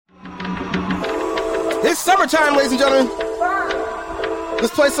It's summertime, ladies and gentlemen.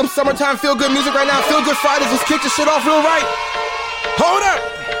 Let's play some summertime feel-good music right now. Feel Good Fridays. Let's kick this shit off real right. Hold up.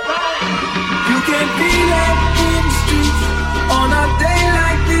 You can feel it in the streets on a day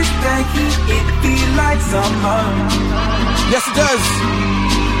like this. That heat, it feel like summer. Yes, it does.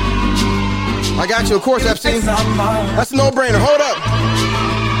 I got you, of course, Epstein. That's a no-brainer. Hold up.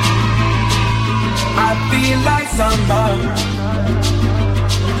 I feel like summer.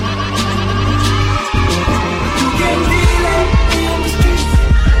 You can feel it in the streets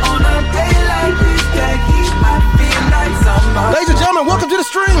on a day like this. That heat, I feel like summer. Ladies and gentlemen, welcome to the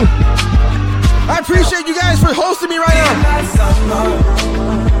stream. I appreciate you guys for hosting me right now.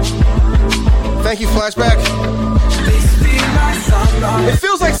 Thank you, Flashback. It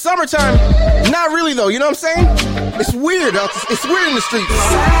feels like summertime. Not really, though. You know what I'm saying? It's weird. It's weird in the streets.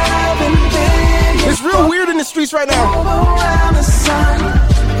 It's real weird in the streets right now.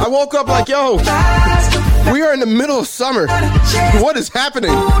 I woke up like, yo, we are in the middle of summer. What is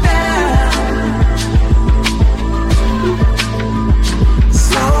happening?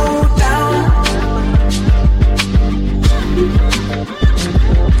 Slow down.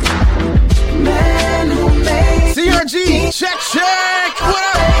 CRG, check. What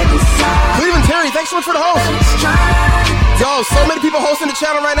up? Cleveland Terry, thanks so much for the host. Yo, so many people hosting the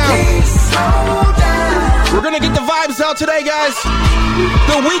channel right now. We're gonna get the vibes out today, guys.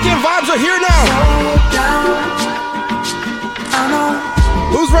 The weekend vibes are here now.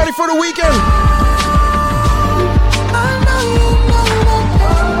 Who's ready for the weekend?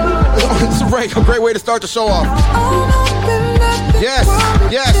 It's a great way to start the show off. Yes.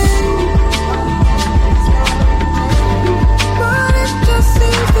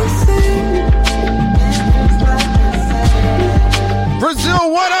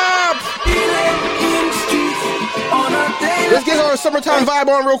 Brazil, what up? Let's get our summertime vibe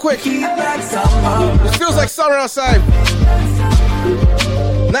on real quick. It feels like summer outside.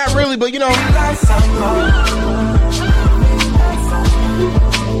 Not really, but you know.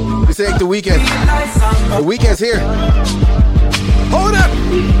 It's like the weekend. The weekend's here. Hold up!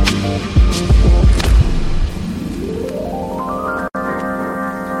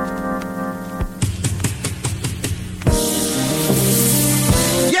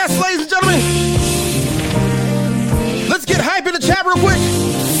 Yes, ladies and gentlemen. Let's get hype in the chat real quick.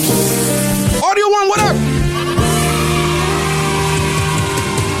 Audio One, what up?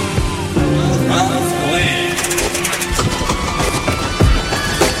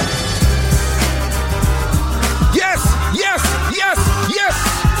 Yes.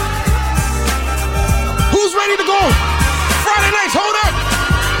 Who's ready to go? Friday nights, hold up.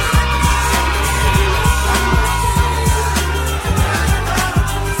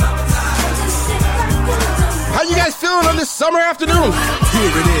 How you guys feeling on this summer afternoon?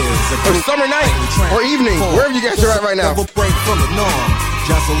 Here it is. Or summer night, or evening, wherever you guys are at right now. Break from the norm.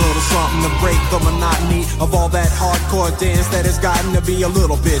 Just a little something to break the monotony of all that hardcore dance that has gotten to be a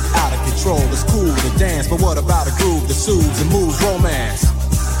little bit out of control. It's cool to dance, but what about a groove that soothes and moves romance?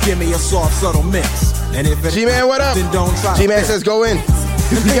 Give me a soft, subtle mix. And if it G-Man, what up? Then don't try. G-Man says go in.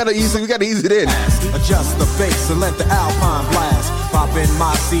 we gotta ease it in. Adjust the bass and let the alpine blast. Pop in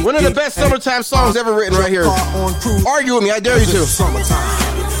my seat. One of the best summertime songs ever written right here. Argue with me, I dare you to.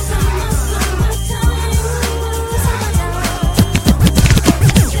 Summertime.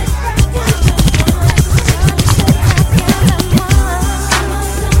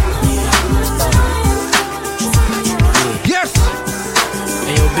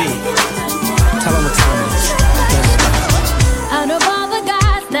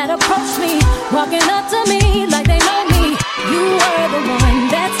 Walking up to me like they know me. You were the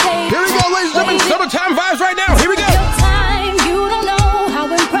one that stayed. Here we go, ladies and gentlemen. Summertime vibes right now. Here we go. Your time, you don't know how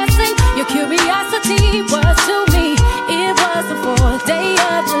impressive your curiosity was to me. It was the 4th day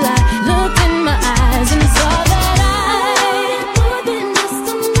of July. Looked in my eyes and saw that I more than just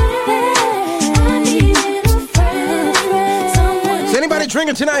a man. I needed a friend. Is anybody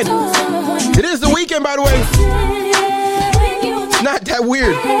drinking tonight? It is the weekend, by the way. Not that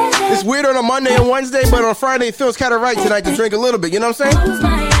weird. It's weird on a Monday and Wednesday, but on Friday it feels kind of right tonight to drink a little bit. You know what I'm saying?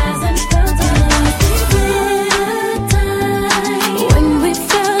 When we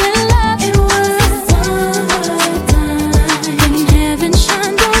fell in love, it was summertime. And heaven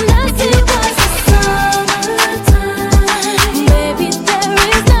shined on us, it was summertime. Baby, there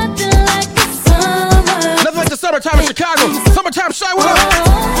is nothing like the summer. Nothing like the summertime in Chicago. Summertime shy, what up?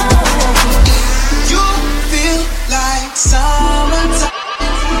 You feel like summertime.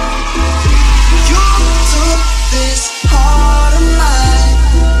 You took this heart of mine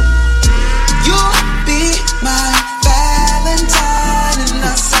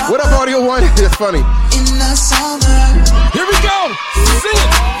funny. In the summer. Here we go. Sing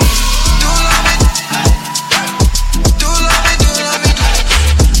it.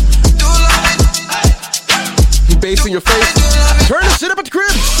 Bass in your face. Turn the shit up at the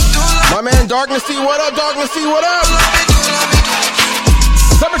crib. My man Darkness T, what up? Darkness T, what up?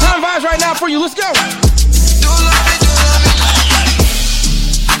 Summertime vibes right now for you. Let's go.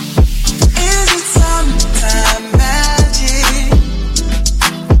 Is it summertime magic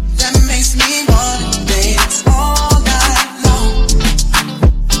that makes me want to dance all night long?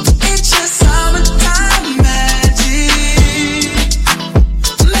 It's just summertime magic.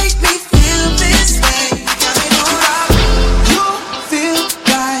 Make me feel this way. You feel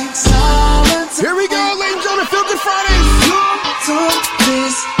like summertime. Here we go, ladies and gentlemen. Feel Good Fridays. You took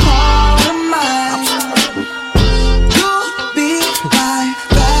this heart of mine. You'll be my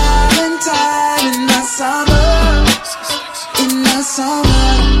Valentine in the summer. In the summer.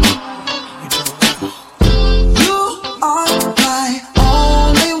 You are my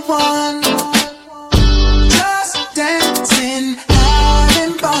only one. Just dancing,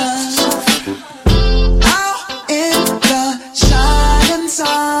 having fun. Out in the shining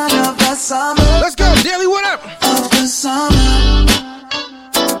sun of the summer. Let's go, Daily, what up? Of the summer.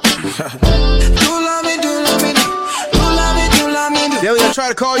 Do love me, do love me, do love me, do love me, do. Daily, I try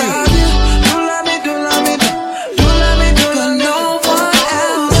to call you. Do love me, do love me, do love me, do love me. No one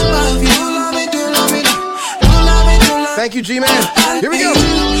else but you. Do love me, do love me, do love me, do love me. Thank you, G-Man. Here we go. Do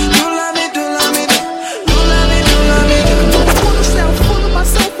love me, do love me, do love me, do love me. I wanna sound full of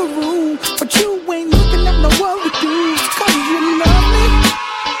myself a room, but you ain't looking at no other dudes, 'cause you love me.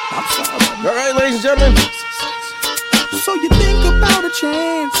 I'm sorry. All right, ladies and gentlemen. So you think about a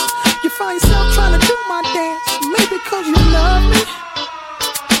chance, you find yourself trying to do my dance, maybe 'cause you love me.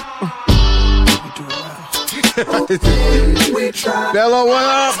 We try. Bello, what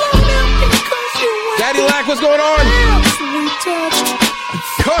up? Slow down because you ain't Daddy Lack, what's going on? sweet touch.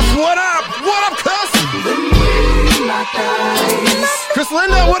 Cuss, what up? What up, Cuss? Chris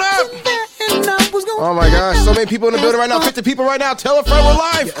Linda, what up? And I was gonna Oh my gosh, so many people in the building right now. 50 people right now. Tell a friend we're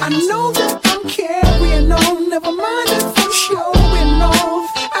live. I know that I'm carrying on, never mind if I'm showing off.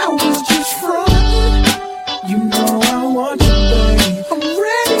 I was just frontin'. You know I want you, babe. I'm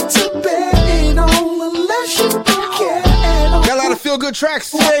ready to bet it all unless you don't care at all. Got a lot of feel-good tracks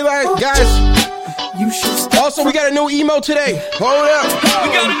today, guys. You should stop. Also, we got a new emo today. Hold up. We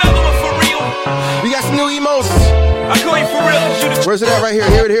got another one for real. We got some new emos. I call you for real. Shoot it. Where's it at right here?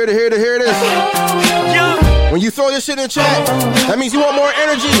 Here it is. Yeah. When you throw this shit in the chat, that means you want more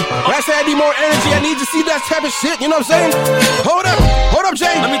energy. When I say I need more energy, I need to see that type of shit. You know what I'm saying? Hold up,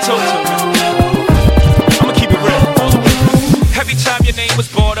 Jay. Let me talk to you. I'ma keep it real. Every time your name was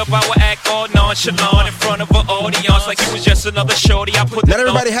brought up, I would act all nonchalant in front of an audience like it was just another shorty. I put Not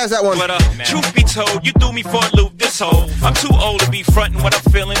everybody has that one. But truth be told, you threw me for a loop this whole. I'm too old to be frontin' what I'm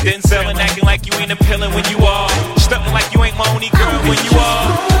feeling, then selling, acting like you ain't appealing when you are. Stuntin' like you ain't my only girl when you are.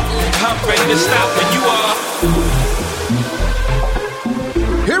 I'm ready to stop when you are.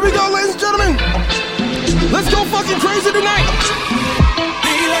 Here we go, ladies and gentlemen. Let's go fucking crazy tonight.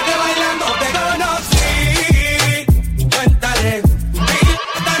 Dile que bailando te conocí. Cuéntale.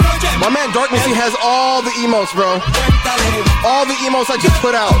 Esta noche My man Darkness, he has all the emotes, bro. cuéntale. All the emotes I just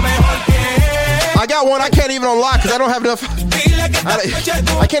put out. I got one I can't even unlock because I don't have enough. Dile que esta noche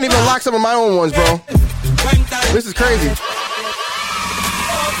tú I can't even unlock some of my own ones, bro. cuéntale. This is crazy.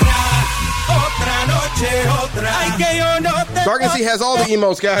 Otra noche, otra. Ay, que yo no te Darkness, he has all the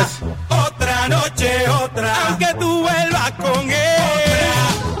emotes, guys. Otra noche, otra. Aunque tú vuelvas con él.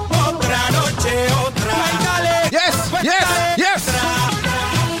 Otra noche, otra. Cuéntale. Yes, yes, yes.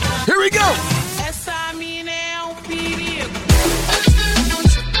 Here we go. Essa mina é perigo.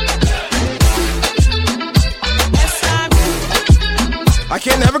 I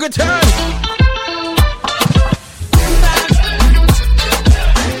can't have a good time.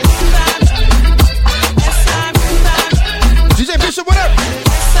 DJ Bishop, what up?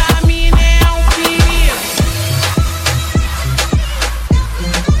 Essa mina é perigo.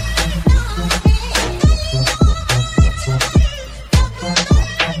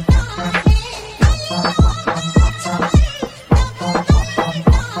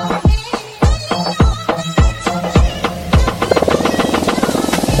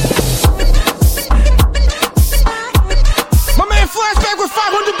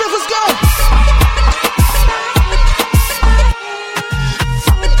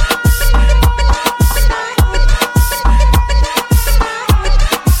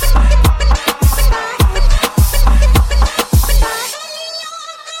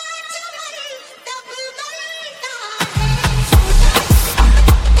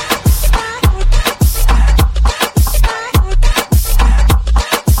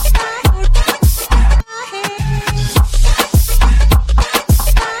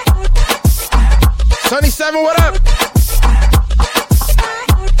 7, what up?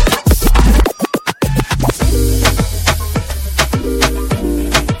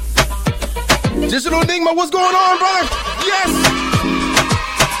 Digital Enigma, what's going on, brother? Yes!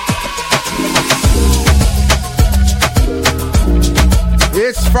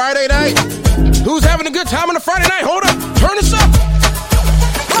 It's Friday night. Who's having a good time on a Friday night? Hold up. Turn this up.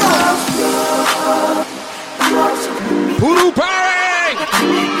 Voodoo party!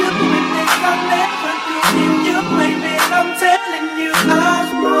 I'm telling you,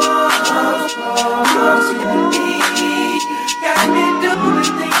 I'm wrong. Got me doing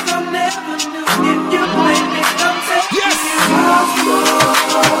things I never knew. If you blame me, I'm telling Yes! you.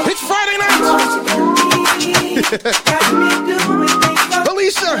 It's Friday night! Got me doing things I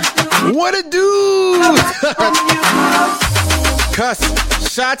Alicia, what it do? Cuss,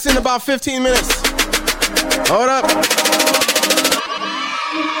 shots in about 15 minutes. Hold up.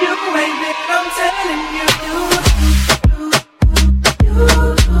 You blame it, I'm telling you.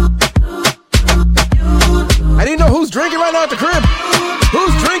 I didn't know who's drinking right now at the crib.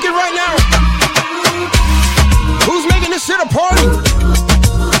 Who's drinking right now? Who's making this shit a party?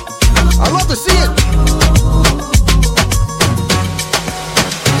 I'd love to see it.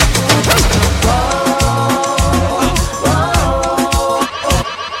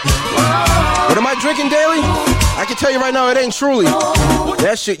 What am I drinking daily? I can tell you right now, it ain't Truly.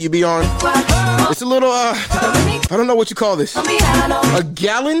 That shit you be on. It's a little, I don't know what you call this. A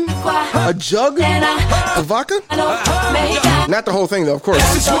gallon? A jug? A vodka? Not the whole thing, though, of course.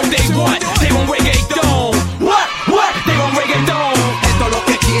 This is what they want. They want reggaeton. What? They want reggaeton.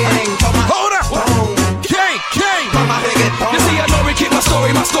 Hold up! K! You see, I know we keep my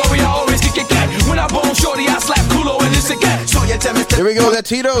story. I always kick it. When I bone shorty, I slap culo and this again. Here we go, that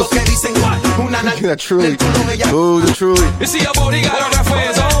Tito's. That Truly. Ooh, the Truly. You see, a body got a rap for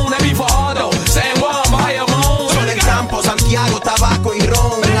his own. That be for Aldo. San Juan, Bayamon. Son el campo, Santiago, tabaco y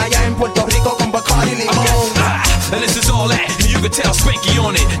ron. Allá en Puerto Rico con Bacardi y limón. And this is all that. You can tell Spanky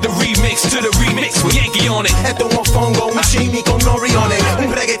on it. The remix to the remix with Yankee on it. Esto es un fongo, un chimi con nori on it.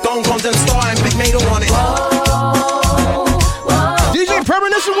 Un reggaeton con Zen Star and Big Nato on it. DJ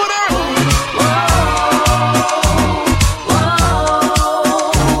Premonition, what up?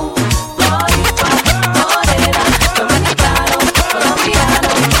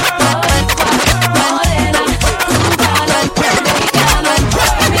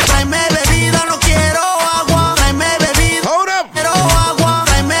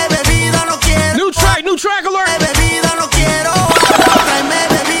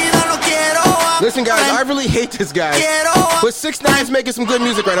 Listen, guys, I really hate this guy. But 6ix9ine's making some good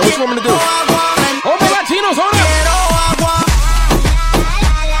music right now. What you want me to do? Oh, my Latinos, hold up!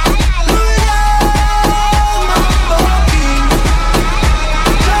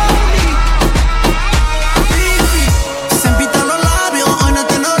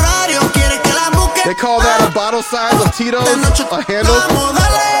 They call that a bottle size of Tito's, a handle.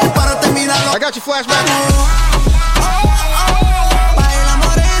 I got you, flashback.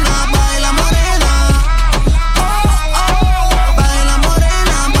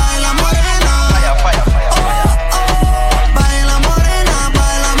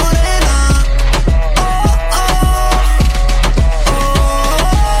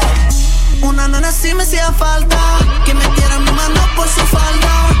 Falta que me quieran mi mano por su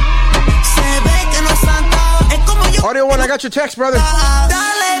falda. Se ve que no es santa. Es como yo. Audio One, I got your text, brother.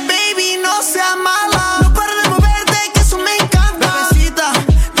 Dale, baby, no sea mala. No pares de moverte, que eso me encanta. Bebecita,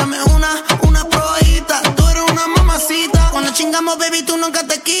 dame una probadita. Tú eres una mamacita. Cuando chingamos, baby, tú nunca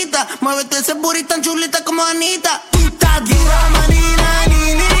te quitas. Muévete ese booty tan chulita como Anita. Tú estás dura, manina,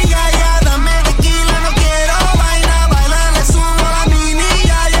 ni, ya. Dame tequila, no quiero vaina. Baila, le subo a la mini,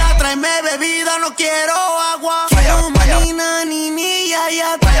 ya. Tráeme bebida, no quiero agua. Quiero manina, ni,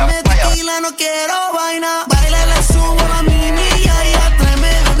 ya. Tráeme tequila, no quiero vaina. Baila, le subo a la mini, ya.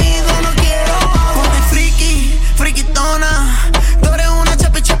 Tráeme bebida, no quiero agua. Ponte friquitona. Tú eres una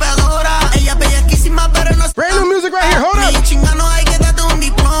chapeadora. Ella es bellaquísima, pero no es. Brand new music right here, hold up. Chingano, hay que darte un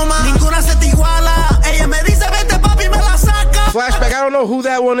diploma. Ninguna se te iguala. Ella me dice, vete, papi, me la saca. Flashback, I don't know who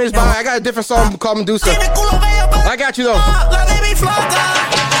that one is, but I got a different song called Medusa. I got you, though. La baby flaca.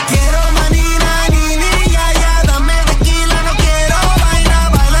 Quiero manina, ni, ya. Dame tequila, no quiero vaina.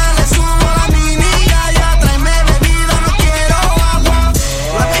 Baila, le subo a la mini, ya. Tráeme bebida, no quiero agua.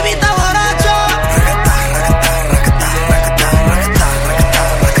 La baby está borracha.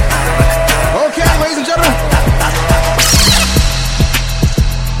 Okay, ladies and gentlemen.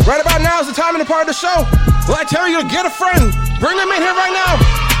 Right about now is the time and the part of the show. Well, I tell you to get a friend. Bring them in here right now.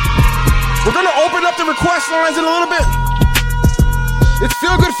 We're going to open up the request lines in a little bit. It's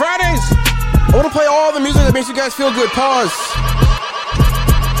Feel Good Fridays. I want to play all the music that makes you guys feel good. Pause.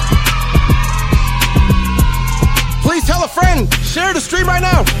 Please tell a friend. Share the stream right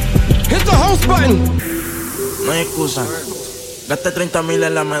now. Hit the host button. No hay excusa. Gaste 30,000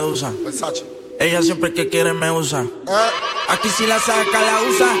 en la medusa. Ella siempre que quiere me usa. Aquí si la saca la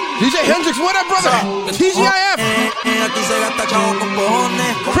usa. DJ Hendrix, what up, brother? TGIF. Aquí se gasta chavo con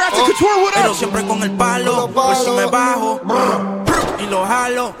cojones. Crafty Couture, what Pero up? siempre con el palo. Por si me bajo y lo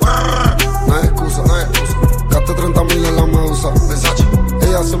jalo. No hay excusa, no hay excusa. Gaste 30,000 en la medusa.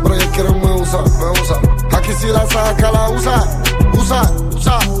 Ella siempre que quiere me usa. Aquí si la saca la usa. Usa.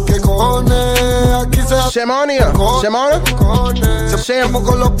 ¿Qué cojones? Aquí se hace. Shamania.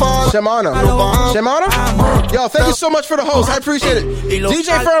 Shamana? Shamana? Yo, thank you so much for the host. I appreciate it.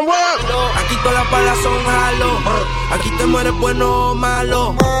 DJ Firm, what up? Aquí todas las balas son jalo. Aquí te mueres bueno o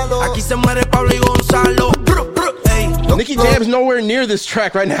malo. Aquí se muere Pablo y Gonzalo. Nicky Jam's nowhere near this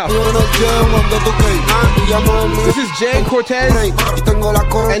track right now. This is Jay Cortez,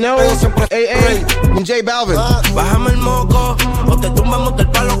 NO, AA, and J Balvin. Bájame el moco, o te tumbamos del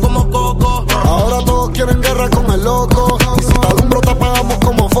palo como coco. Ahora todos quieren guerra con el loco. Y si te alumbro te apagamos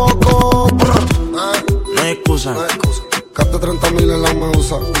como foco. No hay excusa. Gaste 30,000 en la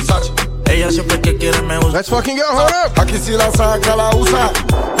medusa. Ella siempre que quiere me usa. Let's fucking go, hold up. Aquí si la saca la usa.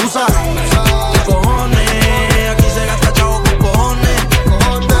 Cojones, aquí se gasta chavo con cojones.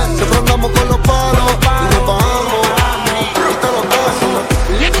 Siempre andamos con los palos y nos bajamos. Y te los paso.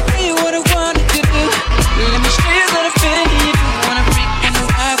 Let me tell you what I wanna do. Let me show you that I feel you. Wanna freak and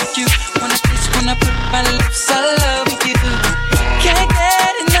ride with you. Wanna kiss when I put my lips all over you. Can't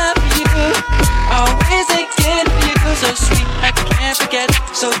get enough of you. Always again for you. So sweet, I can't forget.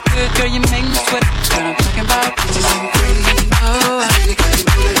 So good, girl, you make me sweat. What I'm talking about is cream. Oh,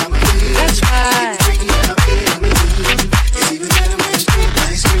 that's right.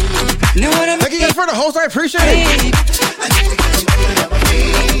 Thank you guys for the host. I appreciate it.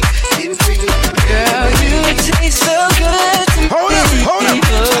 Girl, you taste so good to me. Hold up.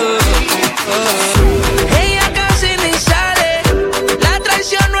 Ella casi ni sale. La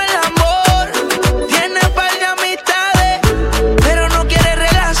traición no el amor. Tiene par de amistades, pero no quiere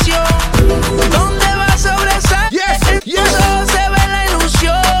relación. ¿Dónde va a sobresalir? Yes. Solo se ve la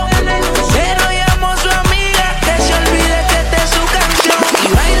ilusión. Pero llamo a su amiga que se olvide que esta es su canción. Y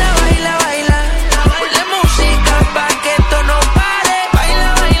baila. Ponle música pa' que esto no pare. Baila.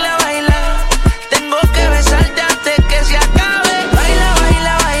 Tengo que besarte antes que se acabe. Baila.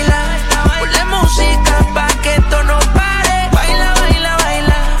 Ponle música pa' que esto no pare. Baila.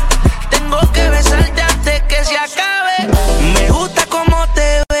 Tengo que besarte antes que se acabe. Me gusta cómo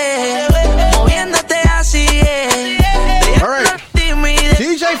te ves, moviéndote así es. All right.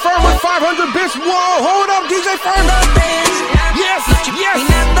 DJ Firm with 500 bits. Whoa, hold up, DJ Firm. Yes.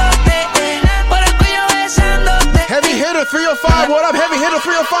 Heavy Hitter 305, what up? Heavy Hitter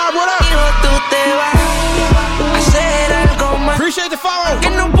 305, what up? Tú te vas a hacer algo más Appreciate the follow. que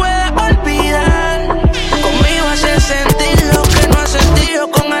no puedes olvidar. Conmigo haces sentir lo que no has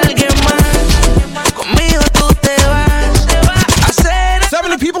sentido con alguien más. Conmigo tú te vas a hacer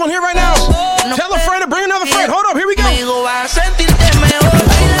 70 people in here right now. Tell a friend to bring another friend. Hold up, here we go. Conmigo vas a sentirte mejor.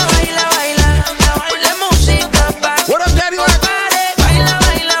 Baila. Ponle música pa' que What up, Daddy? no pare. Baila.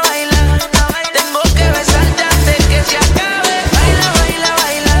 Tengo que besarte antes que se acabe. Baila.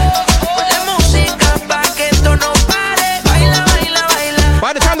 Ponle música pa' que esto no pare. Baila.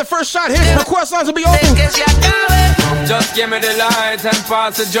 By the time the first shot hits, request lines will be open. Que se acabe. Just give me the light and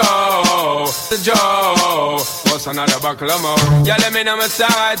pass the Joe. What's another buckle of more? Yeah, let me know my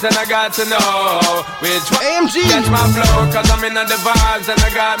sides and I got to know which one AMG. catch my flow, cause I'm in the vibes and I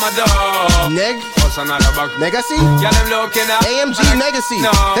got my dough. What's another buckle? Legacy. Yeah, them looking at AMG Legacy.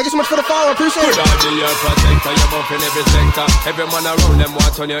 No. Thank you so much for the follow. Appreciate Good it. idea, your protector, you're buff in every sector. Everyone around them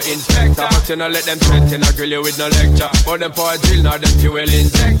want on your inspector. But you know let them threaten, I grill you with no lecture. But them for a drill, now them fuel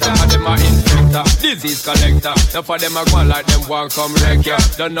injector. And them a infector, disease collector. Now for them a go like them want come wreck you.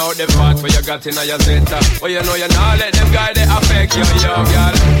 Don't know the part where you got in your center. Well you know you not let them guy they affect you, young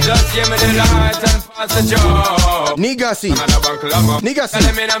girl. Just give me the light and pass the job. Nigasi. Nigasi.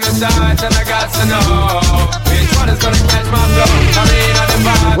 Tell me on my side and I got to know which one is gonna catch my flow. I mean on the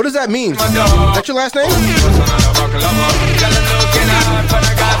vibe. What does that mean? That's your last name?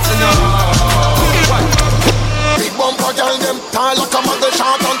 Big bumper girl them, tall like a mother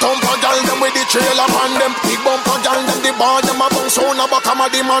shot and thumper girl them with the trailer on them. Big bumper girl them, the bar them a bounce on a back of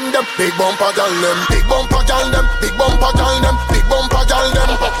demand them. Big bumper girl them, big bumper girl them, big bumper girl them, big bumper girl them.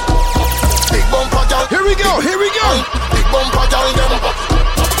 Big bumper girl. Here we go. Big bumper girl them.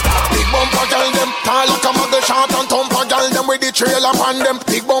 Big bumper girl them, tall like a mother shot and thumper girl them with the trailer on them.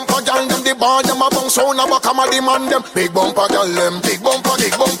 Big bumper gal them, the bar them a bounce on a back, I'm a demand them. Big bumper gal them, big bumper,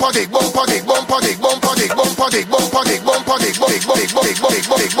 big bumper, big bumper, big bumper, big bumper, big bumper, big bumper, big bumper, big bumper, big bumper, big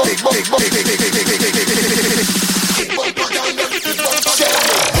bumper, big bumper, big bumper, big bumper gal them, big bumper.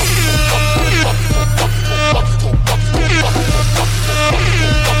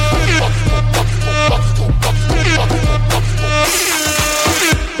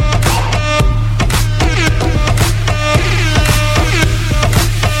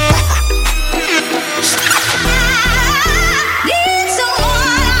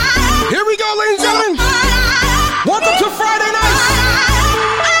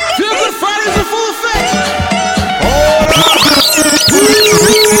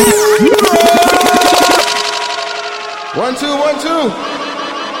 One, two, 1, 2.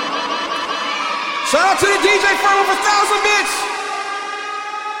 Shout out to the DJ firm with 1,000 bits.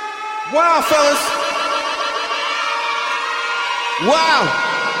 Wow, fellas. Wow.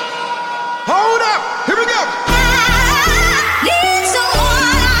 Hold up. Here we go. Need someone.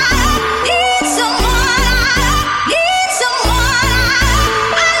 Need someone. Need someone.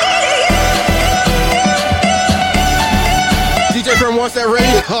 I need you. DJ firm wants that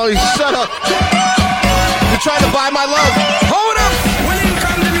radio. Oh, shut up. Trying to buy my love. Hold up. When in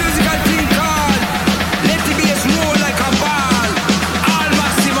come the musical thing called Let the bass roll like a ball. All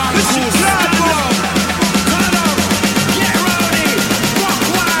massive and cool. Stand up, turn up, get rowdy, walk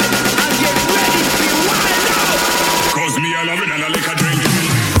wide and get ready to be wild out. Cause me I love it and I like a drink.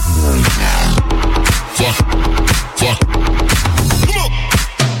 Fuck.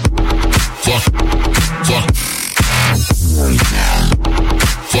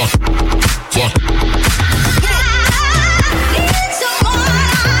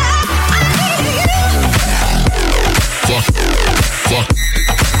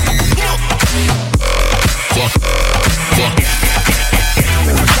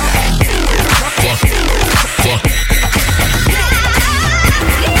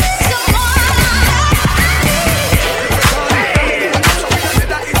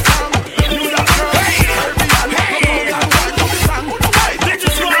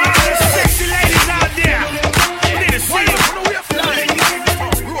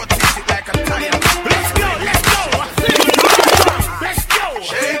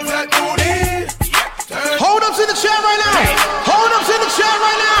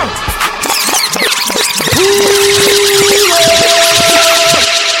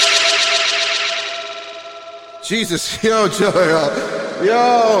 Jesus, yo,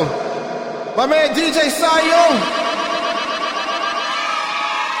 my man DJ Sayo.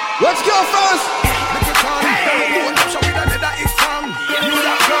 Let's go, fellas.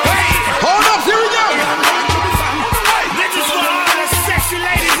 Hold up, here we go. This is for all the sexy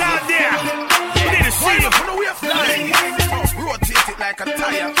ladies out there. You need to see it. Rotate it like a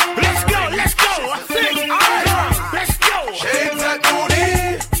tire. Let's go. I think. Let's go. Shake that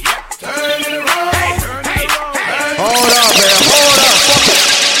booty. Turn it around. Hold up, man. Hold up.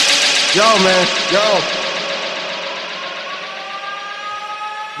 Yo, man. Yo.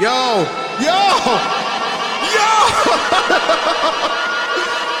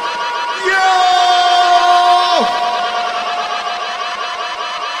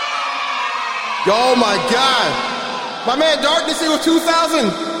 Oh my God. My man Darkness here with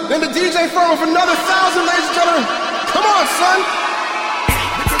 2,000. Then the DJ firm with another 1,000, ladies and gentlemen. Come on, son.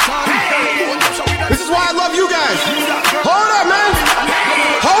 This is why I love you guys. Hold up, man.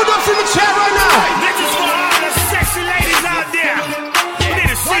 Hold up in the chat right now. This is for all the sexy ladies out there. You need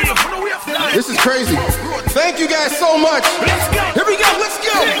to see it. This is crazy. Thank you guys so much. Let's go. Here we go. Let's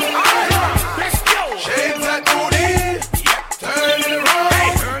go. Let's go. Shake that booty. Turn it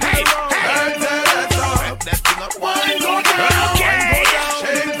around. Turn that up. One go down. Okay.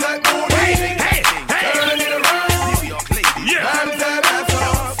 Shake that booty. Turn it around. Yeah. Turn that up.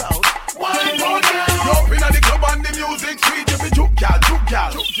 One go down. Yo, in the club and the music sweet. You be juke gal.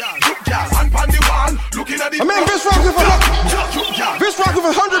 And pan the wall. Looking at the. I mean, Vince Rock with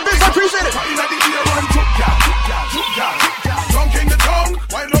 100 bits. I appreciate it. Drunk in the tongue.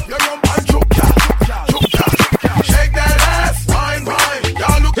 Wind up your rump and juke gal. Shake that ass. Wine.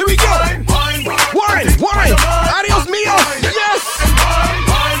 Here we go. Wine. Adios mios. Yes.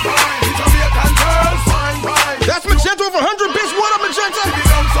 That's Magenta with 100 bits. What up, Magenta?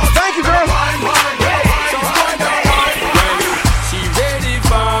 Thank you, girl.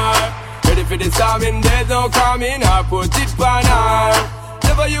 Ready for the storming, there's no coming. I put it on her.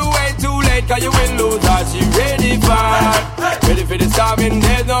 Never you wait too late, cause you will lose her. She ready for the storming,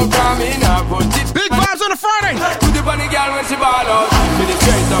 there's no coming. I put it. Big vibes on a Friday. Put it on the girl when she ball out. With it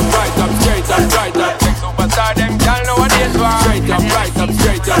straight up, right up, straight up, right up. Check superstar, them girl nowadays. Straight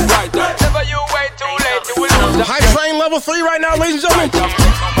level 3 right now, ladies and gentlemen.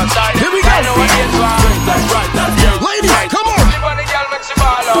 Here we go. Ladies, come on.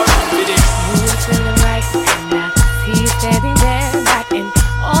 He's standing there like an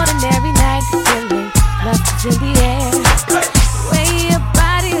ordinary night, feeling love in the air. The way your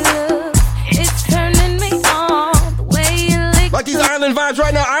body looks, it's turning me on. The way you lick like these island vibes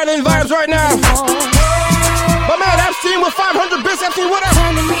right now, island vibes right now. My man Epstein with 500 bits, Epstein, what up?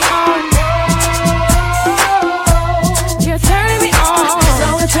 Turning me on. You're turning me on.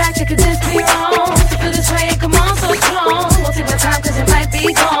 So attracted, could this be wrong? To feel this way, come on, so strong. Won't take my time, cause it might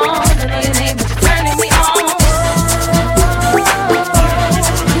be gone. I know your name, but you're turning me on.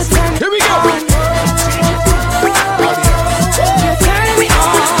 Here we go. You're turning me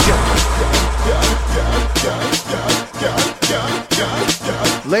on.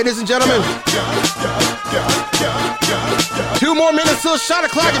 'Ladies and gentlemen, 2 more minutes till shot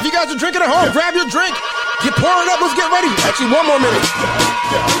o'clock. If you guys are drinking at home, grab your drink. Get pouring up. Let's get ready. Actually, 1 more minute.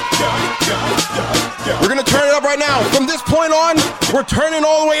 We're going to turn it up right now. From this point on, we're turning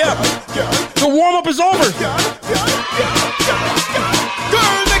all the way up. The warm-up is over. Girl,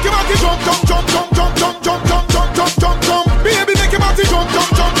 make your body jump, jump, jump, jump, jump, jump, jump, jump, jump, jump, jump, jump. Baby, make your body jump, jump,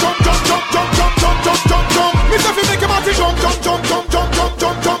 jump, jump, jump, jump, jump, jump, jump, jump, jump, jump. Miss Effie, make your body jump, jump, jump, jump, jump, jump,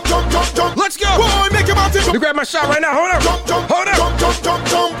 jump, jump, jump, jump, jump. Let's go. Boy, make your body jump. Let me grab my shot right now. Hold up. Jump, jump, Hold up. jump, jump, jump,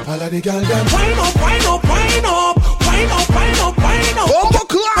 jump. All of the girls them Wind up, wind up, wind up, wind up, wind up, wind up. Bumble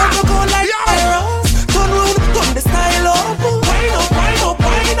clock. Go like arrows, turn round, turn the style up. Wind up, wind up,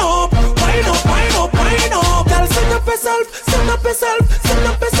 wind up, wind up, wind up, wind up. Girl, send up yourself, send up yourself, send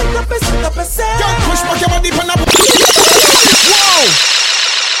up yourself, send up yourself. Girl, push back your body from the. Whoa.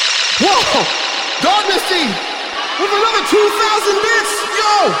 Whoa. Dog Misty with another 2,000 bits.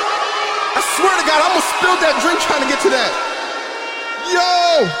 Yo. I swear to God, I almost spilled that drink trying to get to that.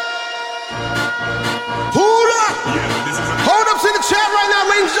 Yo. Hold up. Hold ups in the chat right now,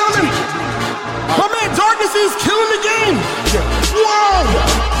 ladies and gentlemen. My man Darkness is killing the game. Whoa.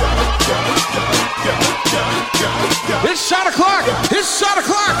 It's shot o'clock. It's shot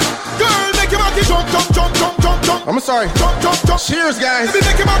o'clock. Girl, make your body jump, jump, jump, jump, jump, jump. I'm sorry. Jump, jump, jump. Cheers, guys. Baby,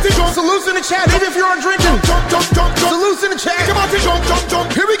 make your body jump. Salutes in the chat, even if you aren't drinking. Jump, jump, jump, jump. Salutes in the chat. Make your body jump, jump,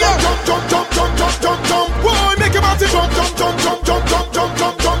 jump. Here we go. Jump, jump, jump, jump, jump, jump, jump. Boy, make your body jump, jump, jump, jump, jump, jump, jump,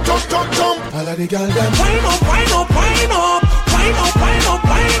 jump, jump, jump, jump, jump. all of the girls them Wind up, wind up, wind up, wind up, wind up,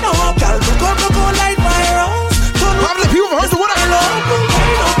 wind up. Girl, go like virus. Probably people have heard the what I love.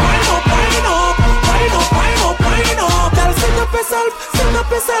 Wind up, wind up, wind up, wind up, wind up, wind up. Girl, send up yourself, send up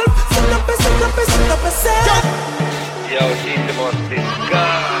yourself, send up yourself, send up yourself, send up yourself. Yo, she's the most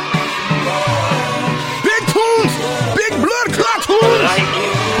disgusting. Big tunes, big blood clot tunes.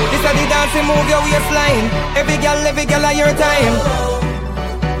 This is the dancing move your waistline. Every girl at your time.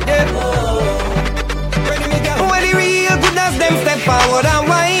 Yeah. Ready me girl. When the real goodness them step forward and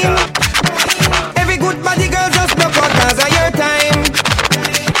whine. Every good body girl just broke out cause of your time.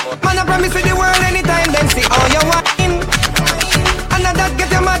 Man I promise you the world anytime them see all your wine. And that get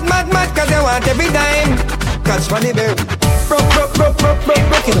you mad cause you want every dime. Catch money babe. Broke it on.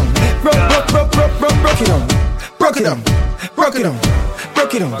 Broke it on. Broke it on. Broke it on. Broke it on.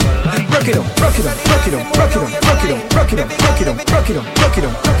 Broke it on. Broke it on. Broke it on. Broke it on. Broke it on. Broke it on. Broke it on. Broke it on. Broke it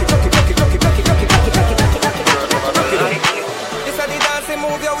on. This is the dancing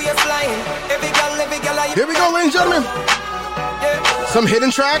move your waistline. Every girl Here we go, ladies and gentlemen. Some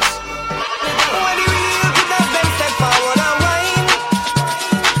hidden tracks.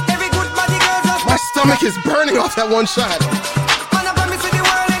 My stomach is burning off that one shot.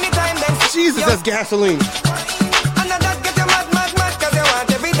 Jesus, that's gasoline.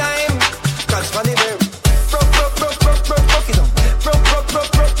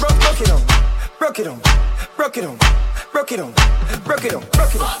 Broke it on, broke it on, broke it on, broke it on,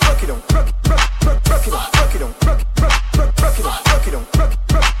 broke it on, broke it on, broke it on, broke it on, broke it on, broke it on, broke it on, broke it on, broke it on, broke it on,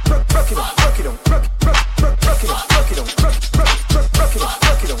 broke it on, broke it on, broke it on, broke it on, broke it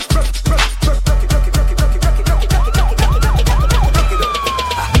on.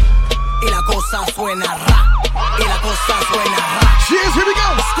 Y la cosa suena ra, y la cosa suena ra. Cheers, here we go.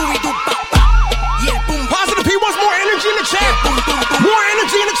 Scooby-Doo pa pa, y el boom. Positive P wants more energy in the chat. More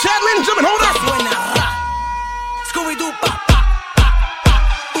energy in the chat, ladies and gentlemen. Hold up. Suena ra, Scooby-Doo pa pa,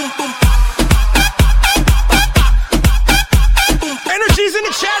 boom boom. Energy's in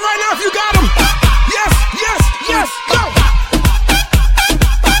the chat right now if you got them. Yes, yes, yes, go.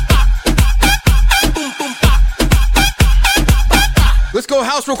 Let's go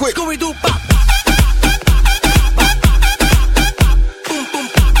house real quick. Scooby-Doo pa.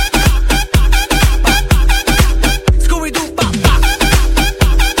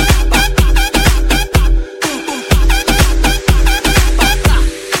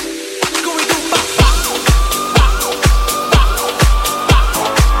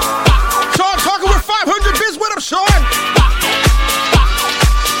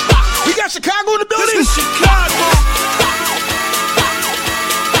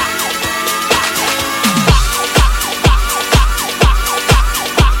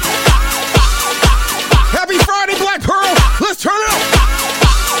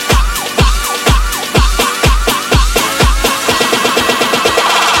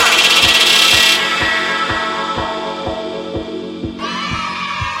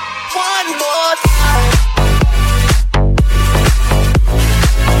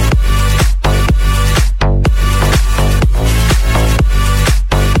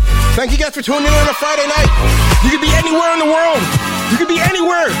 Thank you guys for tuning in on a Friday night. You could be anywhere in the world. You could be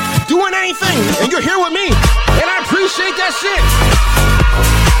anywhere, doing anything, and you're here with me. And I appreciate that shit.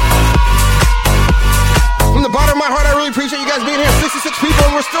 From the bottom of my heart, I really appreciate you guys being here. 66 people,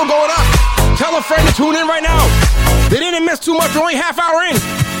 and we're still going up. Tell a friend to tune in right now. They didn't miss too much. We're only half hour in.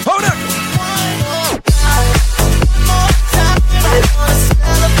 Hold up.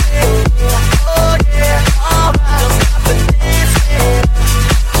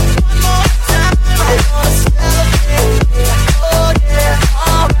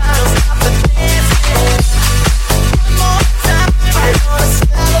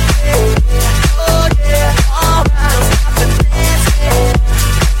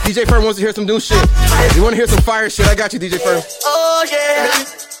 DJ Firm wants to hear some new shit. You want to hear some fire shit? I got you, DJ Firm. Oh yeah.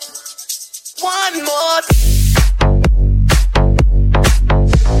 One more.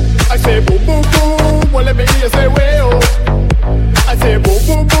 I say boom boom boom. Well, let me hear you say well. I say boom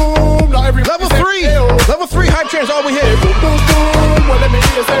boom boom. Now everybody level 3. Level 3 hype train's all we hit. Boom boom boom. Well, let me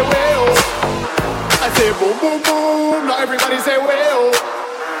hear you say well. I say boom boom boom. Now everybody say well.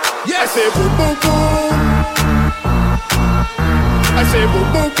 Yes. I say boom boom boom. I say boom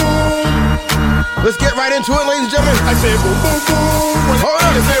boom boom. Let's get right into it, ladies and gentlemen. I say boom boom boom. Hold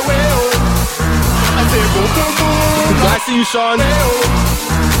on. You say well. I say boom boom boom. I see you, Sean.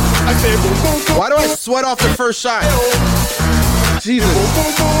 I say boom boom boom. Why do I sweat off the first shot? Jesus. Boom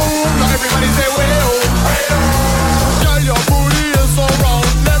boom boom. Now everybody say well. Girl, your booty is so round.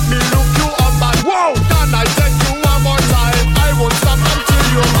 Let me look you up and whoa. Can I take you one more time? I won't stop until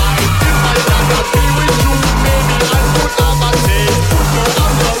you're mine. If I cannot be with you, maybe I could have a day.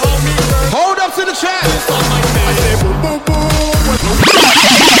 Hold up to the chat. I say boom boom boom.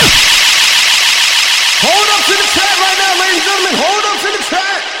 Hold up to the chat right now, ladies and gentlemen. Hold up to the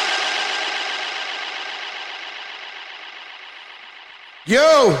chat.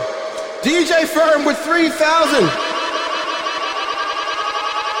 Yo, DJ Firm with 3,000.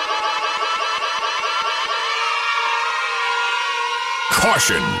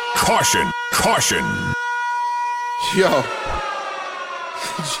 Caution, caution, caution. Yo.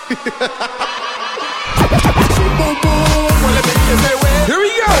 Here we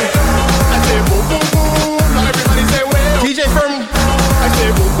go. I say boom boom boom. Now everybody say well. DJ Firm. I say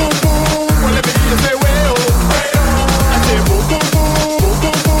boom boom boom. Well, let me hear you say well. I say boom boom boom.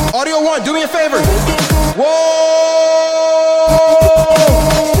 Audio 1, do me a favor. Whoa.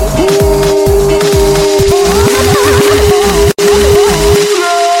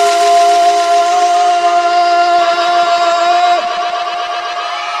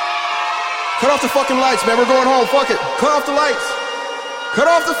 Cut off the fucking lights, man. We're going home. Fuck it. Cut off the lights. Cut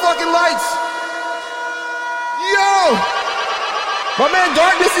off the fucking lights. Yo! My man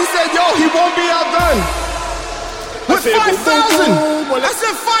Darkness, he said, yo, he won't be outdone. With 5,000. I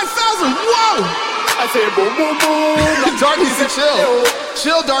said 5,000. Whoa! I say boom boom boom. Darkness, chill.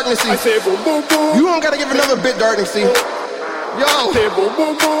 Chill, Darkness. I say boom boom boom. You don't gotta give another bit, Darkness. Yo! I say boom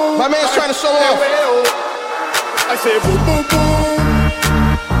boom boom. My man's trying to show off. I say boom boom boom.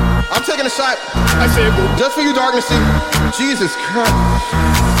 I'm taking a shot. I say boom. Just for you, Darkness. Jesus Christ.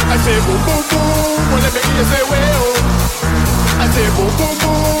 I say boom boom boom. Well, let me hear you say well. I say boom boom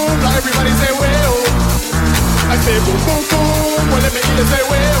boom. Now everybody say well. I say boom boom boom. Well, let me hear you say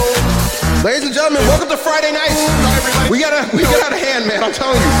well. Ladies and gentlemen, welcome to Friday night. We got out of hand, man. I'm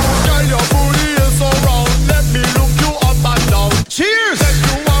telling you. Girl, your booty is so round. Let me look you up and down. Cheers.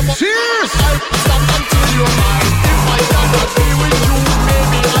 Cheers. I stop until you're mine. If I cannot be with you,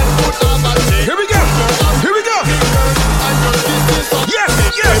 maybe I could have a day. Here we go. Here we go. Yes.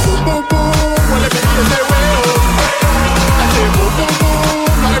 Yes. Boom boom boom. Well, let me hear you say well. I say boom boom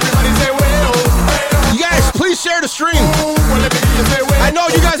boom. Now everybody say well. You guys, please share the stream. Well, let me hear you say well. I know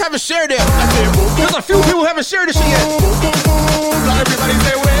you guys haven't shared it. I say boom boom. There's a few people who haven't shared this shit yet. Boom boom boom. Now everybody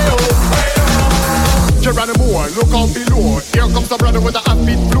say well. Geronimo, look out below. Here comes the brother with the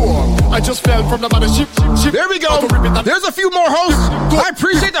upbeat floor. I just fell from the mothership. There we go. There's a few more hosts. I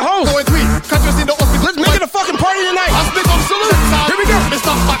appreciate the hosts. Let's make it a fucking party tonight. Salute. Here we go. Mr.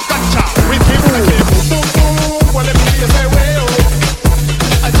 Fakacha. With him, I say boom boom boom. Well, let me hear you say well.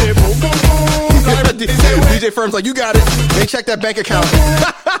 I say boom boom boom. DJ Firm's like, you got it. They check that bank account.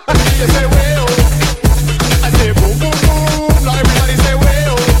 You say well. I say boom boom boom. Now everybody say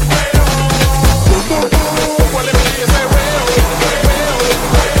well. Boom boom boom. Well, let me hear you say well.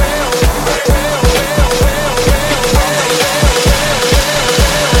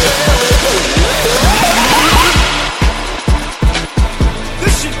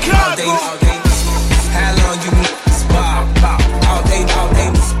 This Chicago. All day. How long you spar? All day.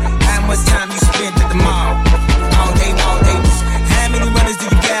 How much time you spent at the mall? All day. How many runners do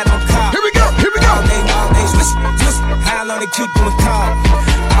you got on call?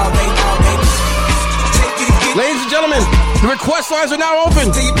 Request lines are now open.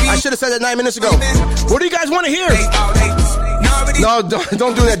 I should have said that 9 minutes ago. What do you guys want to hear? No,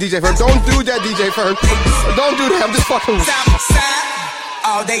 don't do that, DJ Firm. Don't do that, DJ Firm. Don't do that. I'm just fucking with you.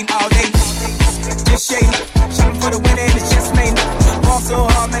 All day. Just shade. Shopping for the winner and it's just made. Ball so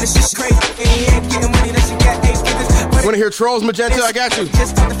hard, man, it's just crazy. He ain't getting money that you get 8 figures. Want to hear Trolls, Magenta? I got you.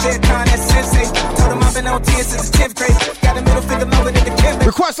 Just on the Fed con, that's sensei. Told him I've been on tears since the 10th grade. Got a middle finger longer than the Kevin.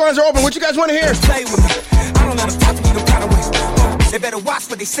 Request lines are open. What you guys want to hear? Play with me. I don't let them talk to me no kind of way. They better watch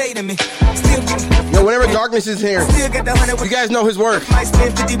what they say to me. Still get Yo, whenever Darkness is here, you guys know his work.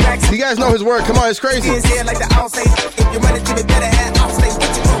 You guys know his work. Come on, it's crazy. Like the say, if you run into me, better have I'll what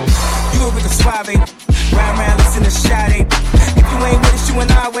you know. You with the suave. Round, listen to Sade. If you ain't with us, you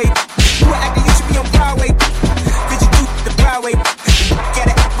and I wait. You were acting, you should be on Broadway. Did you do the Broadway?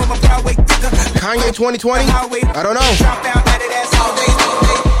 Gotta act from a Broadway thicker. Kanye 2020? I don't know. Drop out, at it ass all day.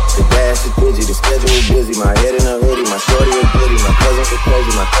 The dash is busy, the schedule is busy. My head in a hoodie, my shorty is goody. My cousins are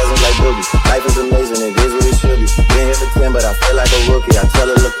crazy, my cousins like boogie. Life is amazing, it is what it should be. Been here for 10, but I feel like a rookie. I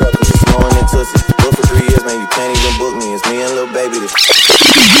tell her look up, cause it's snowing in Tootsie. Booked for 3 years, man, you can't even book me. It's me and Lil Baby.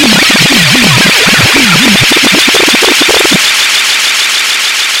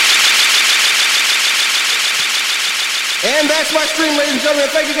 And that's my stream, ladies and gentlemen.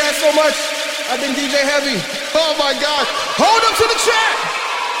 Thank you guys so much. I've been DJ Heavy. Oh my God. Hold up to the chat.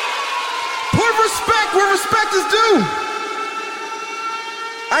 Put respect where respect is due.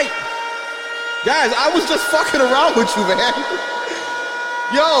 Guys, I was just fucking around with you, man.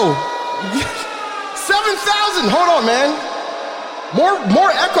 Yo, 7,000. Hold on, man. More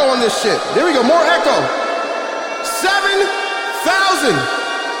echo on this shit. There we go. More echo. 7,000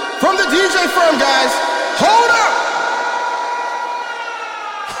 from the DJ Firm, guys. Hold up.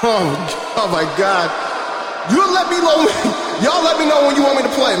 Oh my God. Y'all let me know when you want me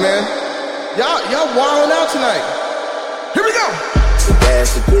to play, man. Y'all wilding out tonight. Here we go. The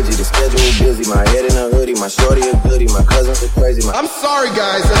dash is busy, the schedule is busy. My head in a hoodie, my shorty is goody. My cousins are crazy. I'm sorry,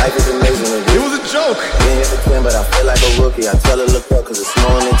 guys. Life is amazing. It was a joke. Been here for 10, but I feel like a rookie. I tell her look up, cause it's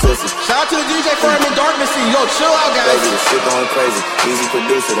snowing in Tootsie. Shout out to the DJ Firm and Darkness. Yo, chill out, guys. Baby, this shit going crazy. Easy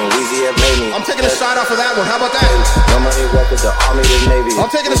producer, and Weezy have made me. I'm taking a shot off of that one. How about that? No money records, the Army, the Navy. I'm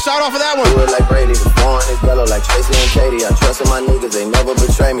taking a shot off of that one. Do it like Brady. The foreign is yellow like Tracy and Katie. I trust in my niggas, they never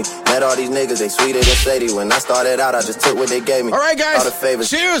betray me. Met all these niggas, they sweeter than Sadie. When I started out, I just took what they gave me. All right, guys. All the favors.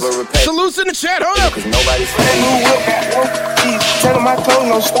 Cheers. Salutes in the chat. Hold up. Cause nobody's tell them I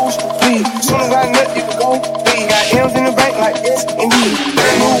told no stools, please. Soon as I nut, you can go, please. Got M's in the bank like this, indeed.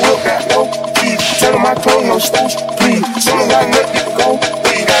 Brand new whip, got no keys. Tell them I told no stools, please. Soon as I nut, you can go,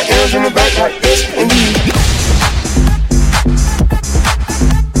 please. Got M's in the bank like this, indeed.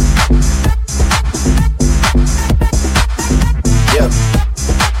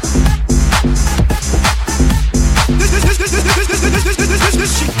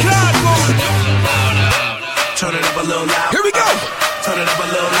 Turn it up a little louder. Here we go. Turn it up a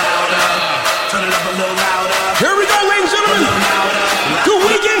little louder. Turn it up a little louder. Here we go, ladies and gentlemen. The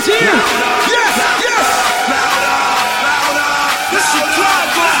weekend's here. Yes. This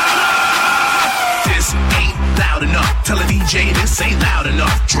Chicago. This ain't loud enough. Tell a DJ this ain't loud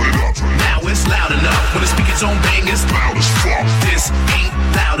enough. Turn it up. Now it's loud enough. When the speakers on bang, it's loud as fuck. This ain't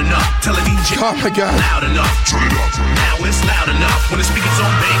loud enough. Tell a DJ. Oh my God. Loud enough. Turn it up. Now it's loud enough. When the speakers on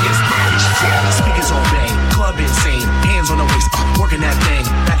bang, it's loud as fuck. Speakers on bang. Club insane, hands on the waist, working that thing.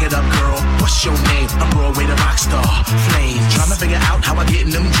 Back it up, girl. What's your name? I'm Broadway the rock star, Flame. Trying to figure out how I get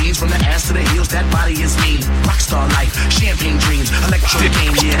in them jeans from the ass to the heels. That body is mean. Rockstar life, champagne dreams, electro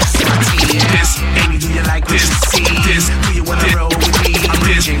game. Yeah, that's my team. This, baby, do you like this? See this? Do you wanna roll with me? I'm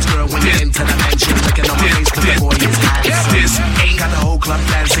Rick James, girl. When you enter the mansion, looking on my face, 'cause the boy is hot. This ain't got the whole club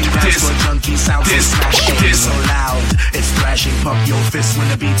dancing. Dance for junkie sounds so smashing. This so loud, it's thrashing. Pump your fist when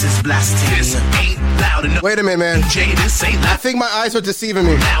the beat is blasting. This ain't loud enough. Wait a minute, man. I think my eyes are deceiving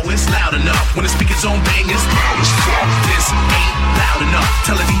me. Now it's loud enough. When the speakers on bang, it's loud as fuck. This ain't loud enough.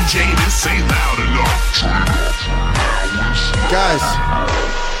 Tell a DJ this ain't loud enough. Guys.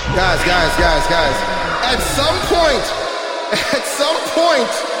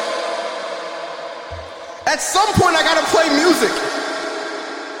 At some point, I gotta play music.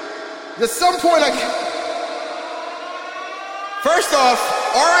 At some point, First off,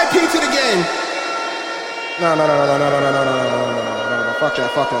 RIP to the game. No.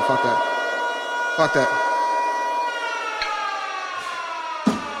 Fuck that.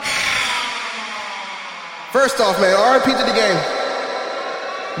 First off, man, RIP to the game.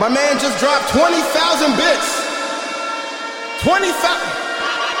 My man just dropped 20,000 bits. 20,000.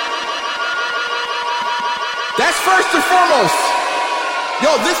 That's first and foremost.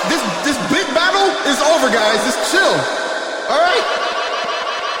 Yo, this bit battle is over, guys. Just chill. All right?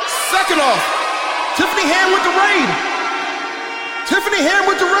 Second off, Tiffany Ham with the raid. Tiffany Ham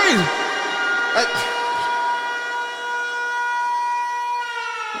with the raid.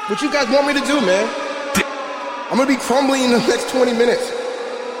 What you guys want me to do, man? I'm gonna be crumbling in the next 20 minutes.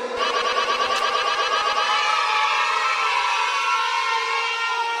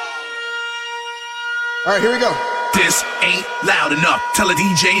 All right, here we go. This ain't loud enough. Tell a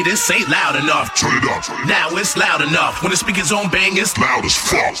DJ this ain't loud enough. Turn it up. Now it's loud enough. When the speakers on bang, it's loud as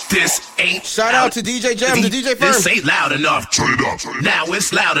fuck. This ain't Shout out to DJ Jam, the DJ Firm. This ain't loud enough. Turn it up. Now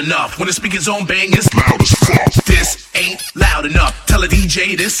it's loud enough. When the speakers on bang, it's loud as fuck. This ain't loud enough. Tell a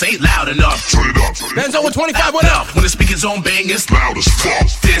DJ this ain't loud enough. Turn it up. Benzo with 25, what up? When the speakers on bang, it's loud as fuck.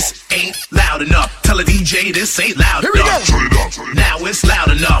 This ain't loud enough. Tell a DJ this ain't loud enough. Here we go. Turn it up. Now it's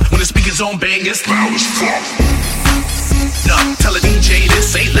loud enough. When the speakers on bang, it's loud as fuck. No, tell a DJ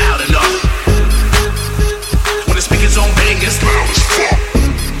this ain't loud enough. When the speakers on bang, it's loud as fuck.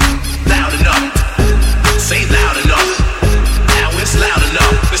 Loud enough. Say loud enough. Now it's loud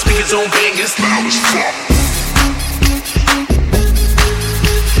enough. The speakers on bang, it's loud as fuck.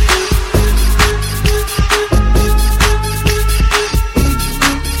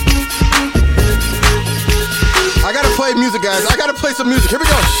 I gotta play music, guys. I gotta play some music. Here we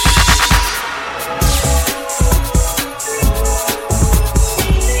go.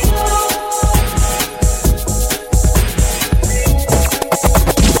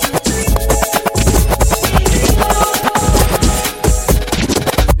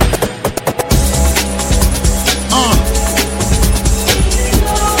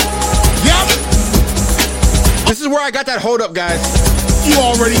 This is where I got that hold up, guys. You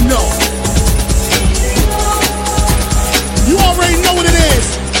already know. You already know what it is.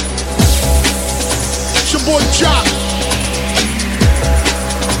 It's your boy Jock.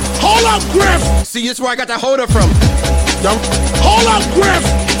 Hold up, Griff. See, this is where I got that hold up from. Hold up, Griff.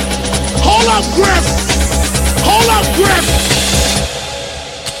 Hold up, Griff. Hold up, Griff.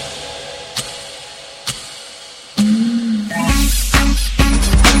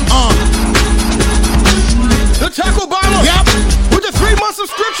 The Taco Bomber. Yep. With the 3-month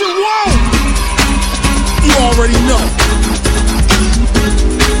subscription. Whoa. You already know.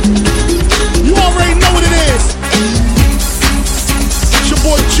 You already know what it is. It's your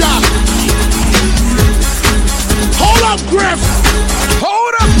boy Jock. Hold up, Griff.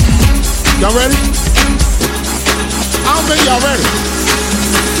 Hold up. Y'all ready? I don't think y'all ready.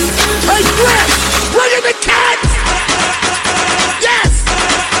 Hey, Griff, bring in the cats. Yes.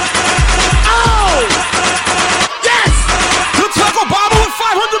 Oh. Yes. The Taco Bomber with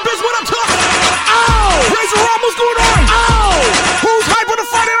 500 bits. What up, Tuck? Oh. Razor Ramon, what's going on? Oh. Who's hype on the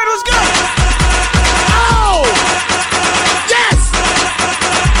Friday night? Let's go. Oh. Yes.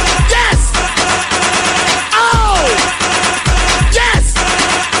 Yes. Oh. Yes.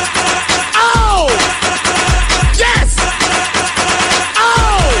 Oh. Yes.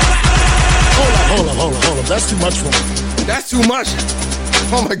 Oh. Hold up. That's too much for me. That's too much.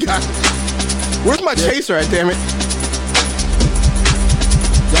 Oh my God. Where's my chaser at, damn it?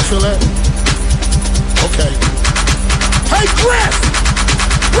 Y'all feel that? Okay. Hey, Griff!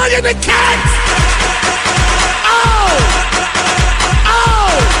 Bring in the cats! Oh!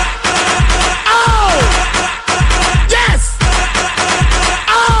 Oh! Oh! Yes!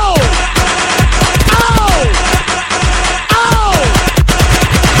 Oh! Oh! Oh!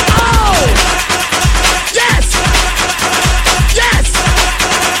 Oh! Yes! Yes!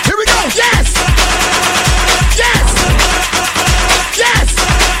 Here we go. Yes! Yes! Yes!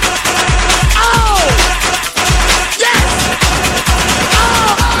 Oh! Yes!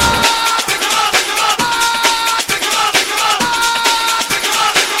 Oh!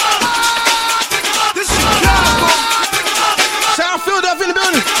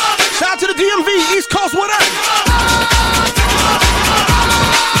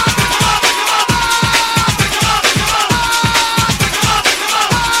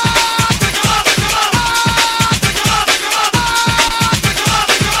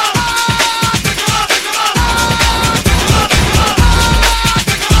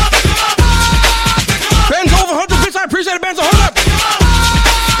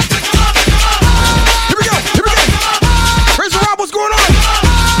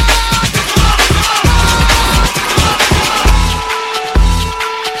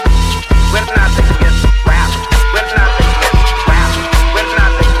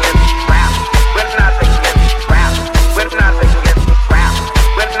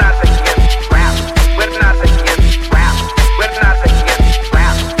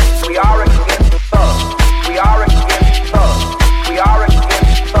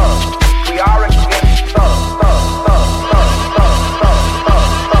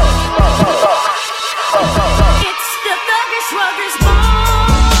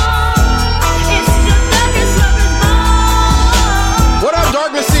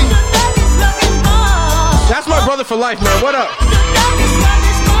 brother for life, man. What up?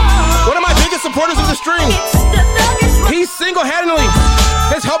 One of my biggest supporters of the stream. He single-handedly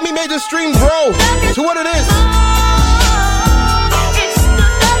has helped me make this stream grow to what it is.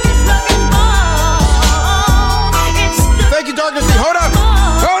 Thank you, Darkness. Hold up.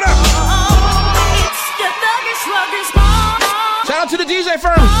 Hold up. Shout out to the DJ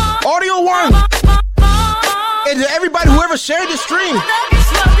firm, Audio One. And to everybody who ever shared this stream.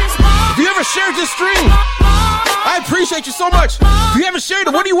 If you ever shared this stream, I appreciate you so much. If you haven't shared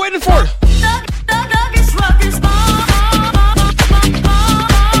it, what are you waiting for?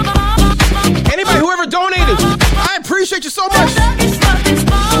 Anybody who ever donated, I appreciate you so much.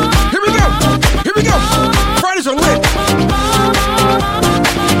 Here we go. Here we go. Fridays are lit.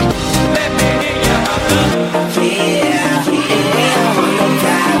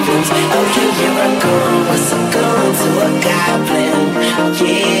 Okay, here I go. What's up going to a goblin?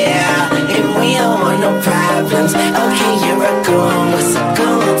 Yeah, and we don't want no problems. Okay, here I go. What's up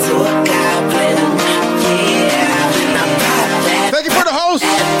going to a goblin? Yeah, now pop that. Thank you for the host.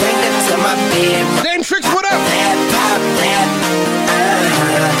 Bring it to my bed. Dame Tricks, what up? Pop that.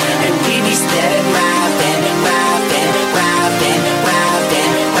 And we be steady robbing, robbing, robbing,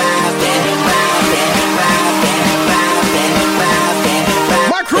 robbing, robbing, robbing, robbing, robbing, robbing.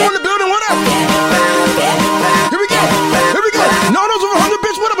 My crew in the building, what up? Here we go. Here we go. No-nos over 100,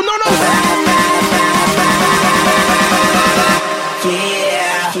 bitch. What up? No-nos.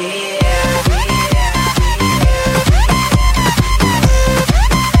 Yeah,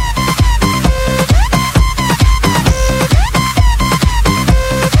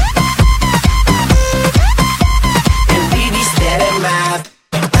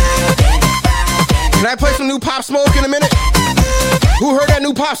 Can I play some new Pop Smoke in a minute? Who heard that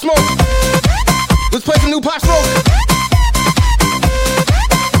new Pop Smoke? Let's play some new Pop Smoke.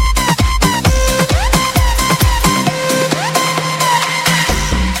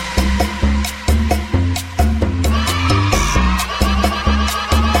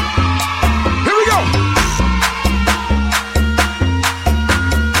 Here we go.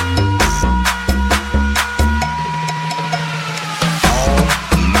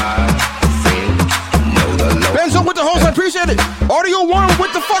 Benzo with the host, I appreciate it. Audio One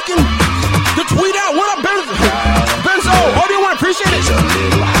with the fucking the tweet out. What up, Benzo? Audio One, appreciate it.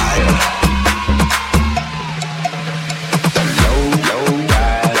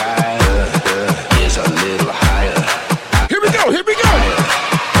 Here we go. Here we go.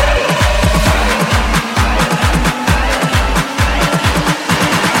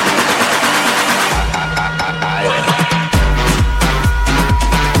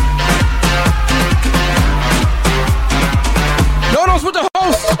 No-nos with the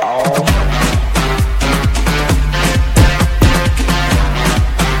host.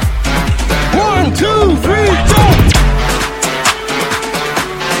 1, 2, 3, go.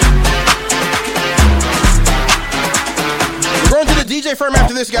 We're going to the DJ firm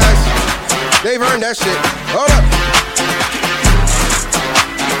after this, guys. They've earned that shit. Hold up.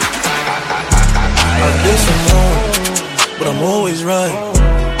 I did some wrong, but I'm always right.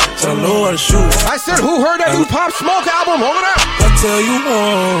 So I know how to shoot. I said, who heard that new Pop Smoke album? Hold it up. I tell you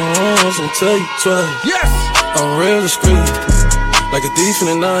once, I'll tell you twice. Yes. I'm real discreet, like a thief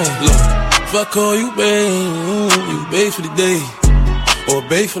in the night. Look, if I call you babe, you babe for the day, or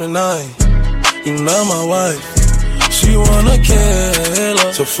babe for the night. You not my wife. She wanna kill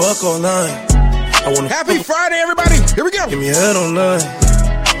her, so fuck all night. I wanna Happy Friday, everybody. Here we go. Give me head all night.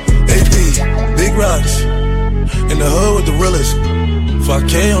 AP, big rocks, in the hood with the realest.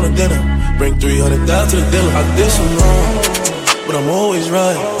 5K on the dinner, bring 300 down to the dealer. I did some wrong, but I'm always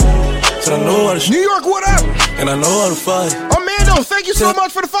right. So I know how to New York, what up? And I know how to fight. Amando, thank you so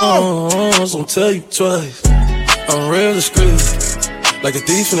much for the follow. I'll tell you twice. I'm real discreet, like a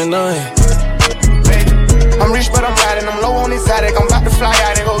thief in the night. I'm rich, but I'm riding. I'm low on exotic. I'm about to fly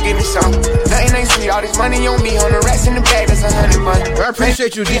out and go get me some. Nothing ain't sweet. All this money on me. On the racks in the bag, that's 100 bucks. I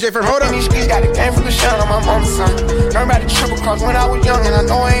appreciate you, DJ from Hold Up. These streets got a game from the shell on my mama's son. Learned about the triple cross when I was young, and I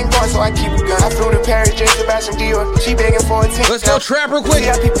know I ain't going, so I keep a gun. I flew to Paris just to buy some Dior. She begging for a 10. Let's go trap real quick.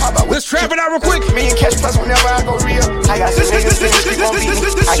 Let's trap it out real quick. Me and Cash Plus whenever I go real. I got some niggas in the street won't beat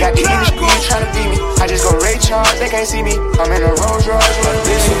me. I got the industry trying to beat me. I just go Ray Charles, they can't see me. I'm in a Rolls Royce like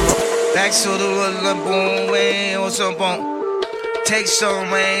this. Back to the little boom, way on some bone. Take some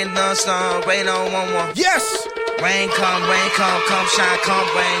rain, non-stop, rain on 1-1. Yes! Rain come, come shine, come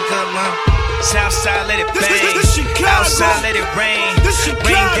rain, good run. Southside, let it bang. Outside, let it rain.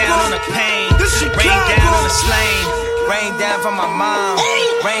 Rain down on the pain. Rain down on the slain. Rain down from my mom.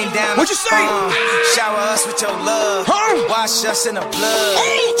 Rain down. What you say? Shower us with your love. Wash us in the blood.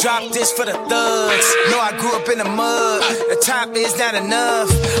 Drop this for the thugs. Know I grew up in the mud. The top is not enough.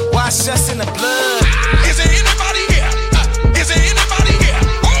 Wash us in the blood. Is there anybody here? Is there anybody here?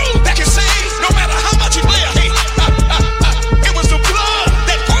 That can say no matter how much you play a hate. It was the blood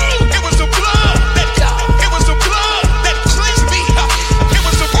that. It was the blood that. It was the blood that cleansed me. It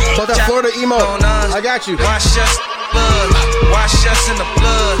was the blood. Talk that Florida emo. I got you. Wash us blood. Wash us in the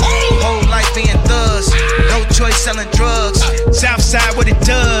blood. Whole life being thugs. No choice selling drugs. Southside what it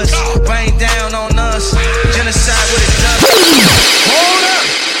does. Rain down on us. Genocide what it does. Hold up.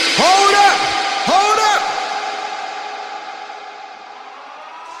 Hold up. Hold up.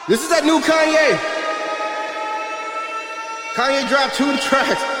 This is that new Kanye. Kanye dropped 2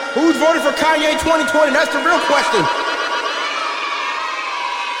 tracks. Who's voting for Kanye 2020? That's the real question.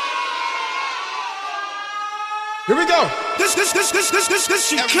 Here we go. This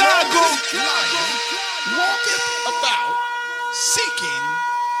Chicago. Walking about seeking.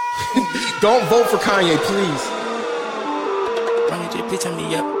 Don't vote for Kanye, please.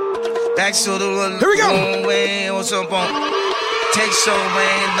 Back to the Here we go. long way or something. Take so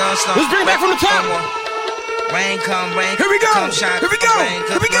rain, non-stop. Let's bring it back from the top. Rain come, rain. Here we go. Come shine. Here we go. Rain,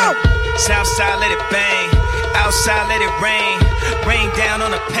 Here we go. Southside let it bang. Outside let it rain. Rain down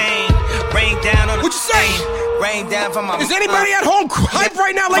on the pain. Rain down on the What you say? Rain down from my. Is anybody at home hype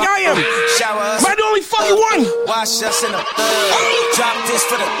right now like I am? Shower us. Am I the only fucking one? Wash us in the blood. Drop this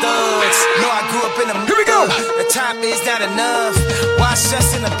for the thugs. Know I grew up in the mud. Here we go. The top is not enough. Wash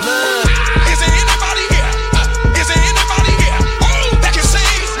us in the blood. Is there anybody here? Is there anybody here? That can say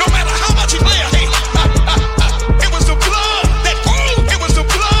no matter how much you play a hate. It was the blood that. It was the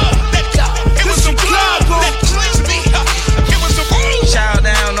blood that. It was the blood that cleansed me. It was the blood. Shower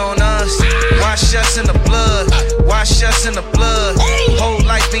down on us. Wash us in the blood. Wash us in the blood. Whole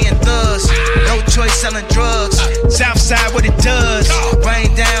life being thugs. No choice selling drugs. Southside what it does.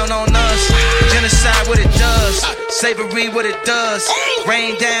 Rain down on us. Genocide what it does. Slavery what it does.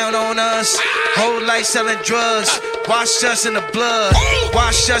 Rain down on us. Whole life selling drugs. Wash us in the blood.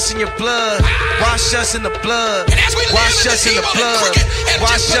 Wash us in your blood. Wash us in the blood. Wash us in the blood.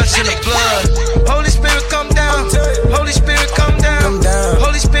 Wash us in the blood. Holy Spirit come down. Holy Spirit come down.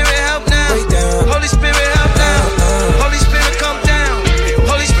 Holy Spirit help now. Holy Spirit help now. Holy Spirit come down.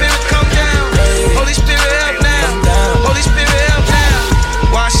 Holy Spirit come down. Holy Spirit help now. Holy Spirit help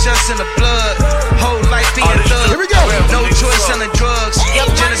now. Wash us in the blood. Whole life being thugs. Here we go. No choice selling drugs.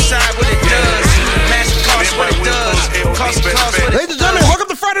 Genocide what it does. Mass cost what it does. Cost what it Ladies and gentlemen, welcome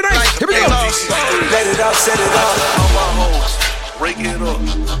to Friday night. Here we go. Let it up, set it up. Break it up,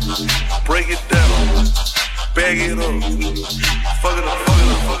 break it down, bag it up, fuck it up, fuck it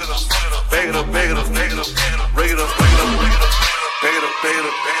up, fuck it up, bag it up, bag it up, bag it up, break it up, break it up, bag it up, bag it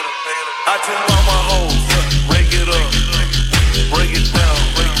up, bag it up, bag it up. I tell all my hoes, break it up, break it down,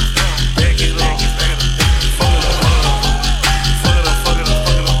 bag it up, fuck it up, fuck it up, fuck it up,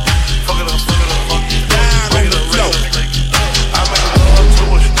 fuck it up, fuck it up, fuck it up, fuck it up, break it up, break it up. I made love to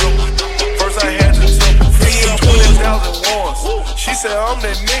a stripper. First I had to tip 20,000 once. She said I'm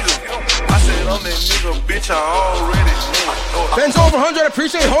that nigga. I said I'm that nigga, bitch. I already knew. Ben's over 100.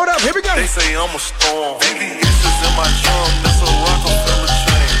 Appreciate it. Hold up. Here we go. They say I'm a storm. VVS is in my drum. That's a Rockefeller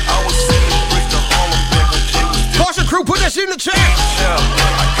chain. I was sending bricks to Harlem back when Jay was still. Caution crew, put that shit in the chat. Yeah,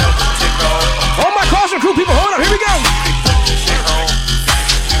 I got to take off. All my caution crew people, hold up. Here we go. She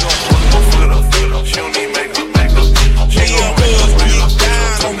gon' put up. She don't need makeup. She gon' get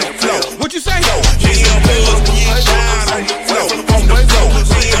down on the floor. What you say? She gon' get down on the floor. On the floor.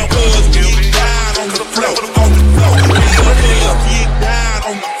 She gon' get down on the floor. On the floor. Get down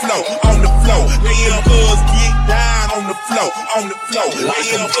on the floor, on the floor. Real cuz get down on the floor, on the floor.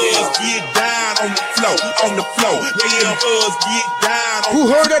 Real cuz get down on the floor, on the floor. Real cuz get down on. Who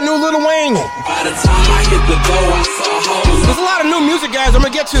heard that new Lil Wayne? By the time I hit the door, I saw hoes. There's a lot of new music, guys. I'm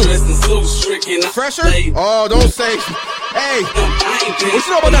gonna get to. Fresher? Oh, don't say. Hey, what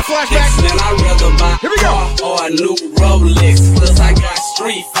you know about that flashback? Here we go. Or a new Rolex. Plus I got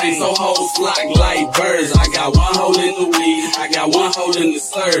street fame, so hoes flock like birds. I got one hole in the weed, I got one hole in the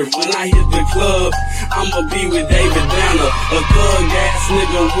serve. When I hit the club, I'ma be with David Banner, a thug ass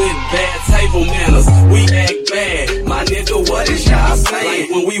nigga with bad table manners. We act bad, my nigga. What is y'all saying?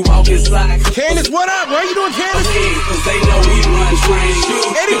 Like when we walk inside. Candace, what up? What are you doing, Candace? Cause they know we run trains.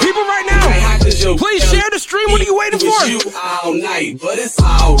 80 people right now. Please share the stream. What are you waiting for? All night, but it's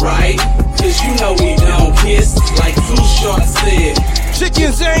alright. Cause you know we don't kiss like Too Short said.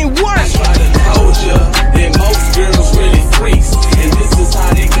 Chicken saying what? I try to told ya that most girls really freaks. And this is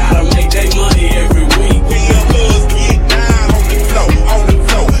how they gotta make their money every week. Real cuz get down on the floor, on the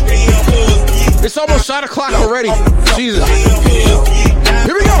floor. shot o'clock already. Jesus.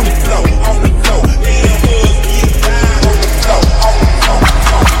 Here we go.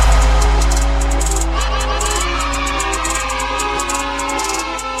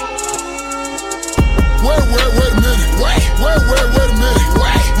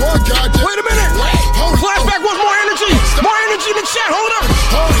 Wait a minute. Flashback wants more energy. More energy in the chat. Hold up.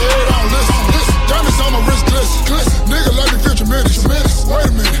 Hold head on, listen. Diamonds on my wrist, glisten. Nigga, let me feel tremendous. Wait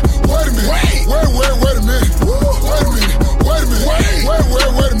a minute. Wait a minute. Wait a minute. Wait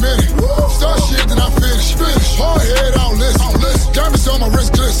a minute. Start shit, then I finish. Hard head on, listen. Diamonds on my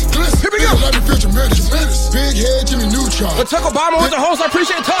wrist, glisten. Here we go. Let me feel tremendous. Big head, Jimmy Neutron. But Tuck Obama was the host. I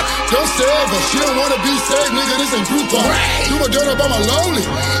appreciate Tuck. Don't say ever. She don't wanna be saved, nigga. This ain't Groupon. Do my dirt up on my lonely.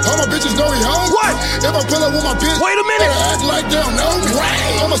 All my bitches know he home. What? If I pull up with my bitch, wait a minute. Better act like they don't know me.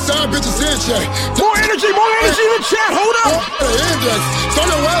 All my side bitches in check. More energy in the chat. Hold up. Index. So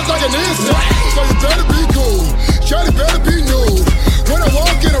your ass like an insect. So you better be cool. Shawty better be nude. When I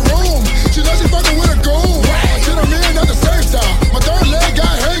walk in a room, she knows she fucking with a goon. Until I'm in at the same time. My third leg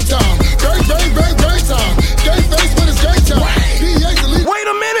got hang time. Bang time. Gay face when it's gay time. Wait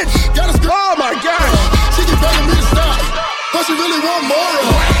a minute. Oh my God. She keep begging me to stop, but she really want more of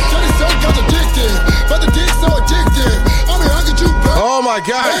it. Shawty so contradictive, but the dick's so addictive. I mean, how could you bet? Oh my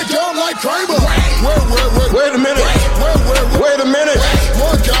God. Hey, dumb like Kramer. Wait a minute. Wait a minute.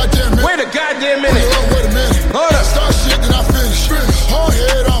 One goddamn minute. Wait a goddamn minute. Wait a minute. Hold up. Start shit, then I finish. Hard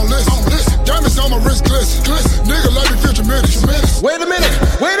head on, listen. Diamonds on my wrist, glisten. Nigga, let me feel tremendous. Wait a minute.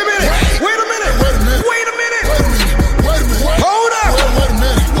 Wait a minute. Wait a minute. Wait a minute. Wait a minute. Wait a minute. Hold up. Wait a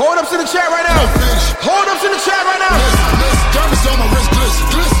minute. Hold ups in the chat right now. Hold ups in the chat right now. Diamonds on my wrist, glisten.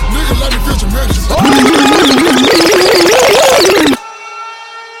 Nigga, let me feel tremendous.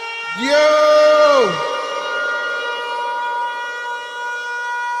 Yo.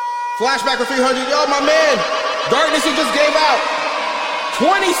 Flashback for 300. Yo, my man. Darkness, he just gave out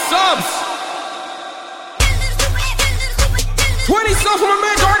 20 subs. 20 subs from my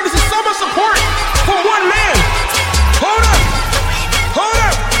man Darkness is so much support from one man. Hold up. Hold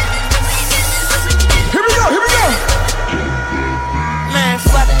up. Here we go. Man,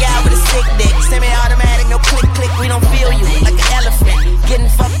 fuck y'all with a sick dick. Semi-automatic, no click. We don't feel you like an elephant. Getting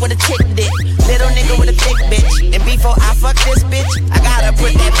fucked with a chick dick. Little nigga with a thick bitch. And before I fuck this bitch, I gotta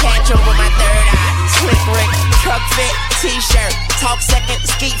put that patch over my third eye. Slick Rick, truck fit, t-shirt. Talk second,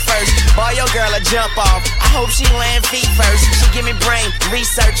 skeet first. Boy, your girl a jump off. I hope she land feet first. She give me brain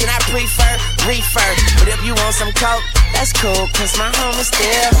research and I prefer reefer. But if you want some coke, that's cool, cause my home is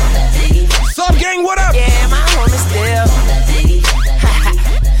still. Sub gang, what up? Yeah, my home is still.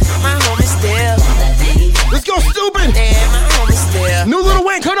 My home is still. Let's go stupid. Yeah, my home is still. New Little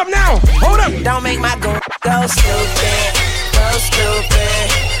Wayne, come up now. Hold up. Don't make my go stupid. Go stupid.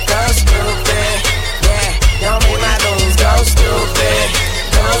 Go stupid. Yeah, don't make my goons go stupid.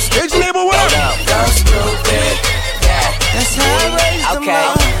 Go stupid. It's neighbor, what up? Go stupid. Yeah, that's how I raise them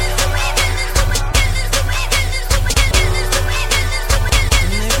up.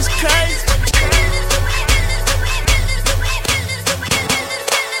 Niggas crazy.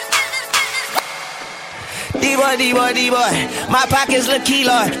 D-boy, my pockets look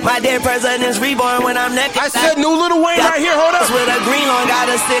kilo. My dead president's reborn when I'm naked. I said New Little Wayne right here, hold up. With a green on,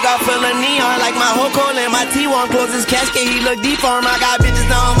 got a cigar full of neon. Like my whole cold and my T1 close his casket. He look deep on him, I got bitches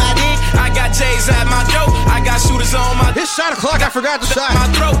on my dick. I got J's at my throat. I got shooters on my. This shot o'clock, I forgot the shot.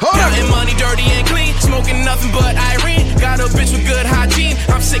 My throat. Hold up. Counting money dirty and clean. Smoking nothing but Irene. Got a bitch with good hygiene.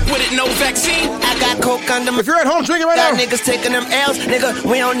 I'm sick with it, no vaccine. I got coke under my. If you're at home drinking right now, niggas taking them L's. Nigga,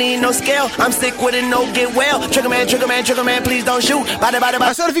 we don't need no scale. I'm sick with it, no get well. Trigger man, please don't shoot. Body.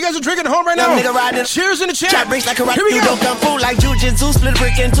 I said if you guys are drinking at home right now, nigga riding. Cheers in the chat. Chop bricks like a rock. Here we go. Kung fu like jujitsu, split a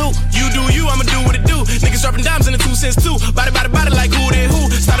brick in two. You do you, I'ma do what it do. Niggas dropping dimes in the 2 cents too. Body like who then who.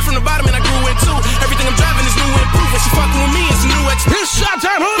 Started from the bottom and I grew it too. Everything I'm driving is new and proof. When she fucking with me, it's a new experience. This shot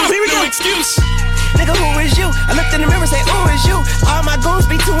time, hold on, here we go. No excuse. Nigga, who is you? I looked in the mirror and say, ooh, it's you. All my goons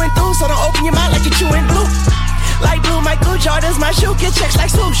be too and through, so don't open your mouth like you're chewing glue. Like blue, Michael Jordan's my shoe, get checks like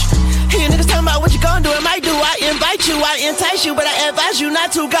swoosh. Here niggas talking about what you gon' do, it might do. I invite you, I entice you, but I advise you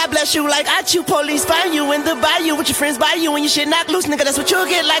not to. God bless you like I chew. Police find you in the bayou with your friends by you. When your shit knock loose, nigga, that's what you'll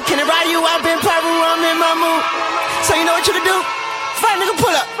get like. Can it ride you? I've been Peru, I'm in my mood. So you know what you can do? Fight nigga,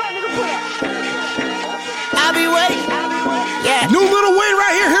 pull up. I'll be waiting. Yeah. New Little Wayne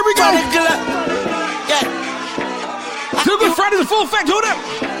right here, here we go. Yeah. Feel Good Friday's in full effect, hold up.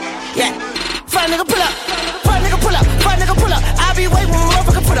 Yeah. Fight nigga, pull up. Fight nigga, pull up. I be waiting when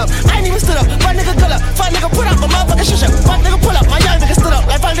motherfucker put up. I ain't even stood up. Fight nigga, pull up. Fight nigga, put up. My motherfucker shush up. Fight nigga, pull up. My young nigga stood up.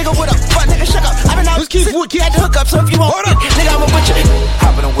 Like fight nigga, what up? Fight nigga, shut up. I been out. Let's keep at the hook up. So if you want, hold up. nigga, I'm a butcher.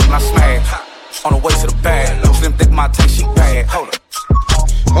 Hopping up with my smash. On the way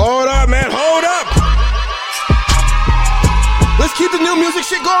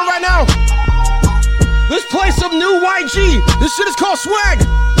some new YG. This shit is called Swag.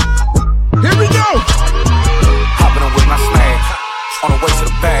 Here we go. Hopping up with my smash. On the way to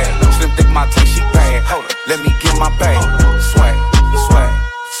the bag. Slim thick my taste, she bad. Hold up, let me get my bag. Swag, swag,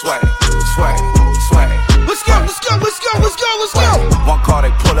 swag, swag, swag. Let's go, let's go, let's go, let's go, let's go. One car, they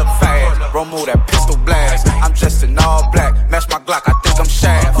pull up fast. Bro, move that pistol blast. I'm dressed in all black. Match my Glock, I think I'm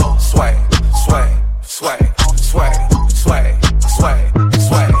Shaft. Swag, swag, swag, swag, swag, swag,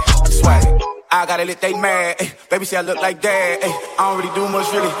 swag, swag. I gotta let they mad, ay. Baby say I look like dad, ay. I don't really do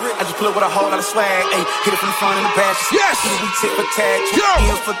much, really. I just pull up with a whole lot of swag, ay. Hit it from the front and the back. Yes! We tip for tag,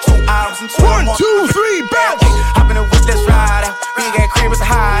 Yo! for 2 hours and 1, 2, 3, bounce! Hop in the whip, let's ride out. Big ass crib is a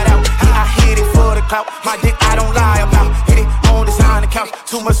hideout. I hit it for the clout. My dick, I don't lie about. Hit it on this on the couch.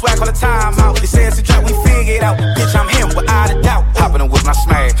 Too much swag all the time out. They say it's a drop, we figure it out. Bitch, I'm him without a doubt. Hop in the whip, my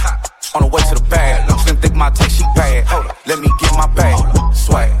smash. On the way to the bag. Slim thick my taste, she bad. Hold up, let me get my bag.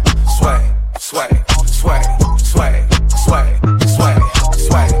 Swag, swag. Swag, swag, swag, swag, swag,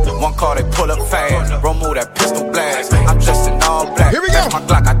 swag. One car, they pull up fast. Bro, move that pistol blast. I'm dressed in all black. Here we go. That's my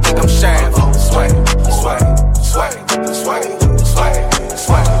Glock, I think I'm Shaft. Swag, swag, swag, swag, swag,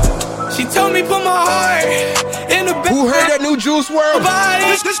 swag. She told me put my heart in the back. Who heard that new Juice WRLD? I'm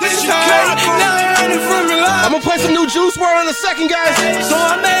gonna play some new Juice WRLD in a second, guys. So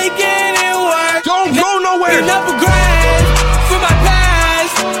I'm making it work. Don't go nowhere. Enough grand for my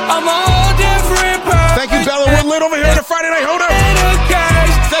past. I'm a whole different person. Thank you, Bella. We're lit over here on a Friday night. Hold up.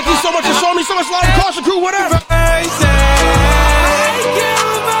 Thank you so much for showing me so much love. Caution Crew, whatever.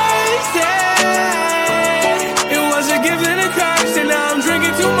 It was a gift and a curse, and now I'm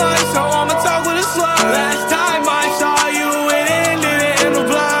drinking too much, so I'ma talk with a slur. Last time I saw you, it ended in a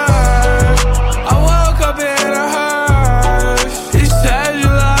blur. I woke up in a hearse. It said you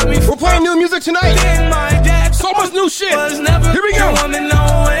love me. We're playing new music tonight. So much new shit. Here we go.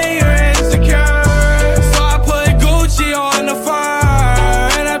 On the fire,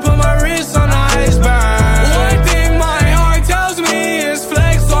 and I put my wrist on the iceberg. One thing my heart tells me is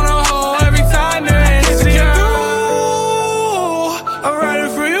flex on a hole every time you're insecure. I'm ready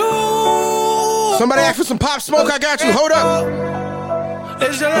for you. Somebody asked for some Pop Smoke. I got you. Hold up.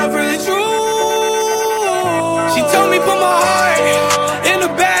 Is your love really true? She told me put my heart in the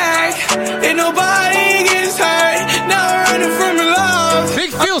bag, and nobody gets hurt. Now I'm running from your love.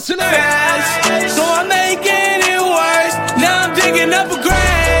 Big feels tonight. So I'm making it worse. Now I'm digging up a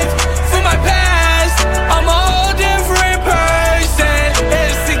grave for my past. I'm a whole different person.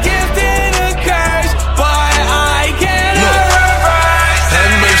 It's a gift and a curse, but I can't reverse.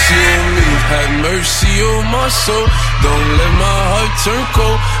 Have mercy on me, have mercy on my soul. Don't let my heart turn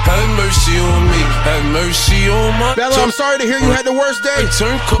cold. Have mercy on me, have mercy on my Bella, I'm sorry to hear you had the worst day,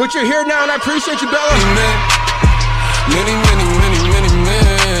 but you're here now and I appreciate you, Bella. Many, many, many, many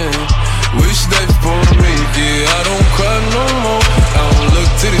men wish that for me. Yeah, I don't cry no more. I don't look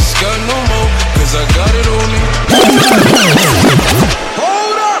to the sky no more, cause I got it on me.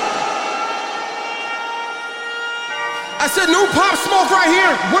 Hold up! I said new Pop Smoke right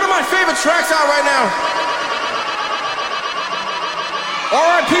here. One of my favorite tracks out right now.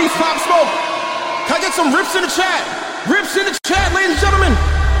 R.I.P. Pop Smoke. Can I get some rips in the chat? Rips in the chat, ladies and gentlemen.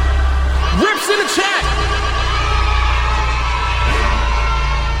 Rips in the chat.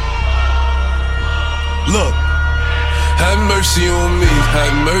 Look, have mercy on me,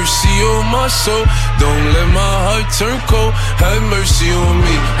 have mercy on my soul. Don't let my heart turn cold. Have mercy on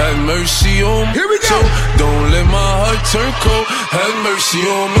me, have mercy on Here we go. soul. Don't let my heart turn cold. Have mercy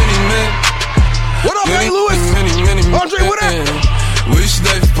on many men. What up, many, Ray Lewis? Many, many, many Andre, what up? Wish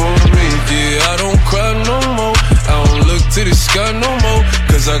that for me. Yeah, I don't cry no more. I don't look to the sky no more,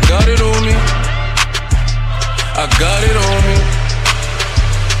 cause I got it on me. I got it on me.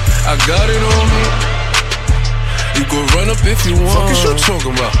 I got it on me. You can run up if you want. Fuck is you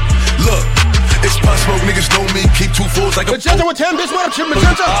talking about? Look, it's Pop Smoke, niggas know me. Keep 2 fours like a Magenta with 10, bitch, what up, Chip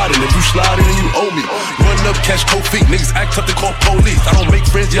Magenta? And if you sliding, then you owe me. Run up, catch cold feet. Niggas act tough, they call police. I don't make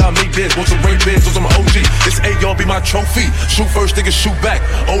friends, yeah, I make bids. Want some rain bids, want some OG. This AR be my trophy. Shoot first, niggas shoot back.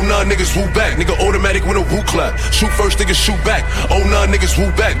 Oh, nah, niggas woo back. Nigga automatic when a woo clap. Shoot first, niggas shoot back. Oh, nah, niggas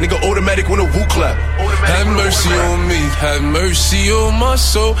woo back. Nigga automatic when a woo clap. Have mercy on me, have mercy on my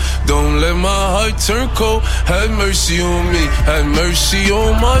soul. Don't let my heart turn cold. Have mercy on me, have mercy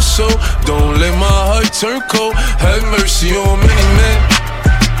on my soul. Don't let my heart turn cold. Have mercy on many men.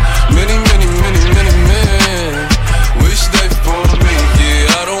 Many, many, many, many men wish that for me.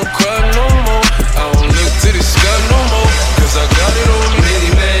 Yeah, I don't cry no more. I don't look to the sky no more, cause I got it on me.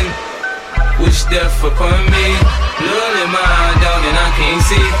 Many men wish death upon me. Look in my eye, dog, and I can't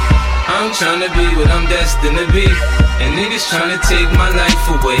see. I'm tryna be what I'm destined to be. And niggas tryna take my life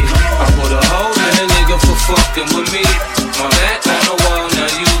away. I put a hole in a nigga for fucking with me. My back on the wall, now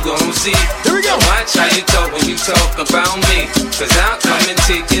you gon' see. Here we go. Watch how you talk when you talk about me. Cause I'll come and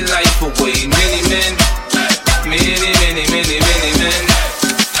take your life away. Many men, many men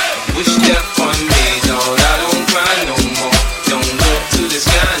wish death on me, dawg. I don't cry no more. Don't look to the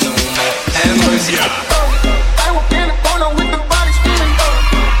sky no more. Have mercy. I walk in the corner with the body screaming.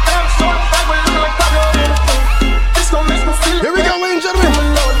 I'm so back with looking like Pablo. This gon' make me feel. Here we go, ladies and gentlemen.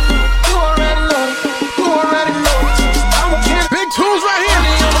 You already know. You already know. I walk in. Big tunes right here.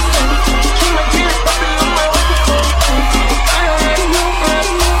 Keep my tears popping on my way. I already know.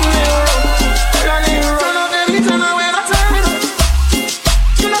 I need to run up every time when I turn it up.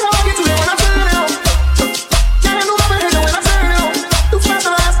 You know how I get to it when I turn it up. Can't do my behavior when I turn it up. Too fast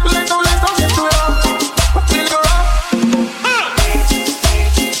and fast, but let's don't get to it up. I feel it up.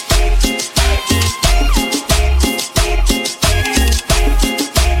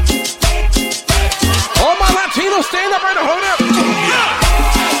 All my Latinos, stand up right now. Hold up.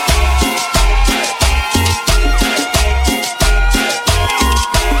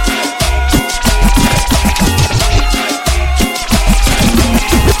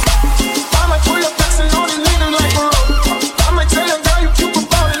 I might pull your flexing on these niggas like a rope. I might tell your girl you cute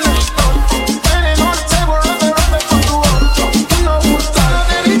about it like a stone. Standing on the table, rub it from the wall. You know who to talk.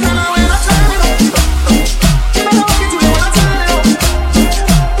 Every time when I turn it up. You know how I get to it when I turn it up.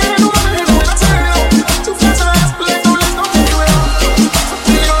 Can't do my behavior when I turn it up. Too fast and fast, but let's don't get to it up. So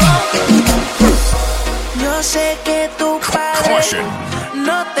feel it up. Yo sé que tus padres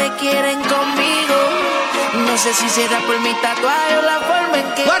no te quieren conmigo. No sé si será por mi tatuaje o la forma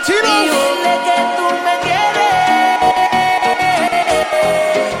en que Latino. dile que tú me quieres.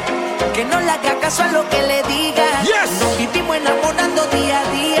 Que no le haga caso a lo que le diga. Yes. Nos vivimos enamorando día a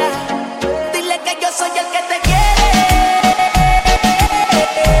día. Dile que yo soy el que te quiere.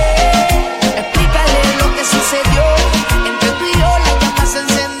 Explícale lo que sucedió. Entre tú y yo la llama se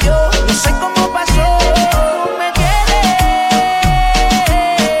encendió. No sé cómo pasó. Tú me quieres.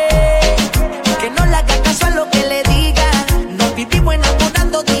 Que no le haga caso a lo que le diga. Nos vivimos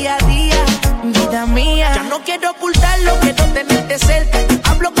enamorando día a día. Vida mía, ya no quiero ocultarlo, quiero tenerte cerca.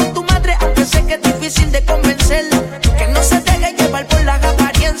 Hablo con tu madre, aunque sé que es difícil de convencerla. Que no se deje llevar por las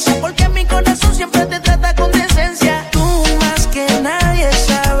apariencias, porque mi corazón siempre te trata con decencia. Tú más que nadie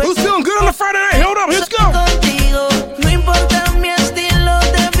sabes. Who's feeling good on a Friday night? Hold up, let's go. Contigo, no importa mi estilo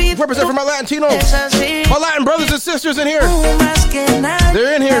de vida. Represent for my Latinos. Es así. My Latin brothers and sisters in here. Tú más que nadie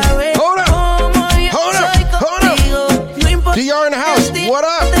They're in here. sabes Hold up. cómo yo Hold up. soy Hold up. contigo. No importa DR in the house. mi What up?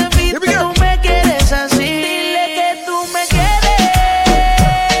 estilo de vida, Here we go. tú me quieres así. Dile que tú me quieres.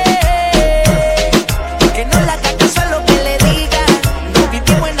 Que no le haga caso a lo que le diga. Nos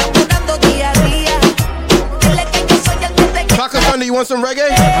vivimos enamorando día a día. Dile que yo soy el que te quiere. Chocolate Thunder, you want some reggae?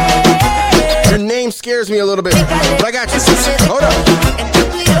 Your name scares me a little bit, but I got you. Hold up. Entre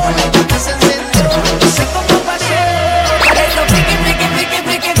tú y yo la llama se encendió. No sé cómo pasó. Por eso friki, friki, friki,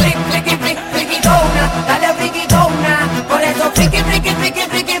 friki, friki, friki, friki, friki, dona. Dale friki, dona. Por eso friki, friki, friki,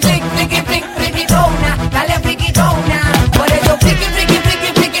 friki, friki, friki, friki, friki, dona. Dale friki, dona. Por eso friki, friki, friki,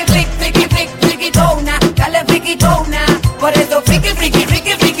 friki, friki, friki, friki, friki, dona. Dale friki, dona. Por eso friki, friki,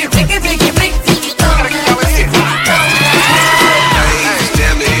 friki, friki, friki, friki, friki, dona.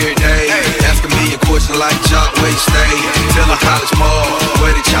 Damn near every day, asking me a question like Chuck, where you stay? Tell a college mall,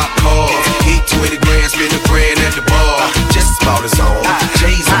 where they chop cars. Eat 20 grand, spend a grand at the bar. Just about his own,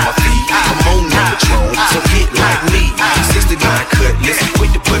 J's on my feet. I'm on the Patron, so get like me. 69 cutlass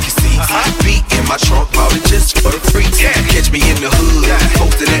with the bucket seats. Beat in my trunk, bought it just for the free. Catch me in the hood,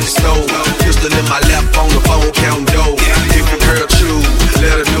 posted at the store. Pistol in my lap on the phone, counting dough. If your girl choose,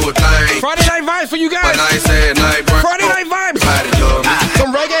 let her do a thing. Friday night vibes for you guys. But I ain't saying night, bro. Friday night vibes. Friday, love me.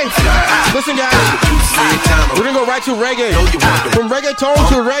 Some reggae. Listen, guys. We're gonna go right to reggae. From reggaeton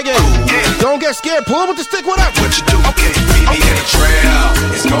to reggae. Don't get scared. Pull up with the stick. What up? What you do? Okay. Meet me in the trail.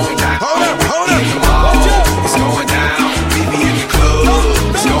 It's going down. Hold up. Hold up. It's going down. Meet me in the club.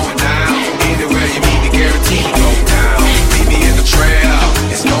 It's going down. Anywhere you meet me, guaranteed to go down. Meet me in the trail.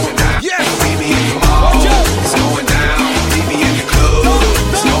 It's going down. Yes. Meet me in the mall. It's going down. Meet me in the club.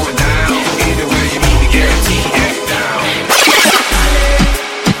 It's going down. Anywhere you meet me, guaranteed to go down.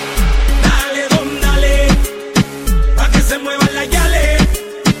 Dale, don, dale, pa' que se muevan las yales,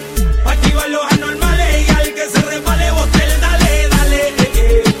 pa' activar los anormales y al que se resbale, botel, dale, dale,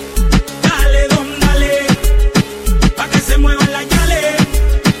 dale.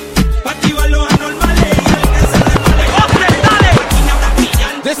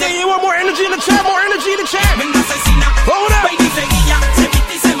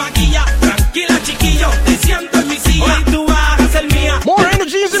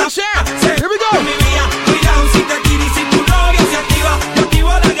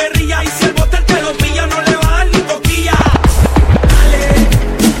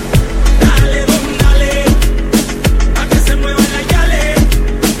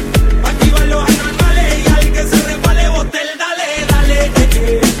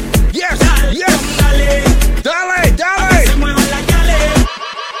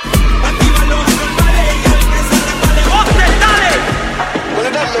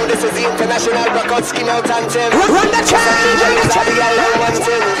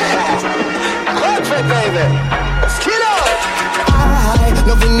 baby. Skid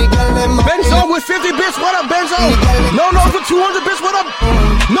Benzo with 50 bits, what up, Benzo? No with 200 bits, what up?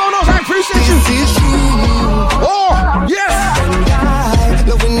 No, I appreciate you. Oh, yes.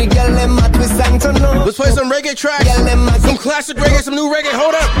 Let's play some reggae tracks. Some classic reggae, some new reggae.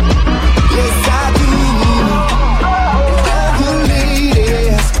 Hold up. Yes, I do. You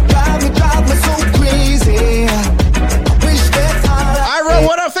ladies drive me so crazy. I wish that Ira,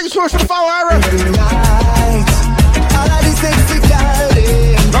 what up? Thank you so much for the follow, Ira. All of these sexy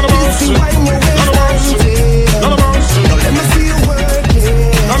darling. Not about shit. Not about shit. Not about shit. Let me see you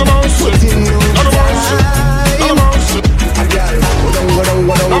working. Not about shit. Not about shit. Not about shit. I got it.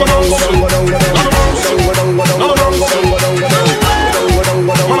 Not about shit.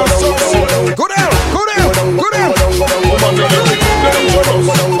 Go down.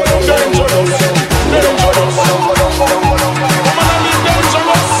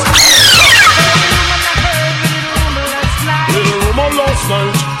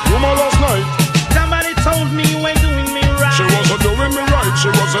 Woman last night. Somebody told me you ain't doing me right. She wasn't doing me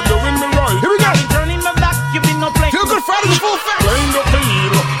right. Here we go. Turning my back, you been no play. Feel Good Friday, full effect. Playing the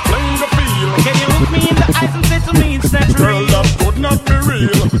field. Can you look me in the eyes and say to me it's not Girl, real? that could not be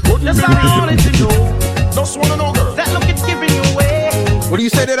real. That's all I wanted to know. Just wanna know, girl. That look it's giving you away. What do you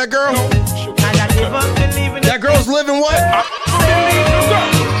say to that girl? And I give up believing that girl's living what?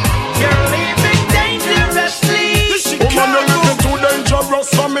 You're living dangerously. Woman, you're living too dangerous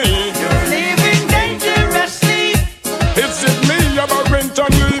for me. You're living dangerously. Is it me, I'm a rent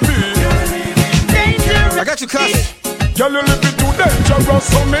and leaving? I got you, cuss. Girl, you living too dangerous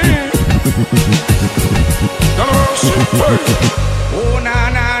for me. Oh na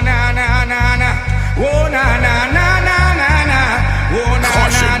na na na na na. Oh na na na na na na. Oh na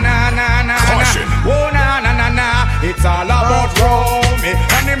na na na na na. Oh na na na na. It's all about Romy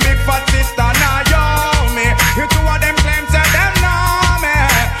and the big fat sister Naomi. You two of them claims that them know me.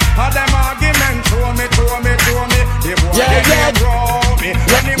 All them arguments throw me. The boy they name Romy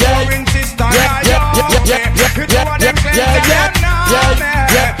and the boring sister Naomi. You two of them claims that them know me.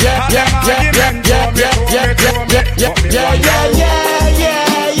 All them arguments throw me. Yeah.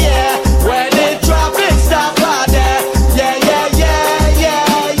 When the traffic stop out there. Yeah.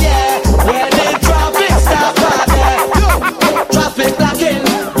 When the traffic stop out there. Traffic blocking.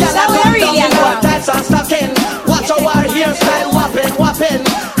 Girl, I come down in our tights and stocking. Watch our hairstyle whopping.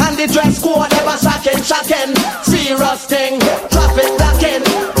 And the dress code ever shocking. Serious thing. Traffic blocking.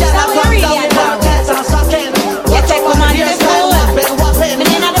 Girl, I come down in our tights and stocking. Watch our hairstyle whopping. And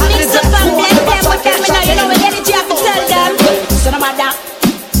the dress code ever shocking.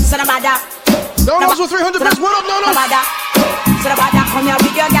 No, with 300 bits. What up, no? Come here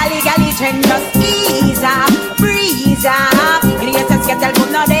with your galley trend. Just ease up, breeze up. Idiots get the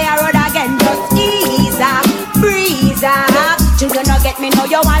good, now they are road again. Just ease up, breeze up. Children don't get me, now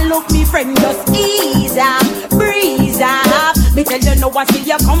you want look me friend. Just ease up, breeze up. Me tell you no, I see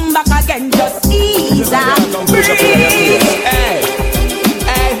you come back again. Just ease up, breeze.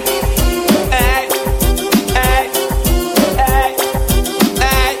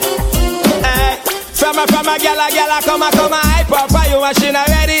 From a gala, come hype up for you and she not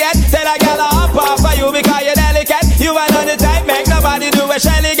ready yet. Tell a gala up for you because you're delicate. You ain't on the type, make nobody do a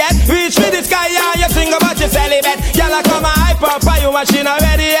shelly get. Reach for the sky and you sing about your celibate. Gala come hype up for you and she not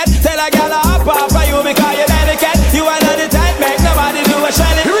ready yet. Tell a gala up for you because you're delicate. You ain't on the type, make nobody do a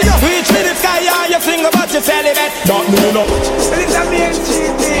shelly. Reach for the sky and you sing about your celibate. Not me, no. It's a being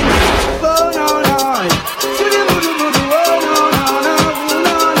cheating. Oh no.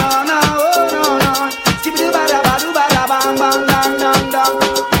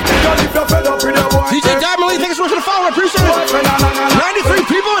 DJ Diamond Lee, thanks so much for the follow. I appreciate it. 93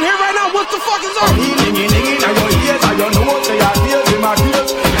 people in here right now. What the fuck is up?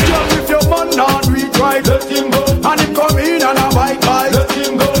 Just if your man not reach right, let him go. And him come in and a bike, let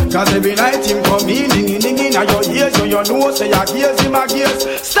him go. Cause every night him come in, ding and your ears, so you know say your gears, him a gears.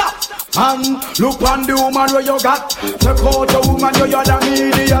 Stop! And look on the woman where you got. Check out the woman, you're an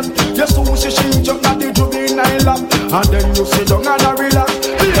idiot. You soon she jump at the juvenile lap. And then you sit down and a relax.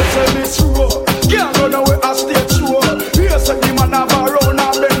 Here's a miss row. Can't run away a stage show. Here's a the man have a round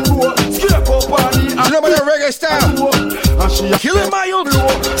and bend row. Scrape up on the and you know about reggae style. And she killing my old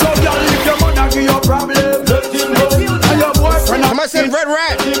blow. So girl, if your man give you a problem, let him go. And your boyfriend I might say Red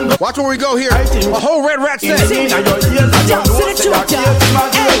Rat. Watch where we go here. A whole Red Rat set.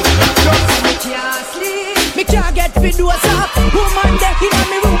 Me can't get videos up. Woman there in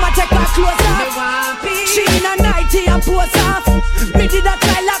my room, I take her clothes off. She in a nightie and pose off. Me did a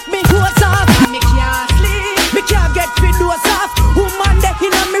try lock me hose off. Me can't sleep. Me can't get videos off. Woman there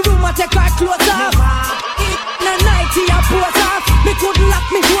in my room, I take her clothes off.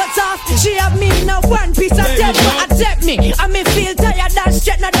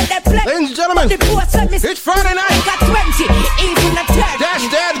 poppin'? It's Friday night. Got 20, even a 10. Dash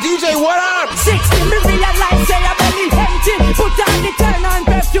Dad, DJ, what up? 60, me realize say I'm belly empty. Put on the turn on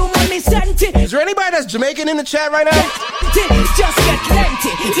perfume on me sent it. Is there anybody that's Jamaican in the chat right now? Just get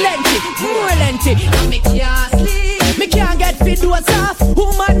plenty, more plenty. Me can't sleep, me can't get fit doors off.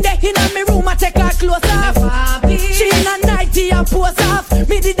 Woman there in me room, I take her clothes off. She in a nightie and pose off.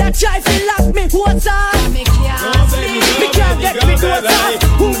 Me did a try to lock me hose off. Me can't sleep, me can't get fit doors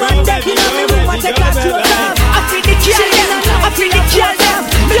off. Woman there in me room, I take her clothes off. I feel the girl, I feel the girl them.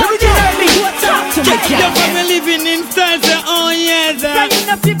 Me love the girl, me what's up to me girl. Me living in style, oh yes.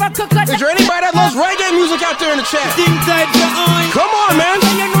 Is there anybody that loves reggae music out there in the chat? Come on, man.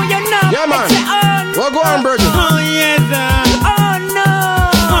 Yeah, man. Well, go on, Virgin. Oh yes. Oh no.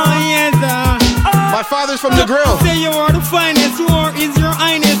 Oh yes. My father's from the grill. Say you are the finest, you are is your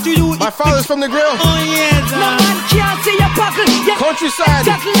highness to you. My father's from the grill. Oh yes. No man can't see your pocket. Countryside.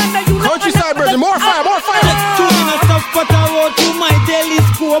 Countryside, Virgin. More fire, more fire. Two minutes of butter road to my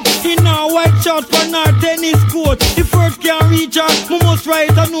telescope. In our white shot on our tennis court. The first can reach out, we must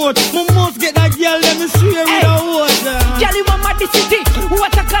write a note. We must get that girl, let me swear with a water. Girl, you want the city,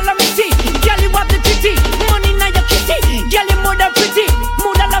 what a calamity. Girl, you want the kitty, money now your kitty. Girl, you more than pretty,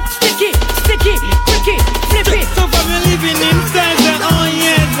 more than love sticky, quicky, flippy. So for me living inside the oh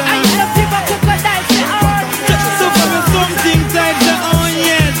yes. I love people crocodile, say oh. So for me something type the oh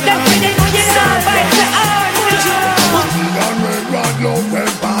yes. That's when they know you know by the oh.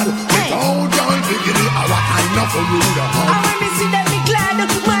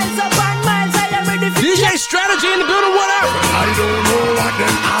 DJ Strategy in the building, what up? I don't know what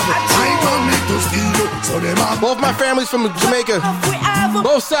them have. I gonna make those steal. So them have. Both my families from Jamaica.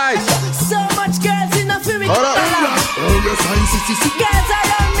 Both sides. So much girls in a fury. Hold up. Oh yes, I see. Girls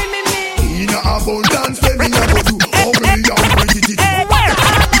around me. In a abundance, let me never do. How many young pretty titties? Hey,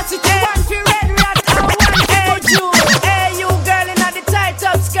 you girl in the tight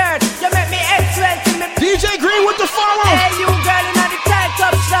up skirt. You make me excellent. DJ Green with the follow. Hey, you girl in the tight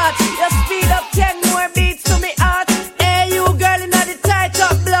up shot. You speed up 10 more beats to me heart. Hey, you girl in the tight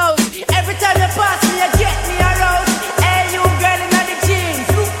up blouse. Every time you pass me, you get me aroused. Hey, you girl in the jeans.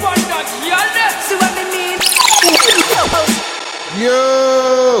 Look on that, see what I mean?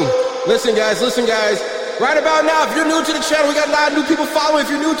 Yo, listen guys. Right about now, if you're new to the channel, we got a lot of new people following.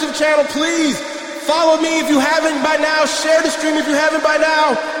 If you're new to the channel, please follow me if you haven't by now. Share the stream if you haven't by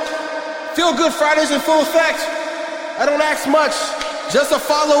now. Feel Good Fridays in full effect. I don't ask much, just a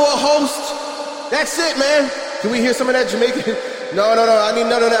follow, a host. That's it, man. Can we hear some of that Jamaican? No, I need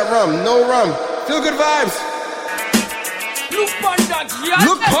none of that rum. No rum. Feel good vibes. Look on that,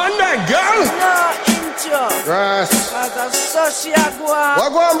 Look on that, girl. Grass. What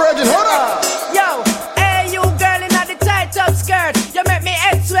go on, Virgin? Hold up. Yo, hey, you girl in the tight up skirt. You make me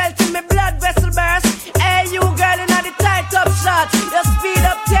head swell till me blood vessel burst. Hey, you girl in the tight up shot. You speed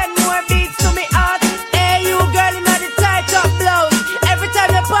up 10 more beats to me heart. Hey, you girl in the tight up blouse. Every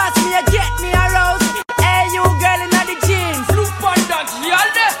time you pass me, you get me aroused. Hey, you girl in the jeans. Look on that,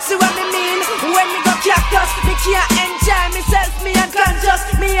 see what I mean? When me go cactus, me can't enjoy myself, me unconscious.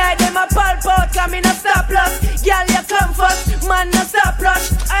 Me hide them a pulp out, cause me no stop loss. Girl, you come first, man no stop rush.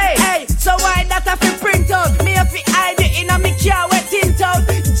 Hey, so why that I feel print out? Me if I hide it in a me car wet tint out.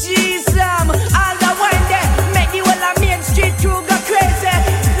 Jeez, all the wine there, make the whole of Main Street crew go crazy.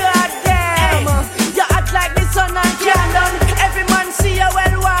 God damn, you act like the sun and candle. Every man see you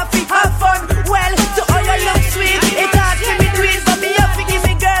well, waffy, have fun. Well, to all you look sweet, it hard to me do it, but me have to give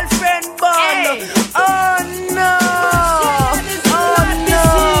me girlfriend bun. Oh no,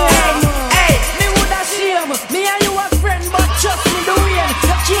 hey, me woulda shame. Me and you a friend, but trust me the way.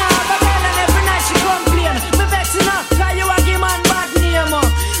 You can't have a girl and every night she complain. Me vexing her, cause you a give man bad name.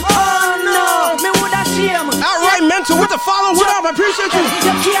 Oh no, me woulda shame. Outright Mental with the follow. What up? I appreciate you.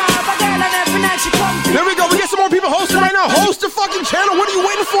 You can't have a girl and every night she complain. Here we go. We get some more people hosting right now. Host the fucking channel. What are you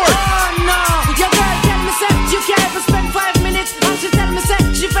waiting for? Oh no, your girl tell me say you can't even spend 5 minutes. And she tell me say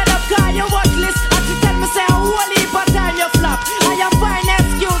she fed up cause you worthless. And she tell me say a whole heap of time you flop. And you find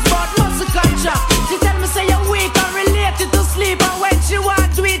excuse but muscle contract. She tell me say you're weak and related to sleep. And when she want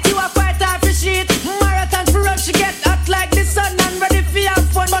to eat you a fight her for shit. Marathon for run she get hot like the sun and ready for your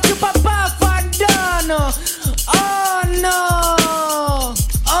fun. But you pop off and done. Oh no,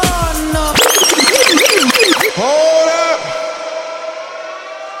 oh no.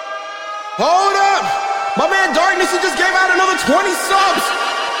 Hold up. My man Darkness, he just gave out another 20 subs.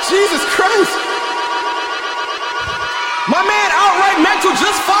 Jesus Christ. My man Outright Mental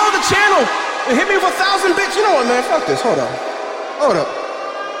just followed the channel and hit me with 1,000 bits. You know what, man? Fuck this. Hold up.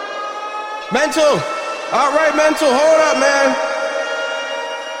 Mental. Outright Mental. Hold up, man.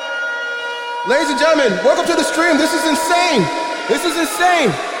 Ladies and gentlemen, welcome to the stream. This is insane. This is insane.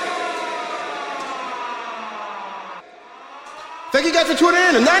 Thank you guys for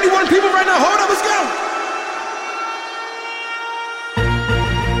tuning in. 91 people right now. Hold up, let's go.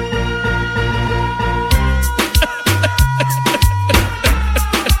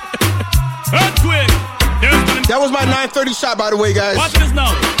 Earthquake. That was my 9:30 shot, by the way, guys. Watch this now.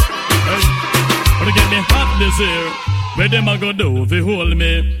 Hey, to get me hot this year. Where them a go do if you hold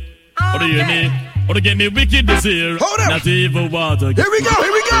me? Or do you hear me? Or to get me wicked this year. Hold up. Not even water. Here we go,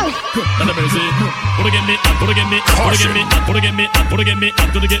 here we go. Not a mercy. Or to get me, or to get me, or to get me, or to get me, or to get me,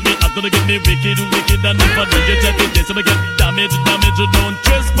 or to get me, or to get me wicked, wicked, and if I do get it, this will get damage, you don't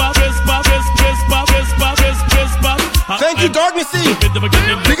trespass. Thank you, Darkness C.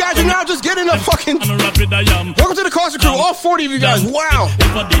 You guys are now just getting a fucking. Welcome to the Caution Crew, all 40 of you guys. Wow.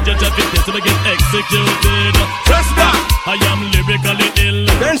 If I DJ this will get executed. Trespass. I am lyrically ill.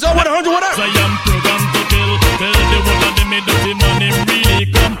 Denzel 100, what up? I am programmed to kill. Tell the world that they made dirty money really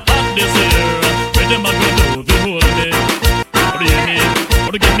come hot this year. Where them a go do to hold me? Or do you hear me?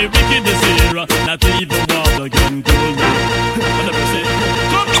 Or to get me wicked this year? Not even water can cool me. I never say,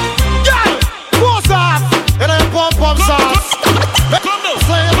 come. Yeah! What's up? It ain't pump sauce. Come now.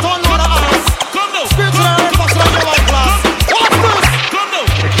 Say it on the ass. Come now. Spiritual impact on the one class. What's this? Come now.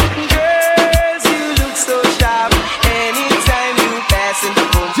 Girls, you look so sharp. Anytime you pass in the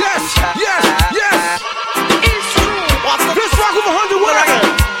boom. Yes, yes, yes. It's true. What's the Chris Rock with 100, what up?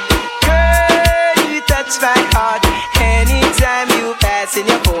 Girl, you touch my heart. Anytime you pass in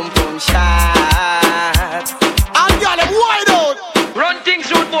your boom boom shot. I got him wide out. Run things,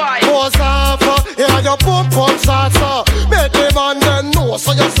 rude boy. Pose off, yeah, your pump shots, make the man then know,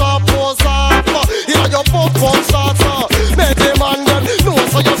 so you saw pose off, yeah, your pump shots, make the man then know,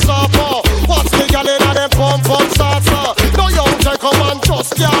 so you saw what's the girl in them pump shots, no young child come and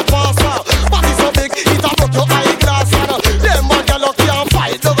just can't pass, but it's so big, it a broke your eyeglass, them man girl can't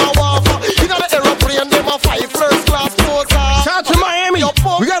fight, they go off, you know the aeroplane, them a fight first class pose off. Shout out to Miami.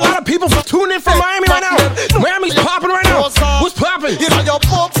 We got a lot of people tuning in from Miami right now. Miami's popping right now. What's popping? You know your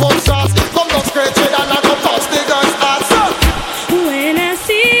pump shots, come down straight and I come touch the girl's ass. When I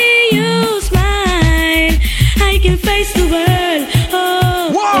see you smile, I can face the world. Oh,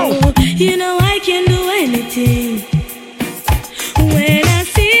 whoa! You know I can do anything. When I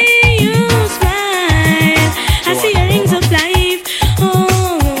see you smile, I see your rings of life.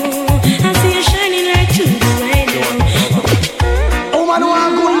 Oh, I see you shining like through the rainbow. Oh man,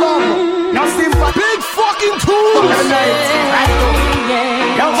 want good love. Now simple. Big fucking tools.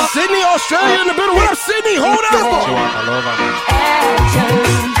 Sydney, Australia in the middle. What up, Sydney? Hold up.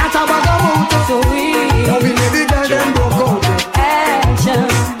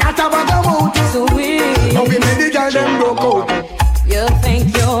 You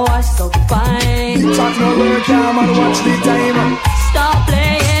think you are so fine. Stop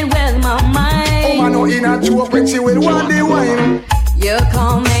playing with my mind. Oh man, no in a joke when she will want the wine. You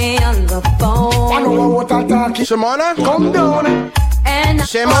call me on the phone. I know what I'm talking. Shamona? Come down. And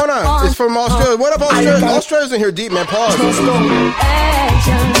Shamona is from Australia. What up, Australia? Australia's in here deep, man. Pause. Here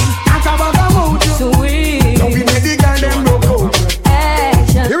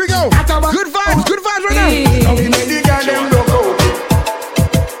we go. Good vibes right now.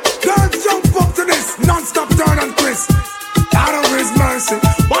 Girls jump up to this non-stop turn and twist. Out of his mercy.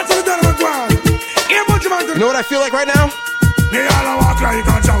 What's the done on the ground? You know what I feel like right now? They all walk like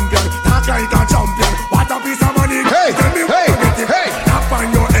a champion, talk like a champion. What a piece of money. Hey, tell me hey, hey. Tap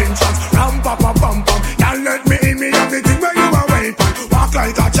on your entrance, ram pa pa pam pam. Can't let me in, me everything where you are waiting. Walk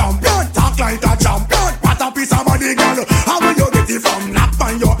like a champion, talk like a champion. What a piece of money, girl. How will you get it from? Knock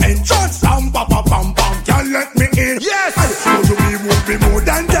on your entrance, ram pa pa pam pam. Can't let me in. Yes. Would you be would be more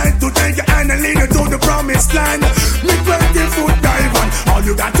than dead to take your hand and lead you to the promised land? Me 20-foot dive on. All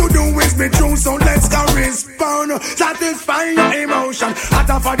you got to do is be true, so let's go respond. Satisfy your emotion.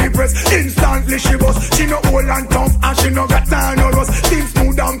 Hotter for the press, instantly she bust. She no old and tough, and she no got time no rust. Team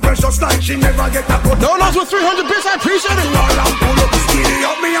smooth and precious like she never get a cut. No knows with 300 bits, I appreciate it. All and pull up, skinny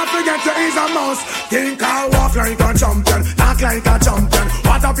up, me have to get you is a mouse. Think I walk like a champion, talk like a champion.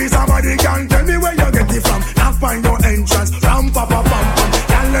 What a piece of body can tell me where you get it from. Knock on your entrance, ram pa pa pam pam.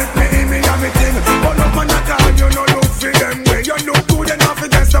 Can't let me in, me have it in. But up on the car, you no look for them way. You look good enough to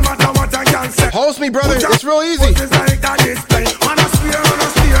guess no matter what I can say. Host me, brother. It's real easy. It's like a display. On a spear,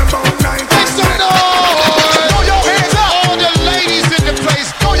 bound like a stone. Throw your hands up. All the ladies in the place.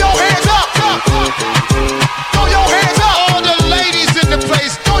 Throw your hands up. Throw your hands up. All the ladies in the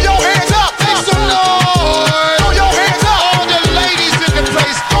place. Throw your hands up. Make some noise. Throw your hands up. All the ladies in the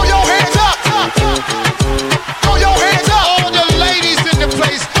place. Throw your hands up. Throw your hands up. All the ladies in the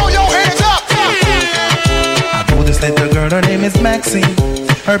place. Throw your hands up.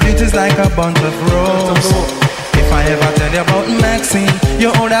 Maxine. Her beauty's like a bunch of roses. If I ever tell you about Maxine,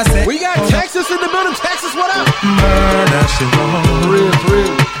 you older say. We got Texas in the building. Texas, what up? Murder she wrote.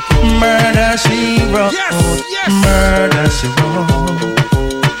 Murder she wrote. Yes. Murder she wrote.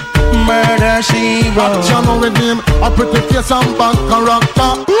 Murder she wrote. Action with him, a pretty face and bad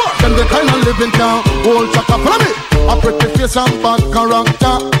character. Them the kind of living can hold chaka. Follow me. A pretty face and bad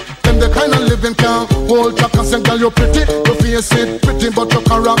character. Them the kind of living can hold chaka. Say girl you pretty, your face it pretty, but your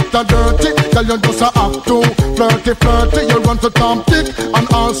character dirty. Girl you just a act too flirty. You run to Tom Dick and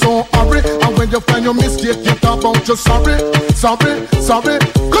also hurry. And when you find your mistake, you talk about you sorry.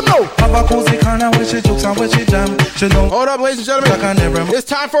 Come now. Have a cozy corner where she jokes and where she jam. She know. Hold up, ladies and gentlemen. It's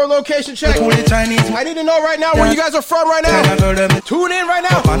time for a location check. I need to know right now where you guys are from right now. Tune in right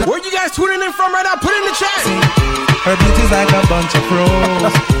now. Where you guys tuning in from right now? Put it in the chat. Her beauty's like a bunch of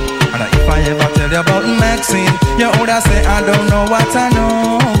roses. And if I ever tell you about Maxine, you older say I don't know what I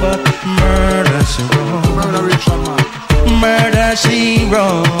know, but murder she wrote. Murder she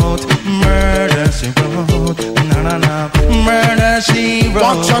wrote. Murder she wrote. Na. Murder she wrote.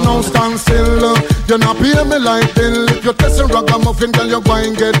 Watch you now stand still. You not pay me like bill. If you test a ragamuffin, girl, you go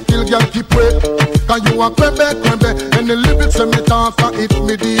and get killed. Girl, keep wait. Cause you a crebe. And the lyrics when me talk, it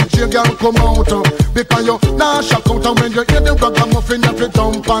me DJ, girl, come out. Because you nah shock out. And when you hear the ragamuffin, you have to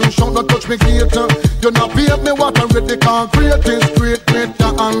jump and shout. Don't touch me gate. You not pay me what I read. The concrete is great.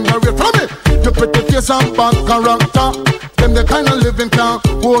 Greater and great. From me, you pretty face and bad character. Them the kind of living can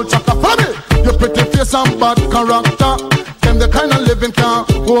hold chaka. From me, you pretty face and bad character. Them the kind of living can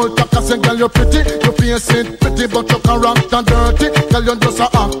hold chaka. Say girl you pretty, you face it pretty, but your character dirty. Girl you just a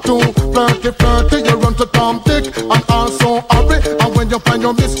act too flirty. You run to Tom Dick and also hurry. And when you find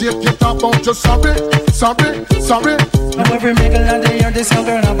your mistake, you talk about you sorry. Now every middle of the year, this young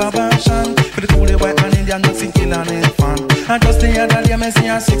girl have a passion for the coolie white man Indian mixing kill and it's fun. And just the other day, me see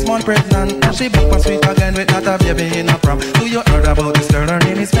her 6 months pregnant. And she back for sweet again with not a baby in a prom. Do you heard about this girl? Her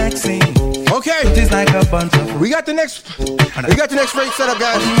name is Maxine. Okay. It is like a bunch of. We got the next rate set up,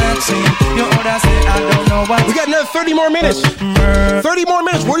 guys. Maxine, you older say I don't know what. We got another 30 more minutes. 30 more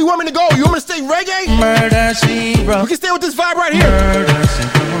minutes. Where do you want me to go? You want me to stay reggae? Murder she wrote. We can stay with this vibe right here. Murder she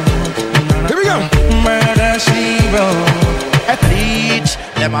wrote. Here we go. Murder she wrote. Bleach,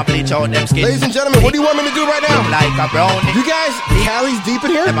 them a bleach out them skin. Ladies and gentlemen, what do you want me to do right now? Look like a brownie. You guys, Cali's deep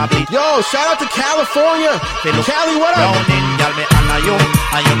in here? Yo, shout out to California. Cali, what up? Browning, girl, me honor you.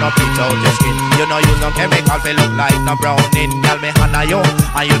 And you no bleach out your skin. You no use no chemical fi look like no browning. Girl, me honor you.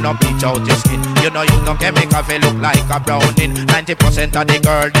 And you no bleach out your skin. You no use no chemical fi look like a browning. 90% of the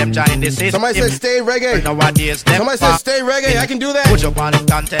girl them join the system. Somebody said stay reggae. Nowadays, them somebody said stay reggae. I can do that. Put your one and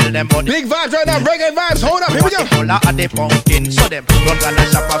tell them money. Big vibes right now. Reggae vibes. Hold up. Here we go. The pumpkin, so them run gonna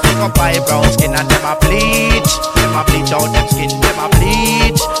shop a pick up by brown skin and them a bleach out them skin, them a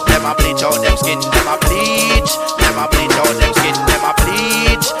bleach out them skin, them a bleach out them skin, them a bleach out them skin, them a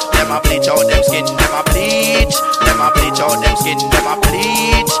bleach out them skin, them a bleach out them skin,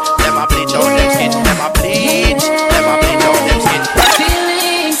 them a bleach out them skin.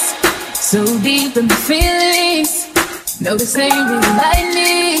 Feelings so deep in the feelings, no this ain't really like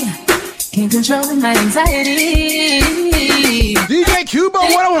me. Can't control my anxiety. DJ Cubo,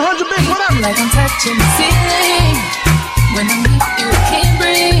 what up, 100 bits, what up? Like I'm touching the ceiling. When I'm with you, I can't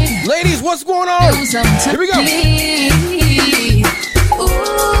breathe. Ladies, what's going on? Here we go. Ooh,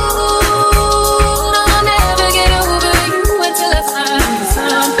 I'll never get over you until I find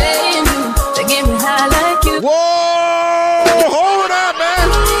something new that get me high like you. Whoa, hold up,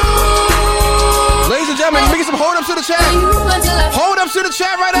 man. Ladies and gentlemen, let me get some hold ups to the chat. Hold ups to the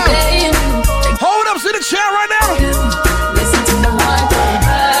chat right now. Hold up to the chat right now. Listen to my heart, baby.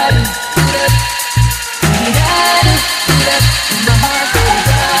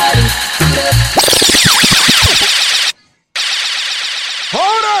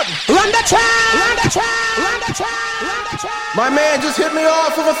 Hold up. Run the track. Run the track. Run the track. Run the track. My man just hit me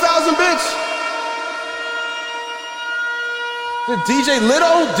off with 1,000 bits. The DJ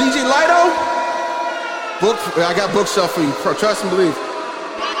Lido, DJ Lido. I got bookshelf for you. Trust and believe.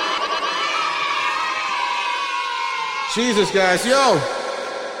 Jesus, guys, yo.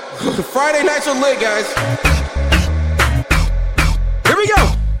 Friday nights are lit, guys. Here we go.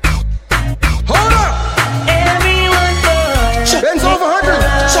 Hold up. Ben's over 100.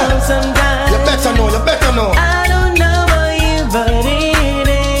 You better know. I don't know about you, but it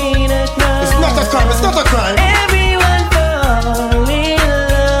ain't a crime. It's not a crime. Everyone fall in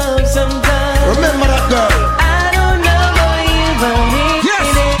love sometimes. Remember that girl. I don't know about you, but it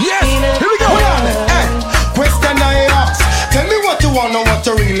ain't a Here we go. Question I ask. Tell me what you wanna, what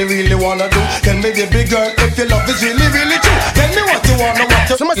you really wanna do. Tell me, baby girl, if your love is really true. Tell me what you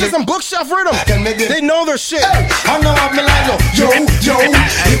to some bookshelf rhythm. They know their shit. I know I'm Milano. Yo,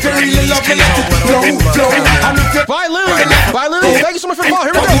 if you really love me, let it flow. Bye, Lily. Thank you so much for the call.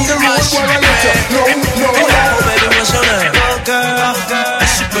 Here we go. No, baby, what's your name? Oh, girl,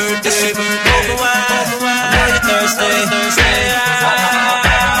 it's your birthday. Open wide, I know you're thirsty.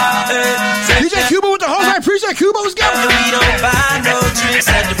 DJ Cuba with the hose. I appreciate Cuba. Let's go. We don't buy no drinks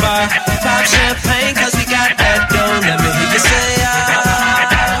at the bar. Pop champagne, cause we got that dough. Let me hear you say,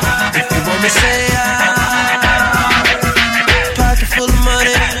 if you want me, say, pocket full of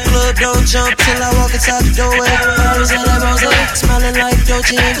money. Club don't jump till I walk inside the doorway. Rose and that rose, smelling like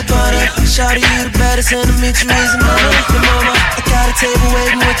Dolce and Gabbana. Shawty, you the baddest, and to meet you is mama. I got a table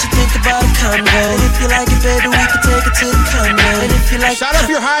waiting, what you think about a condo? And if you like it, baby, we can take it to the condo. And if you like shout out if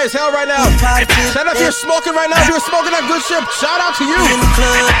you're high as hell right now. Shout out if you're smoking right now. If you're smoking that good shit, shout out to you. In the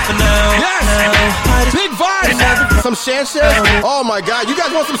club for now. Yes. Big vibes. Some Sanchez. Oh my God. You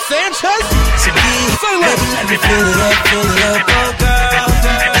guys want some Sanchez? Say less. Let me fill it up, oh girl.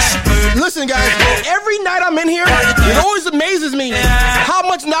 Listen, guys, every night I'm in here, it always amazes me how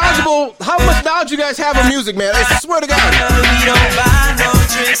much knowledge you guys have of music, man. I swear to God. We don't buy no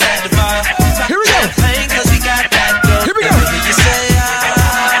drinks at the bar. Here we go. Here we go. You say,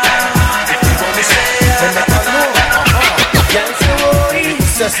 if you want me, say,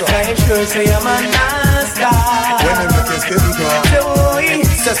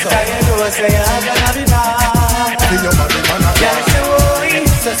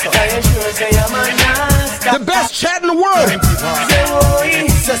 the best chat in the world.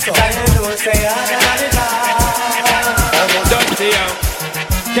 Dirty out,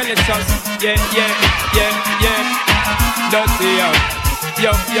 kill it us, yeah. Dirty out,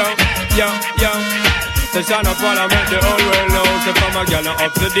 yo. The son of parliament, the whole world knows. If I'm a gal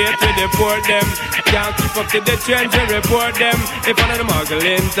up to date, we deport them. Can't keep up to the trends, we report them. If I'm the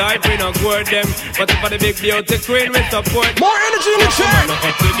muggling type, we not court them. But if I'm the big beauty queen, we support. More energy in the chat.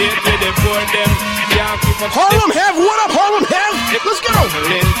 Up to date, we deport them. Can't keep up to Harlem Hev, what up, Harlem Hev? Let's go.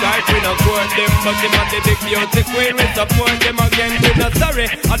 Muggling type, we not court them. But if I'm the big beauty queen, we support them again. We're not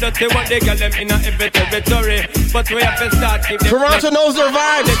sorry. I don't see what they got them in a every territory. But we have to start keep them. Toronto knows their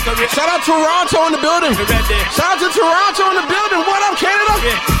vibes. Shout out Toronto in the building. Shout out to Toronto in the building. What up, Canada?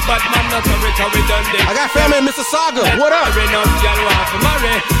 But man, not sorry, we done this. I got family in Mississauga. What up?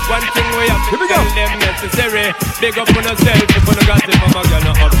 One thing we have to Here we go. tell them necessary. Big up on yourself. If you don't got it from a girl,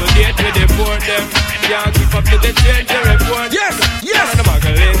 not up to date with the board them. Can't keep up to the change, the report. Yes.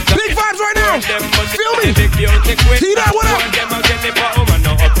 Big vibes right now. Feel me. T-Dot, what up? Them again, if a woman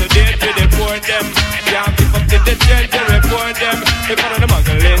not up to date with the board them. Can't keep up to the change, the report them. If I'm the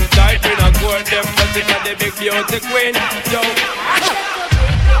muggling type, we not court them. But if I'm the big beauty queen, yo.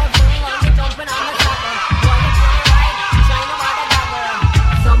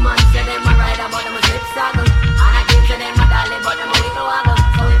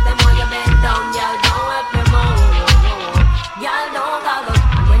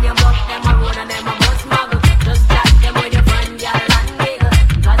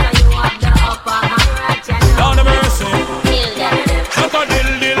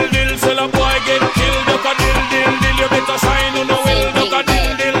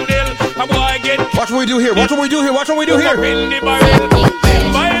 Watch what we do here. Watch what we do here. Watch what we do here. Go.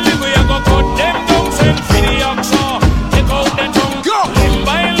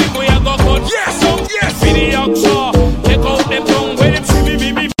 Yes.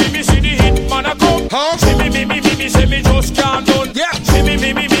 Huh? Yeah.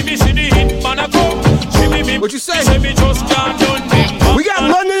 What you say? We got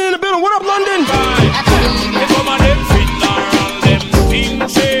London in the building. What up, London?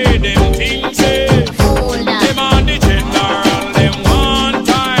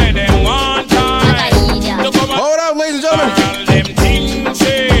 Hold up, ladies and gentlemen.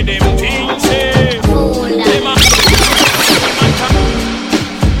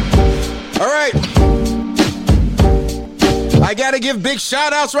 All right. I gotta give big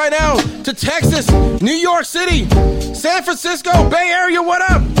shout outs right now to Texas, New York City, San Francisco, Bay Area, what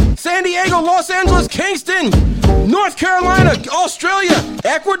up? San Diego, Los Angeles, Kingston, North Carolina, Australia,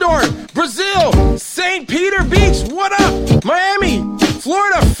 Ecuador, Brazil, St. Peter Beach, what up? Miami,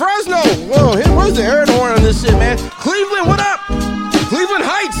 Florida, Fresno. Whoa, where's the air horn on this shit, man? Cleveland, what up? Cleveland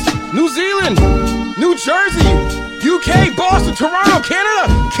Heights, New Zealand, New Jersey, UK, Boston, Toronto,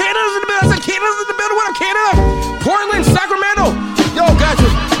 Canada. Canada's in the building. I said Canada's in the building. What up, Canada? Portland, Sacramento. Yo, guys,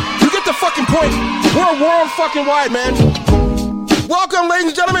 you get the fucking point. We're world fucking wide, man. Welcome,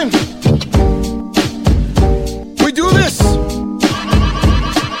 ladies and gentlemen. We do this.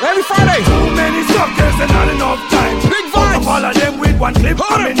 Every Friday. Too many suckers and not enough time. Big vibes. Follow them with one clip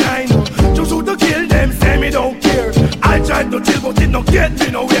from me 9. To shoot to kill them, say me don't care. I tried to chill but it no get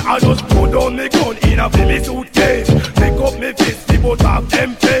me nowhere. I just put down me gun in a me suitcase. Pick up me fist, the both of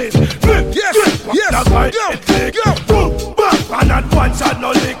them face. Yes, yes, go. Boom, back, and not one shot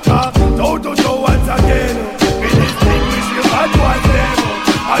no liquor. Toe to toe once again. We distinguish you bad ones them.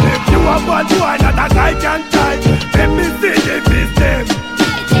 And if you are bad boy, not that I can tie. Let me see the fist them.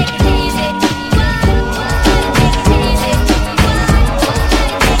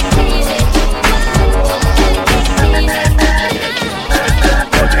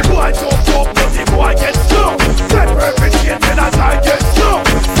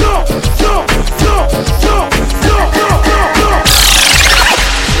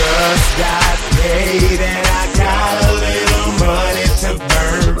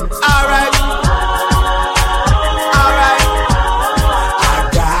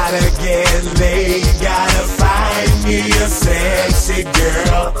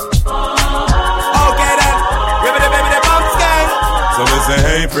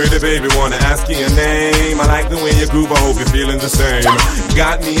 Hey, pretty baby, wanna ask you your name. I like the way you groove, I hope you're feeling the same.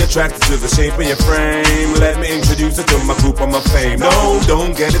 Got me attracted to the shape of your frame. Let me introduce you to my group of my fame. No,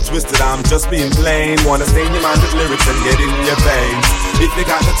 don't get it twisted, I'm just being plain. Wanna stain your mind with lyrics and get in your veins. If you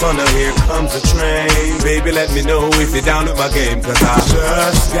got the tunnel, here comes the train. Baby, let me know if you're down with my game, cause I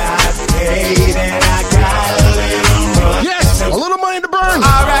just got paid and I got a little money. Yes, a little money to burn.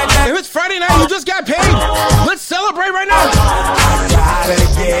 Alright, if it's Friday night, you just got paid. Let's celebrate right now. Gotta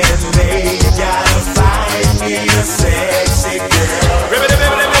get laid, gotta find me a sexy girl.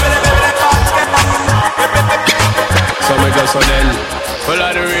 So me go so then. Well,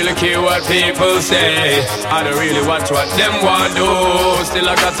 I don't really care what people say. I don't really watch what them want do. Still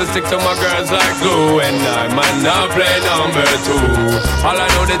I got to stick to my girls like glue. And I might not play number 2. All I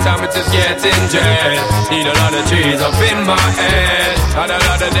know the time it is getting jet. Need a lot of trees up in my head. Got a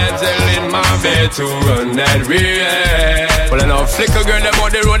lot of dental in my bed to run that real. Well, I know flicker girl, them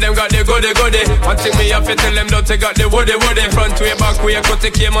on the road, them got the goody. One thing me have to tell them, don't take out the woody. Front way, back way, cut the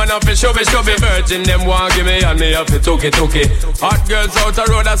came on off and shove it. Virgin, them want give me, and me have to took it. Hot girls out the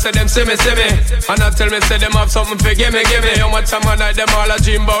road, I say them see me. And I tell me, say them have something for give me. How much time I night, them all a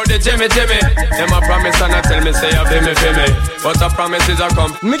dream about the Jimmy. Them a promise, and I tell me, say, feel me. But the promises are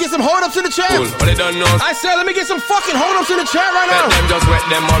come. Let me get some hold-ups in the chat. Cool, but they don't know. I said, let me get some fucking hold-ups in the chat right now. Let them just wet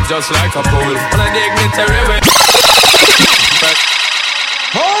them up just like a pool. On a dignitary way.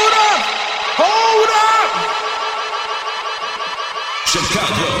 Hold up!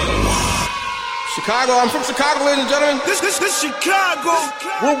 Chicago, I'm from Chicago, ladies and gentlemen. This Chicago.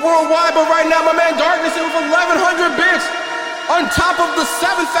 We're worldwide, but right now my man Darkness in with 1,100 bits on top of the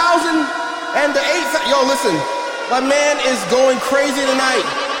 7,000 and the 8,000. Yo, listen, my man is going crazy tonight.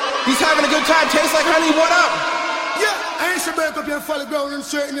 He's having a good time. Tastes like honey. What up? Yeah, I ain't should break up your follow ground and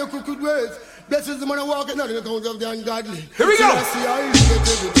straighten your crooked ways. Bless is the man I walk at nothing account of the ungodly. Here we go.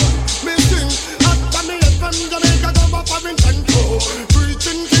 Me sing after me from Jamaica go up for control.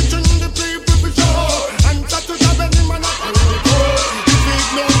 Preaching, teaching the people for sure. And that to the any man up on the go. If you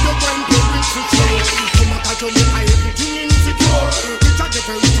ignore the one to reach the show. Come back to me, I everything insecure. Rich I get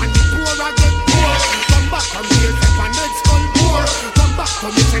rich and the poor I get poor. Come back to me, step on next skull poor. Come back to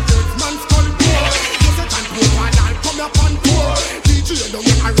me, say third man skull poor. Just a time poor and I'll come up on poor. DJ don't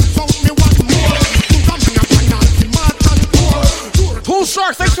get a result me one more. Come in up and I'll be mad and poor. Pool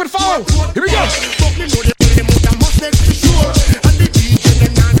Shark, thanks for the follow. Here we go.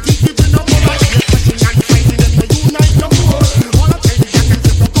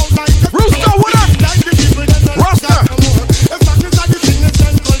 Rooster, what up? Rasta.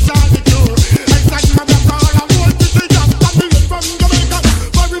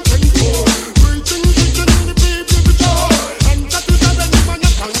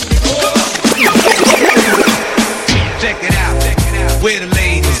 Check it out. Where the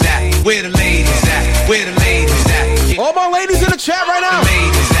ladies at? Where the ladies at? Where the ladies at? All my ladies in the chat right now.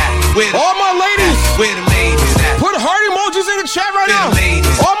 All my ladies. Where the ladies at? Put heart emojis in the chat right now.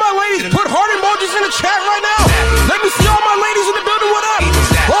 All my ladies, put heart emojis in the chat right now. Let me see all my ladies in the building. What up?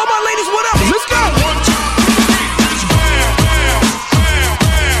 All my ladies, what up? Let's go.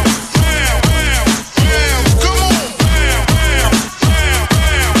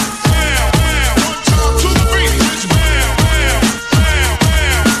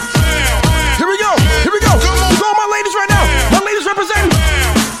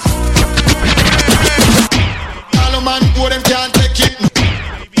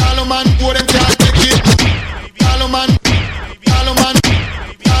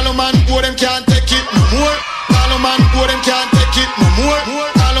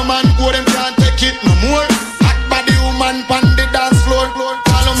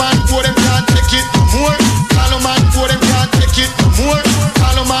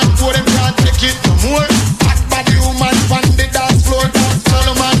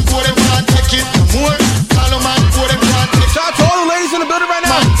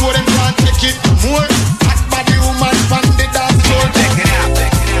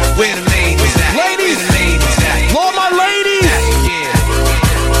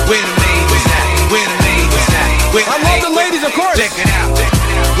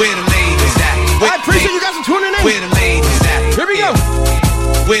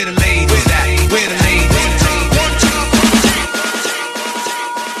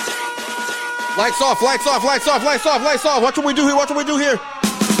 Lights off, lights off, lights off, lights off, lights off. Watch what we do here, watch what we do here.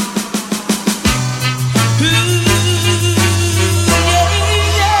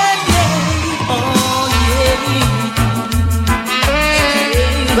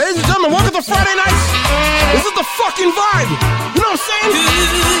 Ladies and gentlemen, welcome to Friday nights. This is the fucking vibe. You know what I'm saying?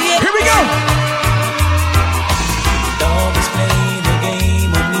 Here we go. Dog has played the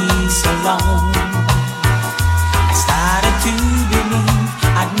game on me so long. I started to believe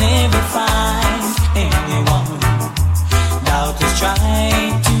I'd never find anyone. Doubt is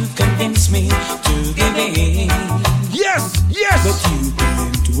trying to convince me to give in. Yes, yes. But you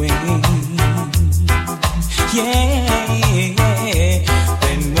went away. Yeah.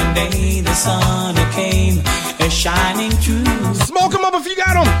 When one day the sun came shining through. Smoke 'em up if you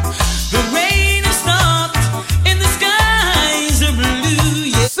got 'em. The rain has stopped and the skies are blue.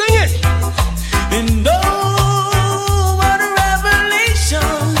 Yeah. Sing it. And oh, what a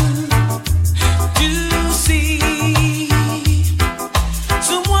revelation to see.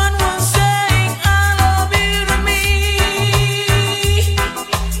 Someone was saying, I love you to me.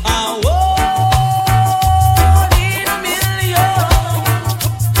 I want in a million.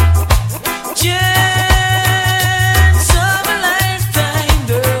 Chance of a lifetime,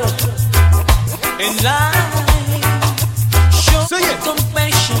 girl. And life shows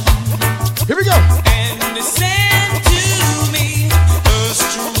compassion. Here we go. And they sent to me a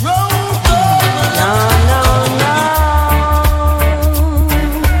stroke of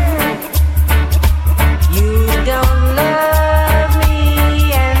You don't love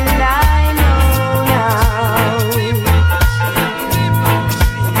me, and I know now.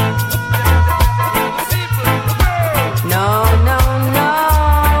 No.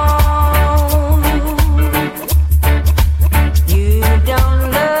 You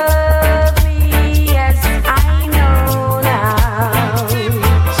don't love me, yes, I know now.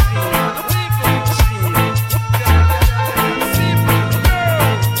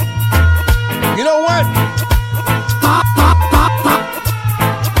 You know what?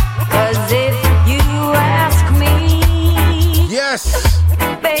 'Cause if you ask me, Yes.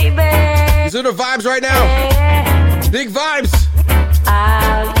 baby, These are the vibes right now. Big vibes.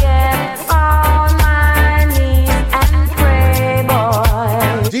 I'll get on my knees and pray,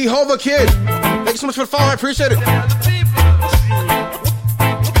 boy. D-Hova Kid. Thank you so much for the follow. I appreciate it.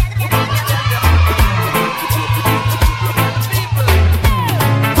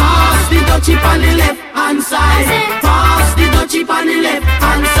 Pass the dutchie on the left hand side. Pass the dutchie on the left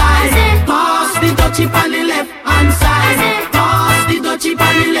hand side. Pass the dutchie on the left hand side. Pass the dutchie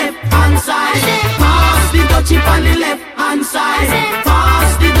on the left hand side. Pass the dutchie on the left hand side.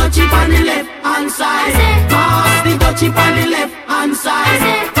 Pass the dutchie on the left hand side. Pass the dutchie on the left hand side.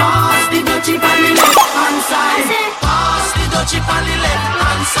 Pass the dutchie on the left hand side. Pass the dutchie on the left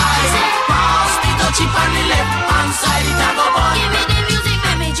hand side. Pass the dutchie on the left hand side. It a go bun. Give me the music,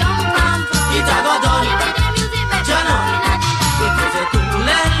 make me jump and pump. It a go done. Give me the music, make me Jano. jump and It was a cool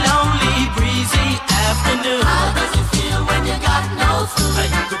and lonely, breezy afternoon. How does it feel when you got no food?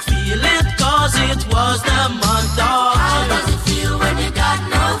 You could feel it 'cause it was the month of How June. does it feel when you got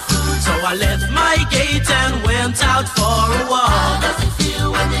no food? So I left my gate and went out for a How walk. does it feel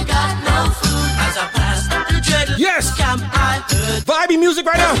when you got no food? As I passed the dreadless Yes. camp, I heard Vibey music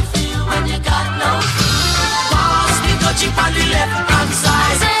right now. Feel when you got no food? pass the dutchie on the left hand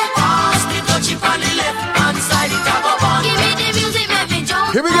side. Pass the dutchie on the left hand side. It a go bun. Give me the music, make me jump.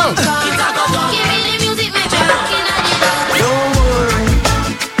 Here we go. It a go done. Give me the music, make me rock in the dark. Don't worry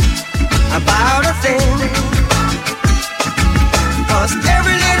about a thing, 'cause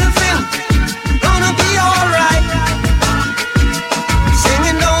every little thing gonna be alright.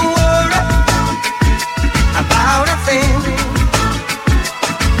 Singing, don't worry about a thing,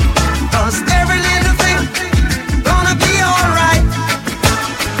 'cause every little thing gonna be alright.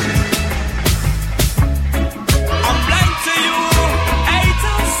 I'm blind to you,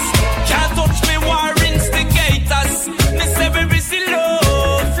 haters. Can't touch me, war instigators. Miss every busy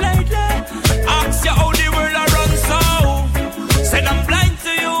love lately. Ask you how the world a run so. Said I'm blind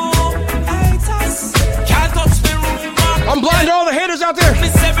to you, haters. Can't touch me, rumor. I'm blind to all the haters out there.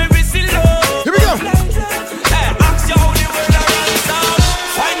 Miss every busy love. Here we go. Hey, ask you how the world a run so.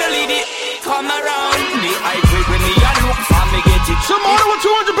 Finally the come around. The high grade when me a look for me get it. Some order with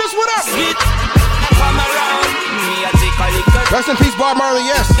 200 bits. What up? Sweet. Come around. Me a take a little. Rest in peace, Bob Marley.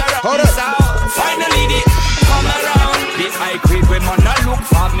 Yes. Hold up. Finally, they come around. This high grade when man a look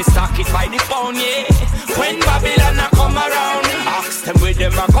for me stock it by the pound, yeah. When Babylon a come around, ask them where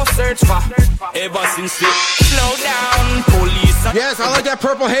them a go search for. Ever since they slow down, police. Yes, I like that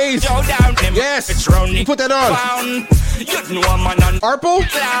purple haze. Slow down, them yes, you put that on. You know a man on Arple?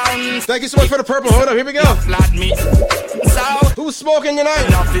 Thank you so much for the purple. Hold up, here we go. Who's smoking tonight?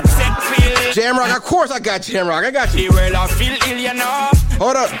 Jamrock, of course I got Jamrock. I got you.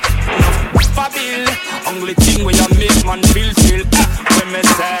 Hold up. Only thing when you make man feel chill. When me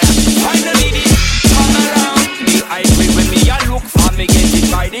say, finally this come around. I agree when me a look for me get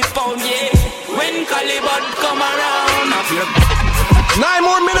it by the pound, yeah. When Caliban come around, I feel 9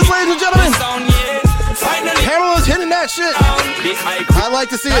 more minutes, ladies and gentlemen. Pamela's hitting that shit. I like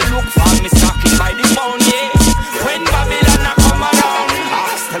to see it. Look for me stocking by the pound, yeah. When Babylon a come around,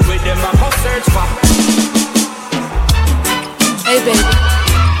 ask them with them a go search for. Hey baby,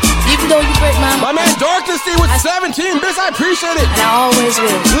 even though you break my man Darkness with 17 bits, I appreciate it. And I always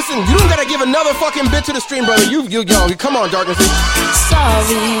will. Listen, you don't gotta give another fucking bit to the stream, brother. You come on, Darkness.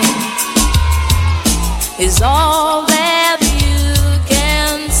 Sorry is all that you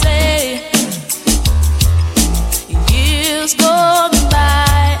can say. Years gone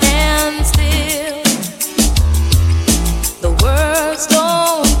by and still the words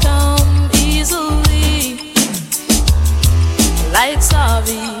don't come easily. Like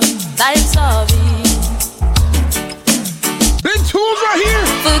sorry, like sorry. Big Tools right here.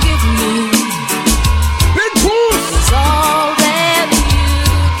 Forgive me. Big Tools. It's all that you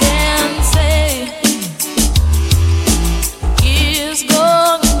can say. Years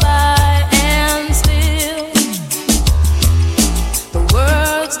gone by and still the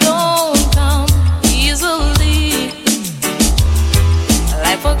words don't come easily.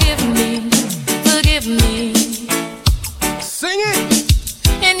 Like forgive me, forgive me. Sing it.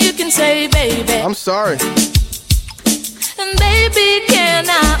 And you can say, baby, I'm sorry. and baby, can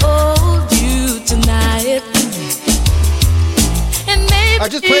I hold you tonight? And maybe I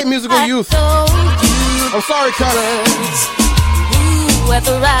just played Musical Youth. I'm sorry, Connor. Ooh, at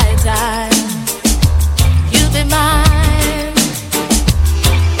the right time, you'll be mine.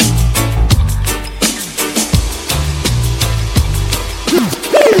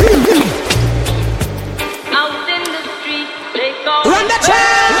 Out in the street, they call Run the train!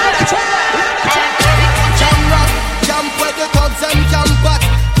 Jump where the thugs and camp at.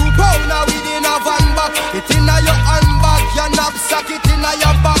 2 pounder within a van back. It inna your handbag, your knapsack, it inna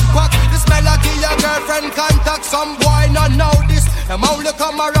your backpack. This melody your girlfriend contact. Some boy not know this. Them only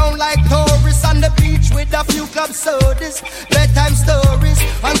come around like tourists on the beach with a few club sodas, bedtime stories.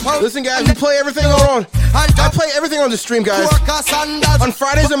 Listen, guys, we play everything on. I play everything on the stream, guys. On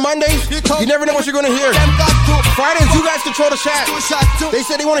Fridays and Mondays, you never know what you're gonna hear. Fridays, you guys control the chat. They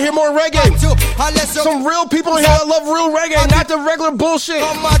said they want to hear more reggae. Some real people in here that love real reggae, not the regular bullshit.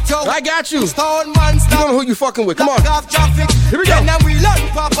 I got you. You don't know who you fucking with. Come on. Here we go.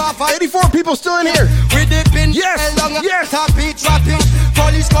 84 people still in here. Yes, yes.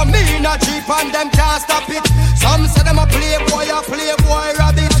 Police come in a jeep and them can't stop it. Some say them a playboy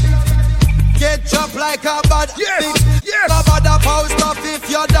rabbit. Get dropped like a bad bitch. Yes. No bother post up if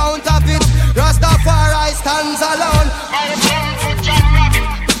you don't have it. Rastafari stands alone.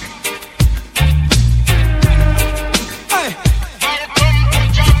 Hey.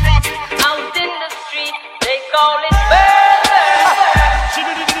 out in the street, they call it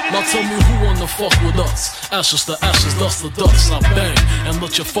Now tell me who wanna fuck with us? Ashes to ashes, dust to dust. I bang and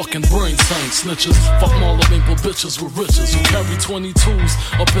let your fucking brains hang. Snitches, fuck Marlboro bitches with riches who carry 22s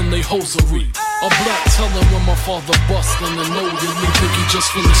up in they hosiery. A black teller when my father bust and then know that you think he just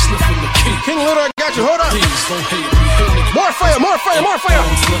finished sniffing the key. King Little, I got you. Hold on. Please don't hate me. Hey, more fire, more fire, more fire.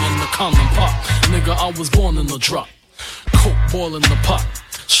 Letting the condom pop. Nigga, I was born in the drop. Coke boiling the pot.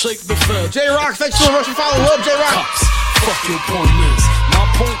 Shake the fed. J-Rock, thanks so much for following. Love J-Rock. Cops, fuck your point is. My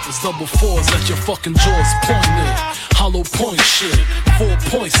point is double fours at your fucking jaws pointed. Hollow point shit,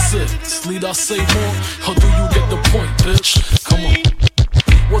 4.6. Need I say more, or do you get the point, bitch? Come on.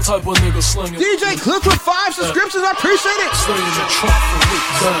 What type of nigga slinging? DJ Clips with 5 subscriptions, I appreciate it. Stay in the trunk for weak,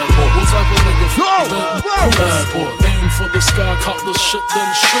 bad boy. What type of nigga? Bad boy. Aim for the sky, cop the shit,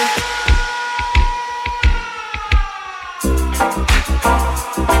 then shoot.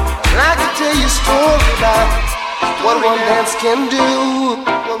 I can tell you a story about what one dance can do.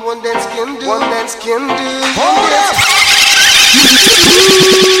 What one dance can do. One dance can do. Hold up!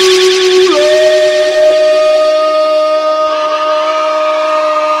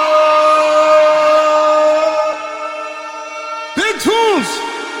 Big Tunes!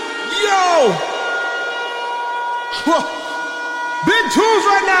 Yo! Big Tunes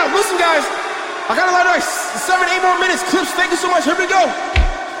right now! Listen, guys! I got a lot of 7-8 more minutes. Clips, thank you so much. Here we go.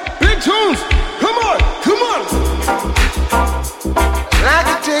 Big Tunes! Come on! Come on! I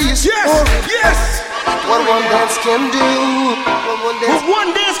can tell you yes. What one dance can do. What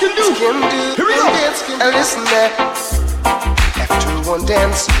one dance can do. Here we go. And listen there. After one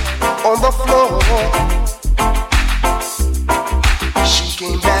dance on the floor, she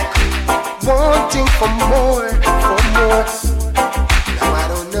came back wanting for more. Now I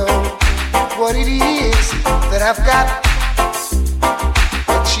don't know what it is that I've got,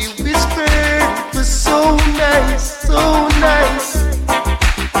 but she whispered it was so nice, so nice.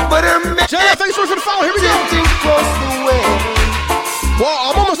 But her JF, thanks so much for the follow. Here we go. Well,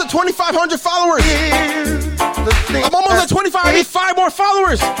 I'm almost at 2,500 followers. I'm almost at 25. I need 5 more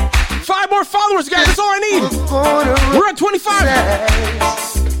followers. 5 more followers, guys. That's all I need. We're at 25.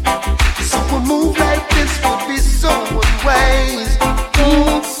 So a move like this would be so unwise.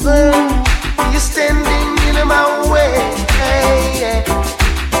 You're standing in my way.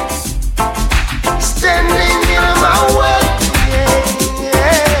 Standing in my way.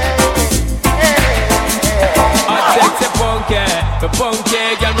 The punky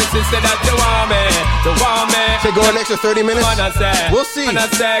girl, me sister that you want me. Say go an extra 30 minutes. We'll see. And I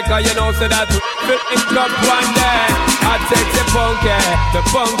say, cause you know, say that it up one day. I take the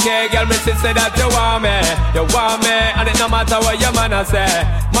punky girl, me sister that you want me. And it no matter what your man I say,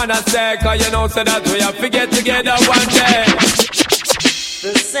 cause you know, say that we have to get together one day.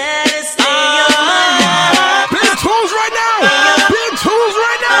 The saddest day of my life. Big tunes right now. Big tunes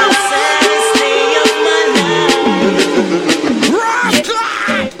right now. The saddest day of my life.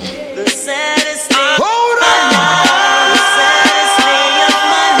 The saddest day of my life. The saddest day of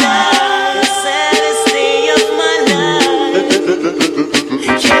my life. The saddest day of my life.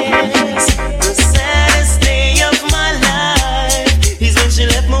 Yes, the saddest day of my life is when she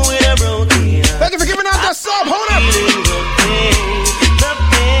left me with a broken heart. Thank you for giving out that sub. Hold up.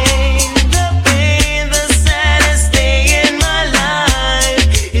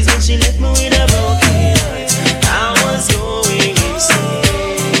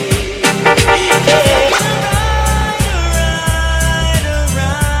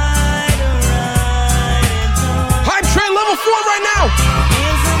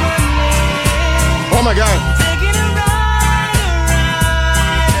 Oh my God.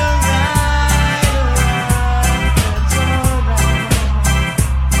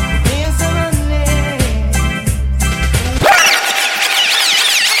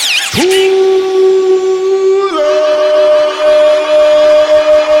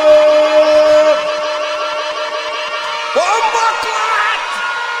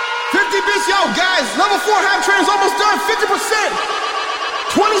 Yo, guys, level 4 hype train's almost done, 50%.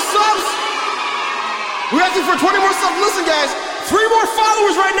 20 subs. We're asking for 20 more subs. Listen, guys, 3 more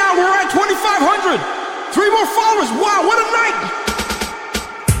followers right now. We're at 2,500. 3 more followers. Wow, what a night.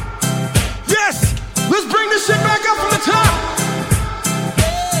 Yes, let's bring this shit back up from the top.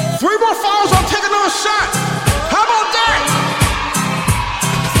 3 more followers, I'll take another shot. How about that?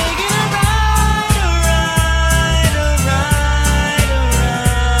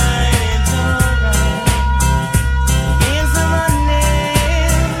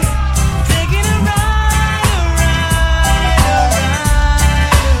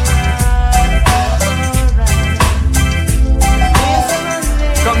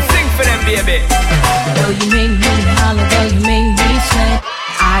 Baby. Though you make me holler, though you make me sweat,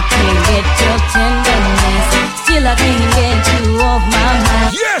 I can't get your tenderness. Still I can't get you off my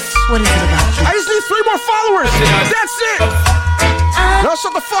mind. Yes! What is it about you? I just need 3 more followers. That's it. Now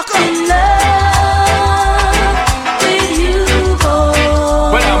shut the fuck up. In love with you,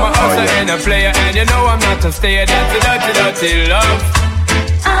 boy. Well, I'm a hustler and a player, and you know I'm not a stayer. That's a dirty, dirty love.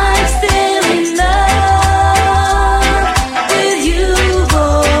 I'm still in love with you,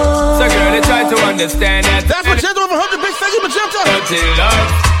 boy. So girl, they try to understand that. That's Magenta over 100 big. Thank you, Magenta. Dirty love.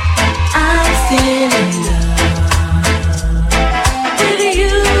 I'm still in love with you,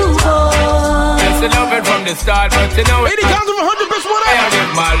 boy. That's the loving from the start, but you know 80 pounds over 100 bits. What up? I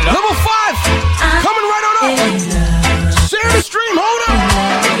give my love. Level 5. Coming right on up. Share the stream. Hold up.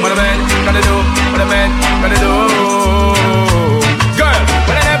 What a man gonna do? What a man gonna do? Girl,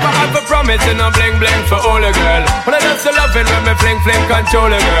 when I never have a promise and I'm bling bling for all a girl. When I just love it when me fling fling control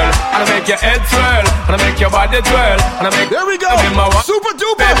a girl. And I make your head swirl, and I make your body twirl, and I make. There we go. Super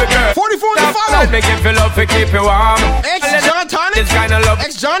duper. Baby girl. 44 to follow. Make you feel love to keep you warm. Ex-John Tonic. This kind of love.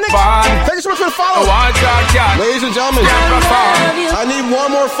 Ex-Jonic. Bond. Thank you so much for the follow. Ladies and gentlemen, I need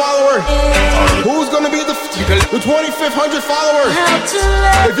 1 more follower. Who's going to be the 2,500 follower?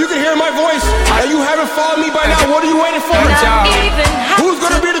 If you can hear my voice and you haven't followed me by now, what are you waiting for? Who's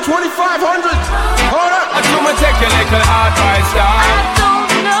going to be the 2,500? Hold up. I'm gonna take your little advice, dog. I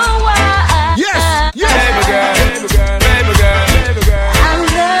don't know why. Yes, yes. Baby girl, baby girl, baby girl, baby girl.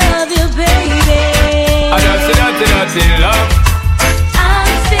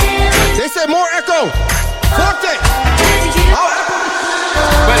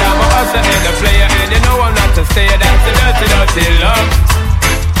 say that's a dirty, dirty love.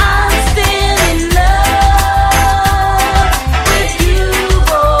 I'm still in love with you,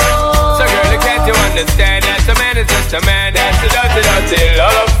 boy. So girl, can't you understand that a man is just a man? That's a dirty, dirty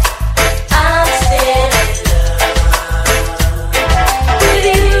love. I'm still in love with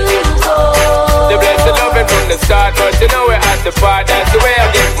you, boy. The blessed loving from the start, but you know we're at the part. That's the way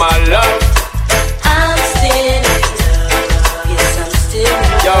I give my love. I'm still in love. Yes, I'm still in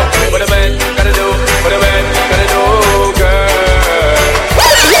love. Yo, what a man gotta do, what a man gotta do, girl.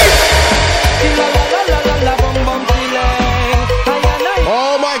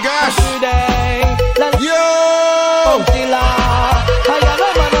 Oh my gosh. Yo.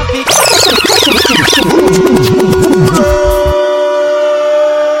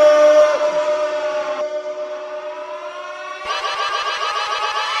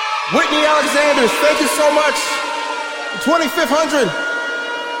 Whitney Alexanders, thank you so much.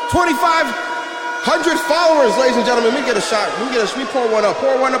 2,500 followers, ladies and gentlemen. We get a shot. We pour one up.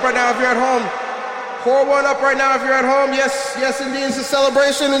 Pour one up right now if you're at home. Pour one up right now if you're at home. Yes, yes, indeed. It's a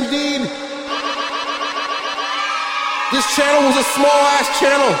celebration, indeed. This channel was a small-ass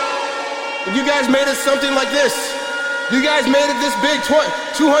channel. And you guys made it something like this. You guys made it this big.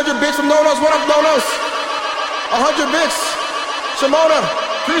 200 bits from No-Nos. What up, No-Nos? 100 bits. Shimona,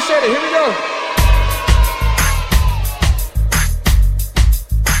 appreciate it. Here we go.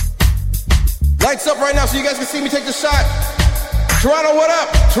 Lights up right now so you guys can see me take the shot. Toronto, what up?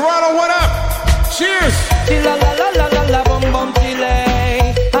 Toronto, what up? Cheers!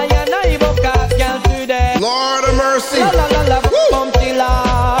 Lord of mercy.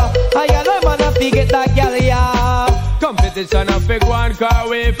 Competition a big one car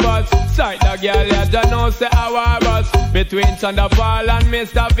way first. Sight the girl ya don't know say our bus. Between Thunderfall and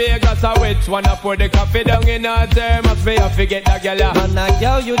Mr. Vegas, a which one a pour the coffee down in her thermos. Me a forget the girl ya. Man a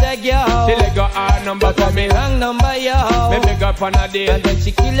girl, you the girl. She let go her number for me. Wrong number, yo. Me pick up on a date. And then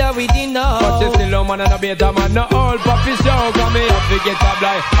she kill her with the no. But she still a man and a beta man. No old puppy show. Come me a forget a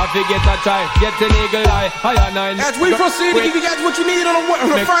blind, a forget a try. Get an eagle eye, higher nine. As we proceed to give you guys what you need on a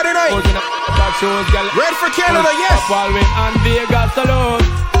Friday night. Red for Canada, yes. Baldwin and Vegas alone.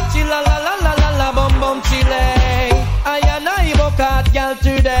 Chilla la la la la la bum bum chile. I and I book out girl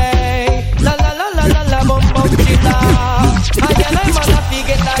today. La la la la la la bum bum chilla. I and I wanna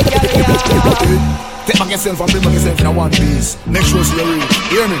forget that girl ya. Take back yourself and bring back yourself in a one piece. Make sure you're real.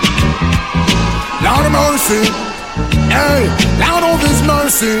 Hear me? Lord of mercy. Hey, Lord of His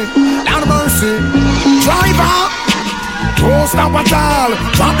mercy. Lord of mercy. Driver. Don't stop at all.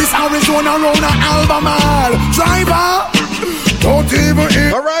 Drop this Arizona round an Albemarle. Driver, don't even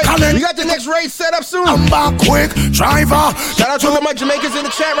hit. All right, we got the next race set up soon. I'm back quick, driver. Shout out to all my Jamaicans in the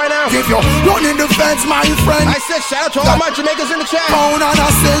chat right now. If you're running the fence, my friend. I said shout out to all my Jamaicans in the chat. Phone and I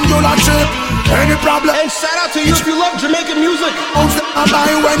send you a chip. Any problem? And shout out to you if you love Jamaican music. I buy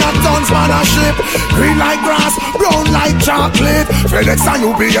when I done sponsorship. Green like grass, brown like chocolate. FedEx and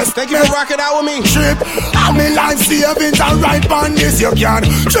UPS. Thank you for rocking out with me. Trip. I'm in life savings and right on this. You can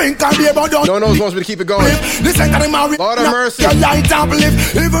drink and beer, but don't. No-Nos wants me to keep it going. Listen to the Mary. Lord of mercy. Your light up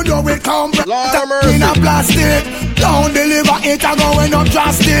lift, even though it come Lord of mercy. in a plastic. Don't deliver it, I going up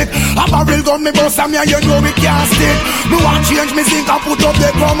drastic. A barrel gun, me boss, and me, you know me can't stick. Me want change me zinc and put up the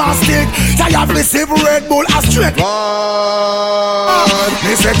chroma stick. I have received Red Bull a straight.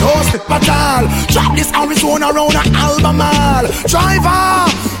 Me say don't step at all. Drop this Arizona round an Albemarle. Driver,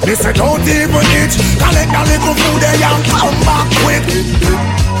 me say don't even itch. Collect a little food there and come back quick.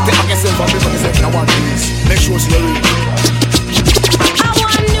 Take back yourself and bring back yourself in a one piece. Make sure you're real.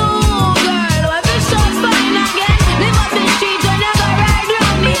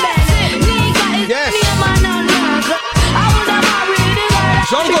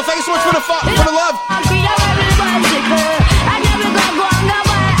 Jungle, thank you so much for the love.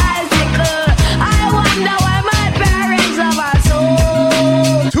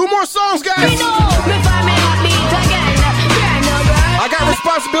 Two more songs, guys. I got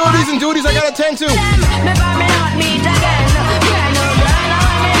responsibilities and duties I gotta attend to.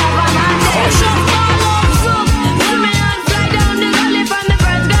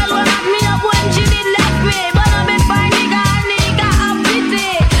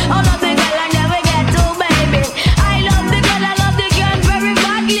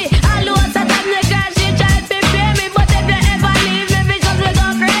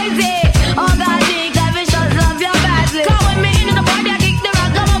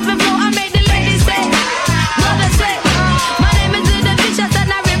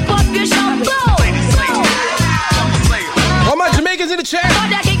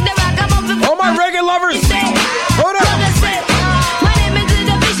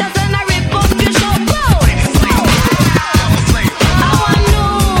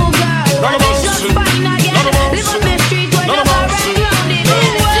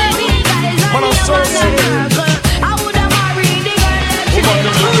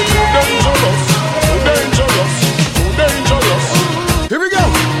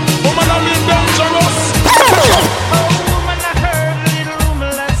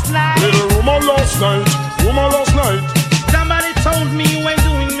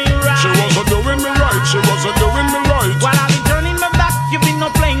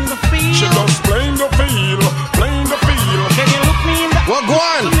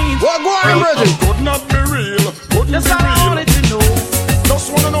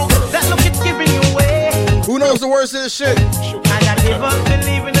 words to this shit. And I never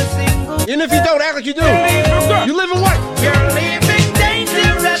believe in a single. Even if you don't, act like you do. You live in what? You're living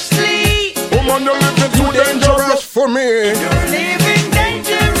dangerously. Woman, you're living too dangerous for me. You're living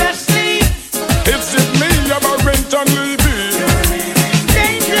dangerously. Is it me, I'm a rent and Levy? You're living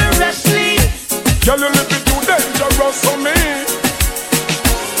dangerously. Girl, you living too dangerous for me.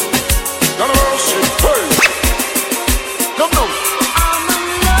 None of our shit, hey. Come on. I'm in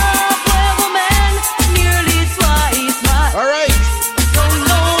love with a man nearly twice my All right. Don't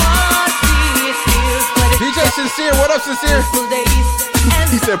know what this is, but it's DJ Sincere, what up, Sincere?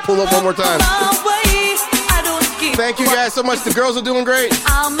 He said pull up one more time. Thank you guys so much. The girls are doing great.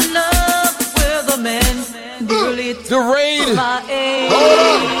 I'm in love with a man nearly The raid. my age. Hold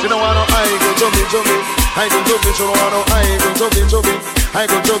on. She don't want no I go jumping. I go jumping. She don't want no I go jumping. I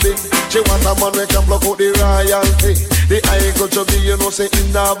go jumping. She want a man who can block out the royalty. The I go jumping, you know, say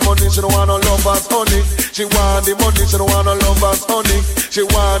in that money. She don't want no lovers honey. She want the money. She don't want no lovers honey. She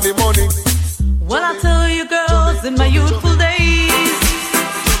want the money. Well, I tell you girls, in my youthful days,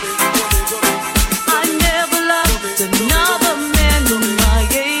 I never loved another man my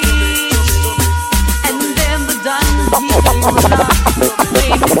age. And then the done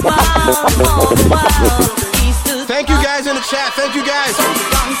made me smile all the while. He stood Thank you guys in the chat. Thank you guys.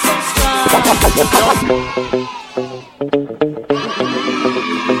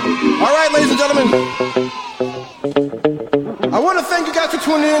 All right, ladies and gentlemen. I want to thank you guys for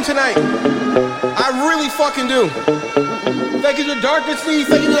tuning in tonight. I really fucking do. Thank you to Darkness Lee.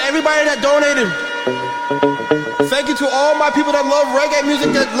 Thank you to everybody that donated. Thank you to all my people that love reggae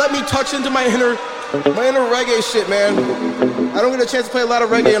music that let me touch into my inner reggae shit, man. I don't get a chance to play a lot of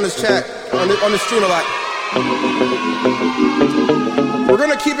reggae on this chat, on the stream a lot. We're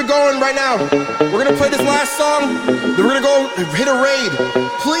gonna keep it going right now. We're gonna play this last song, then we're gonna go hit a raid.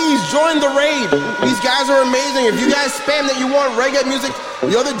 Please join the raid. These guys are amazing. If you guys spam that you want reggae music,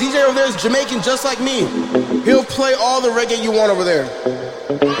 the other DJ over there is Jamaican just like me. He'll play all the reggae you want over there.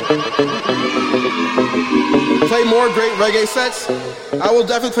 Play more great reggae sets. I will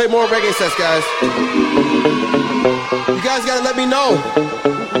definitely play more reggae sets, guys. You guys gotta let me know.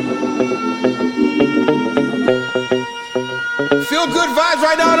 Feel good vibes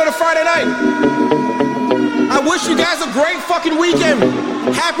right now on a Friday night. I wish you guys a great fucking weekend.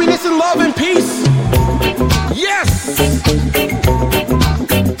 Happiness and love and peace. Yes!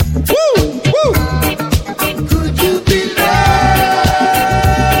 Woo! Woo! Could you be there?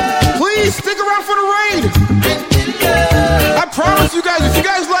 Please stick around for the raid. I promise you guys, if you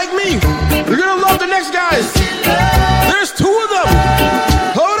guys like me, you're gonna love the next guys. There's two of them.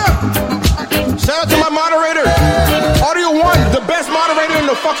 Hold up. Shout out to my moderator. Audio One, the best moderator in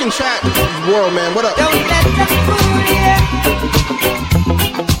the fucking chat world, man. What up? Don't let them fool you.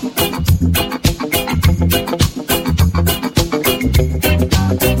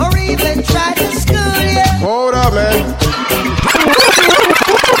 Or even try to school you. Hold up, man.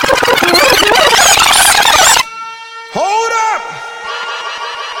 Hold up!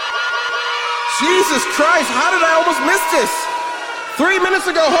 Jesus Christ, how did I almost miss this? 3 minutes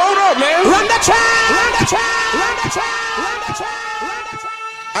ago, hold up, man. Run the track! Run the track! Run the track! Run the track! Run the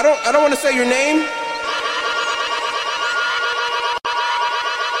track! I don't want to say your name.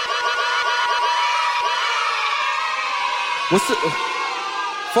 What's the...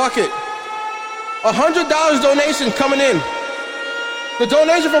 Fuck it. $100 donation coming in. The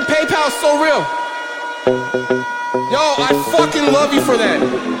donation from PayPal is so real. Yo, I fucking love you for that.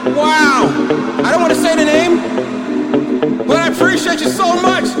 Wow. I don't want to say the name, but I appreciate you so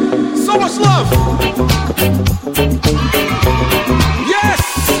much. So much love. Yes,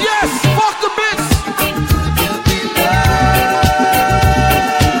 yes, fuck the bits.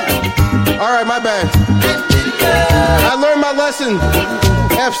 All right, my bad. I learned my lesson,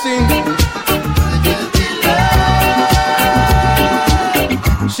 Epstein.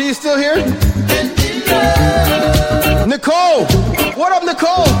 She's still here? Nicole! What up,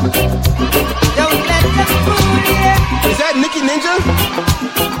 Nicole? Is that Nikki Ninja?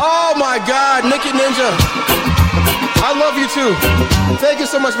 Oh my God, Nikki Ninja. I love you too. Thank you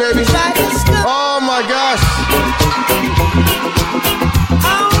so much, baby. Oh my gosh.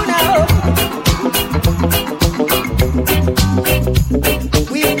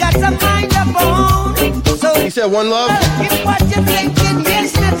 We've got to find a bone. So you said one love? If what you're thinking,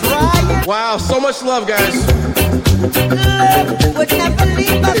 yes, that's right. Wow, so much love, guys. Love would never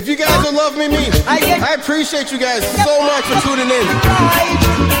leave us. If you guys will love me, I appreciate you guys so much for tuning in.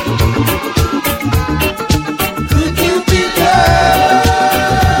 Could you be loved?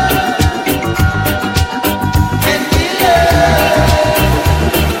 And be loved?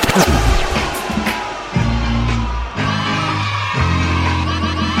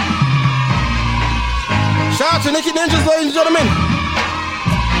 Shout out to Nikki Ninjas, ladies and gentlemen.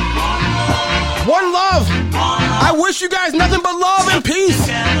 One love. I wish you guys nothing but love and peace.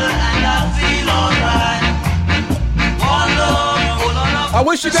 I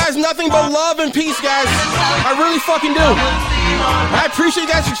wish you guys nothing but love and peace, guys. I really fucking do. I appreciate you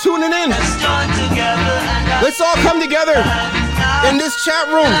guys for tuning in. Let's all come together in this chat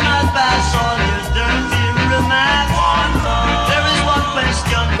room.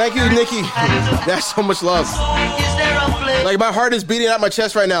 Thank you, Nikki. That's so much love. Like, my heart is beating out my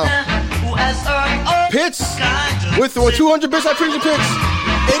chest right now. Pits with 200 bits. I appreciate Pits.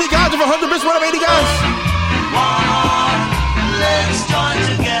 80 guys with 100 bits. What up, 80 guys?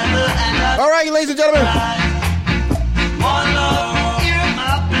 All right, ladies and gentlemen.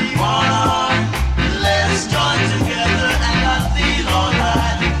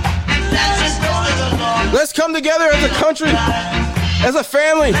 Let's come together as a country, as a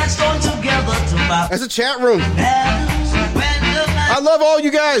family, as a chat room. I love all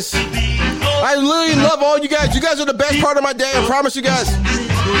you guys. I literally love all you guys. You guys are the best part of my day. I promise you guys.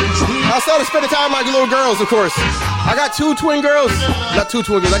 I started spending time with my little girls, of course. I got two twin girls. Not two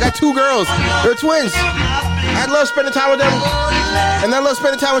twin girls. I got two girls. They're twins. I love spending time with them. And I love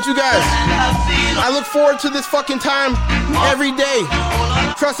spending time with you guys. I look forward to this fucking time every day.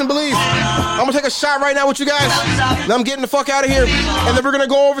 Trust and believe. I'm gonna take a shot right now with you guys. And I'm getting the fuck out of here. And then we're gonna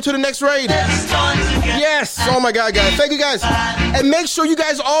go over to the next raid. Yes. Oh my God, guys. Thank you guys. And make sure you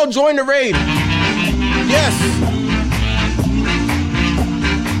guys all join the raid. Yes.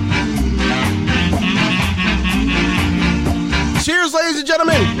 Cheers, ladies and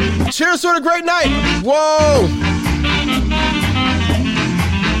gentlemen. Cheers to a great night. Whoa.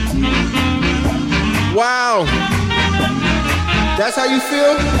 Wow. That's how you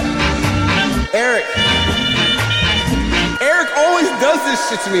feel? Eric. Eric always does this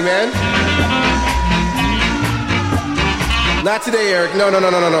shit to me, man. Not today, Eric. No.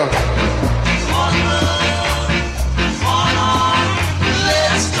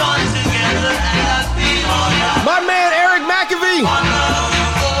 My man, Eric McAfee.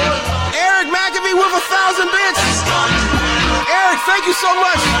 Eric McAfee with 1,000 bits. Eric, thank you so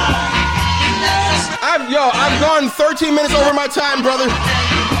much. I've gone 13 minutes over my time, brother.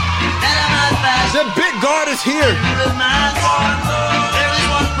 The big guard is here. There is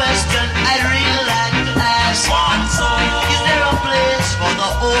one question I'd really like to ask. Is there a place for the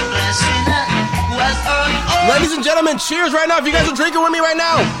hopeless sinner who has earned all? Ladies and gentlemen, cheers right now. If you guys are drinking with me right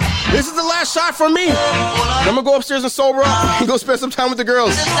now, this is the last shot from me. I'm gonna go upstairs and sober up and go spend some time with the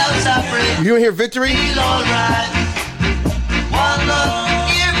girls. You hear victory?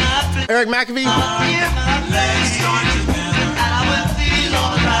 Eric McAfee.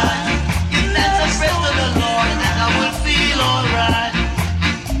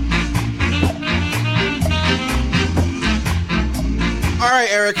 All right,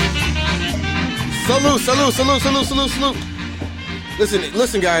 Eric. Salute.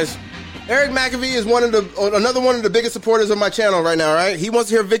 Listen, guys. Eric McAfee is another one of the biggest supporters of my channel right now, right? He wants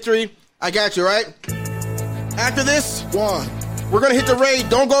to hear victory. I got you, right? After this, we're gonna hit the raid.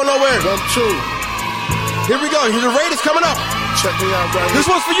 Don't go nowhere. 1, 2. Here we go. The raid is coming up. Check me out, baby. This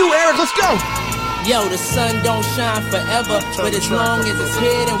one's for you, Eric. Let's go. Yo, the sun don't shine forever, but as long as it's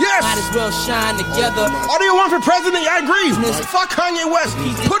here, then we might as well shine together. Audio 1 for president, I agree. Fuck Kanye West.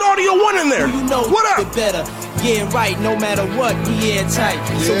 Put Audio 1 in there. You know what up? Better. Yeah, right, no matter what, he airtight.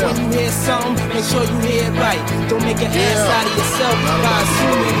 So when you hear something, make sure you hear it right. Don't make an ass out of yourself by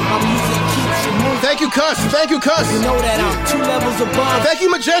assuming my music keeps you moving. Thank you, Cuss. You know that I'm 2 levels above. Thank you,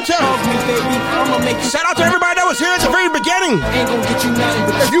 Magenta. Shout out to everybody that was here at the very beginning. Ain't gonna get you nothing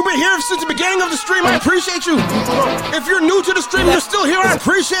but if you've been here since the beginning of the stream, I appreciate you. If you're new to the stream, you're still here, I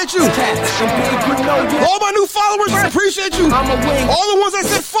appreciate you. All my new followers, I appreciate you. All the ones that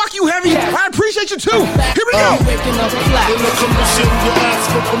said fuck you heavy, I appreciate you too. Here we go. In the commission, you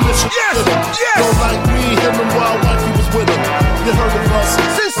ask for permission. Yes. Don't like me, him and Wild Wife, he was with him. You heard of us.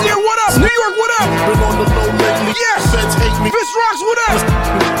 Sincere, what up? New York, what up? Been on the low lately. Yes. Feds hate me. Fish Rocks, what up?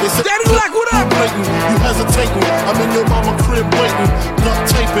 Daddy Black, what up? You hesitating. I'm in your mama crib waiting. Duct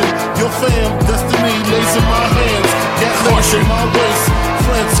taping. Your fam, destiny lays in my hands. Gas lays in my waist.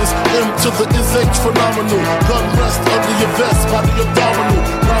 Francis, M to the is phenomenal. Gun rest under your vest, by the abdominal.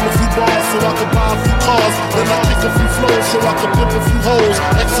 Rhyme a few bars so I can buy a few cars. Then I kick a few flows so I can flip a few holes.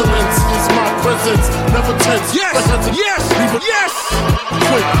 Excellence is my presence, never tense. Yes.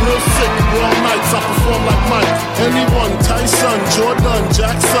 Quick, real sick, all nights I perform like Mike. Anyone, Tyson, Jordan,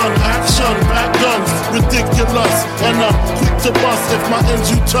 Jackson, action, back guns, ridiculous. And I'm quick to bust if my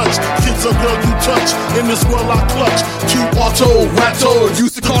ends you touch. Kids or girl you touch, in this world I clutch. 2 auto, ratto,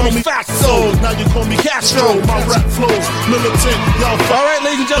 used to call me Fatso. Now you call me Castro. My rap flows, militant, y'all. All right,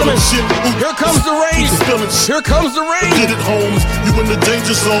 ladies and gentlemen, here comes the rain. Here comes the rain. Get it, Holmes. You in the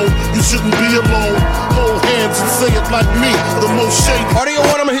danger zone. You shouldn't be alone. Hold hands and say it like me. The most shady. Audio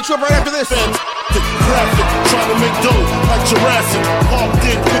 1, I'm gonna hit you up right after this. Graphic, trying to make dough like Jurassic. Parked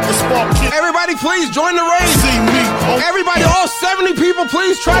in, hit the spark kid. Everybody, please join the rain. See me. Everybody, all 70 people,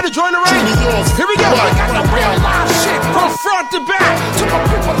 please try to join the rain. Here we go. I got the real live shit from front to back. To my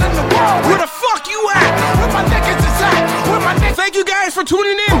people in the world. Where the fuck you at? Where my niggas is at? Where my niggas? Thank you guys for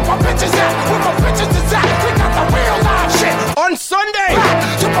tuning in. Where my bitches at? Where my bitches is at? We got the real live shit on Sunday.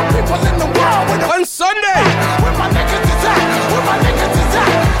 To my people in the world. On Sunday. Where my niggas is at? Where my niggas is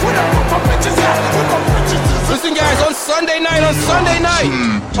at? Where my bitches at? Where my bitches is at? Listen, guys, on Sunday night, we're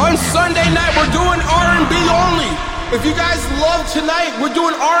doing R&B only. If you guys love tonight, we're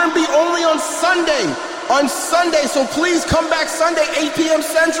doing R&B only on Sunday. On Sunday, so please come back Sunday, 8 p.m.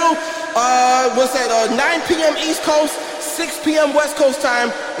 Central. 9 p.m. East Coast, 6 p.m. West Coast time,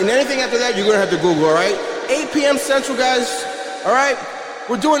 and anything after that, you're gonna have to Google, all right? 8 p.m. Central, guys, all right?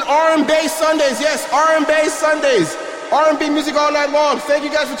 We're doing R&B Sundays, yes, R&B Sundays. R&B music all night long. Thank you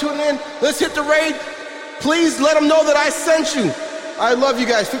guys for tuning in. Let's hit the raid. Please let them know that I sent you. I love you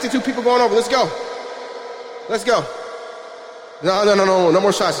guys. 52 people going over. Let's go. Let's go. No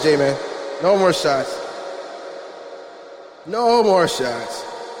more shots, J-Man. No more shots. No more shots.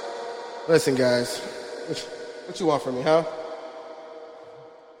 Listen, guys. What you want from me, huh?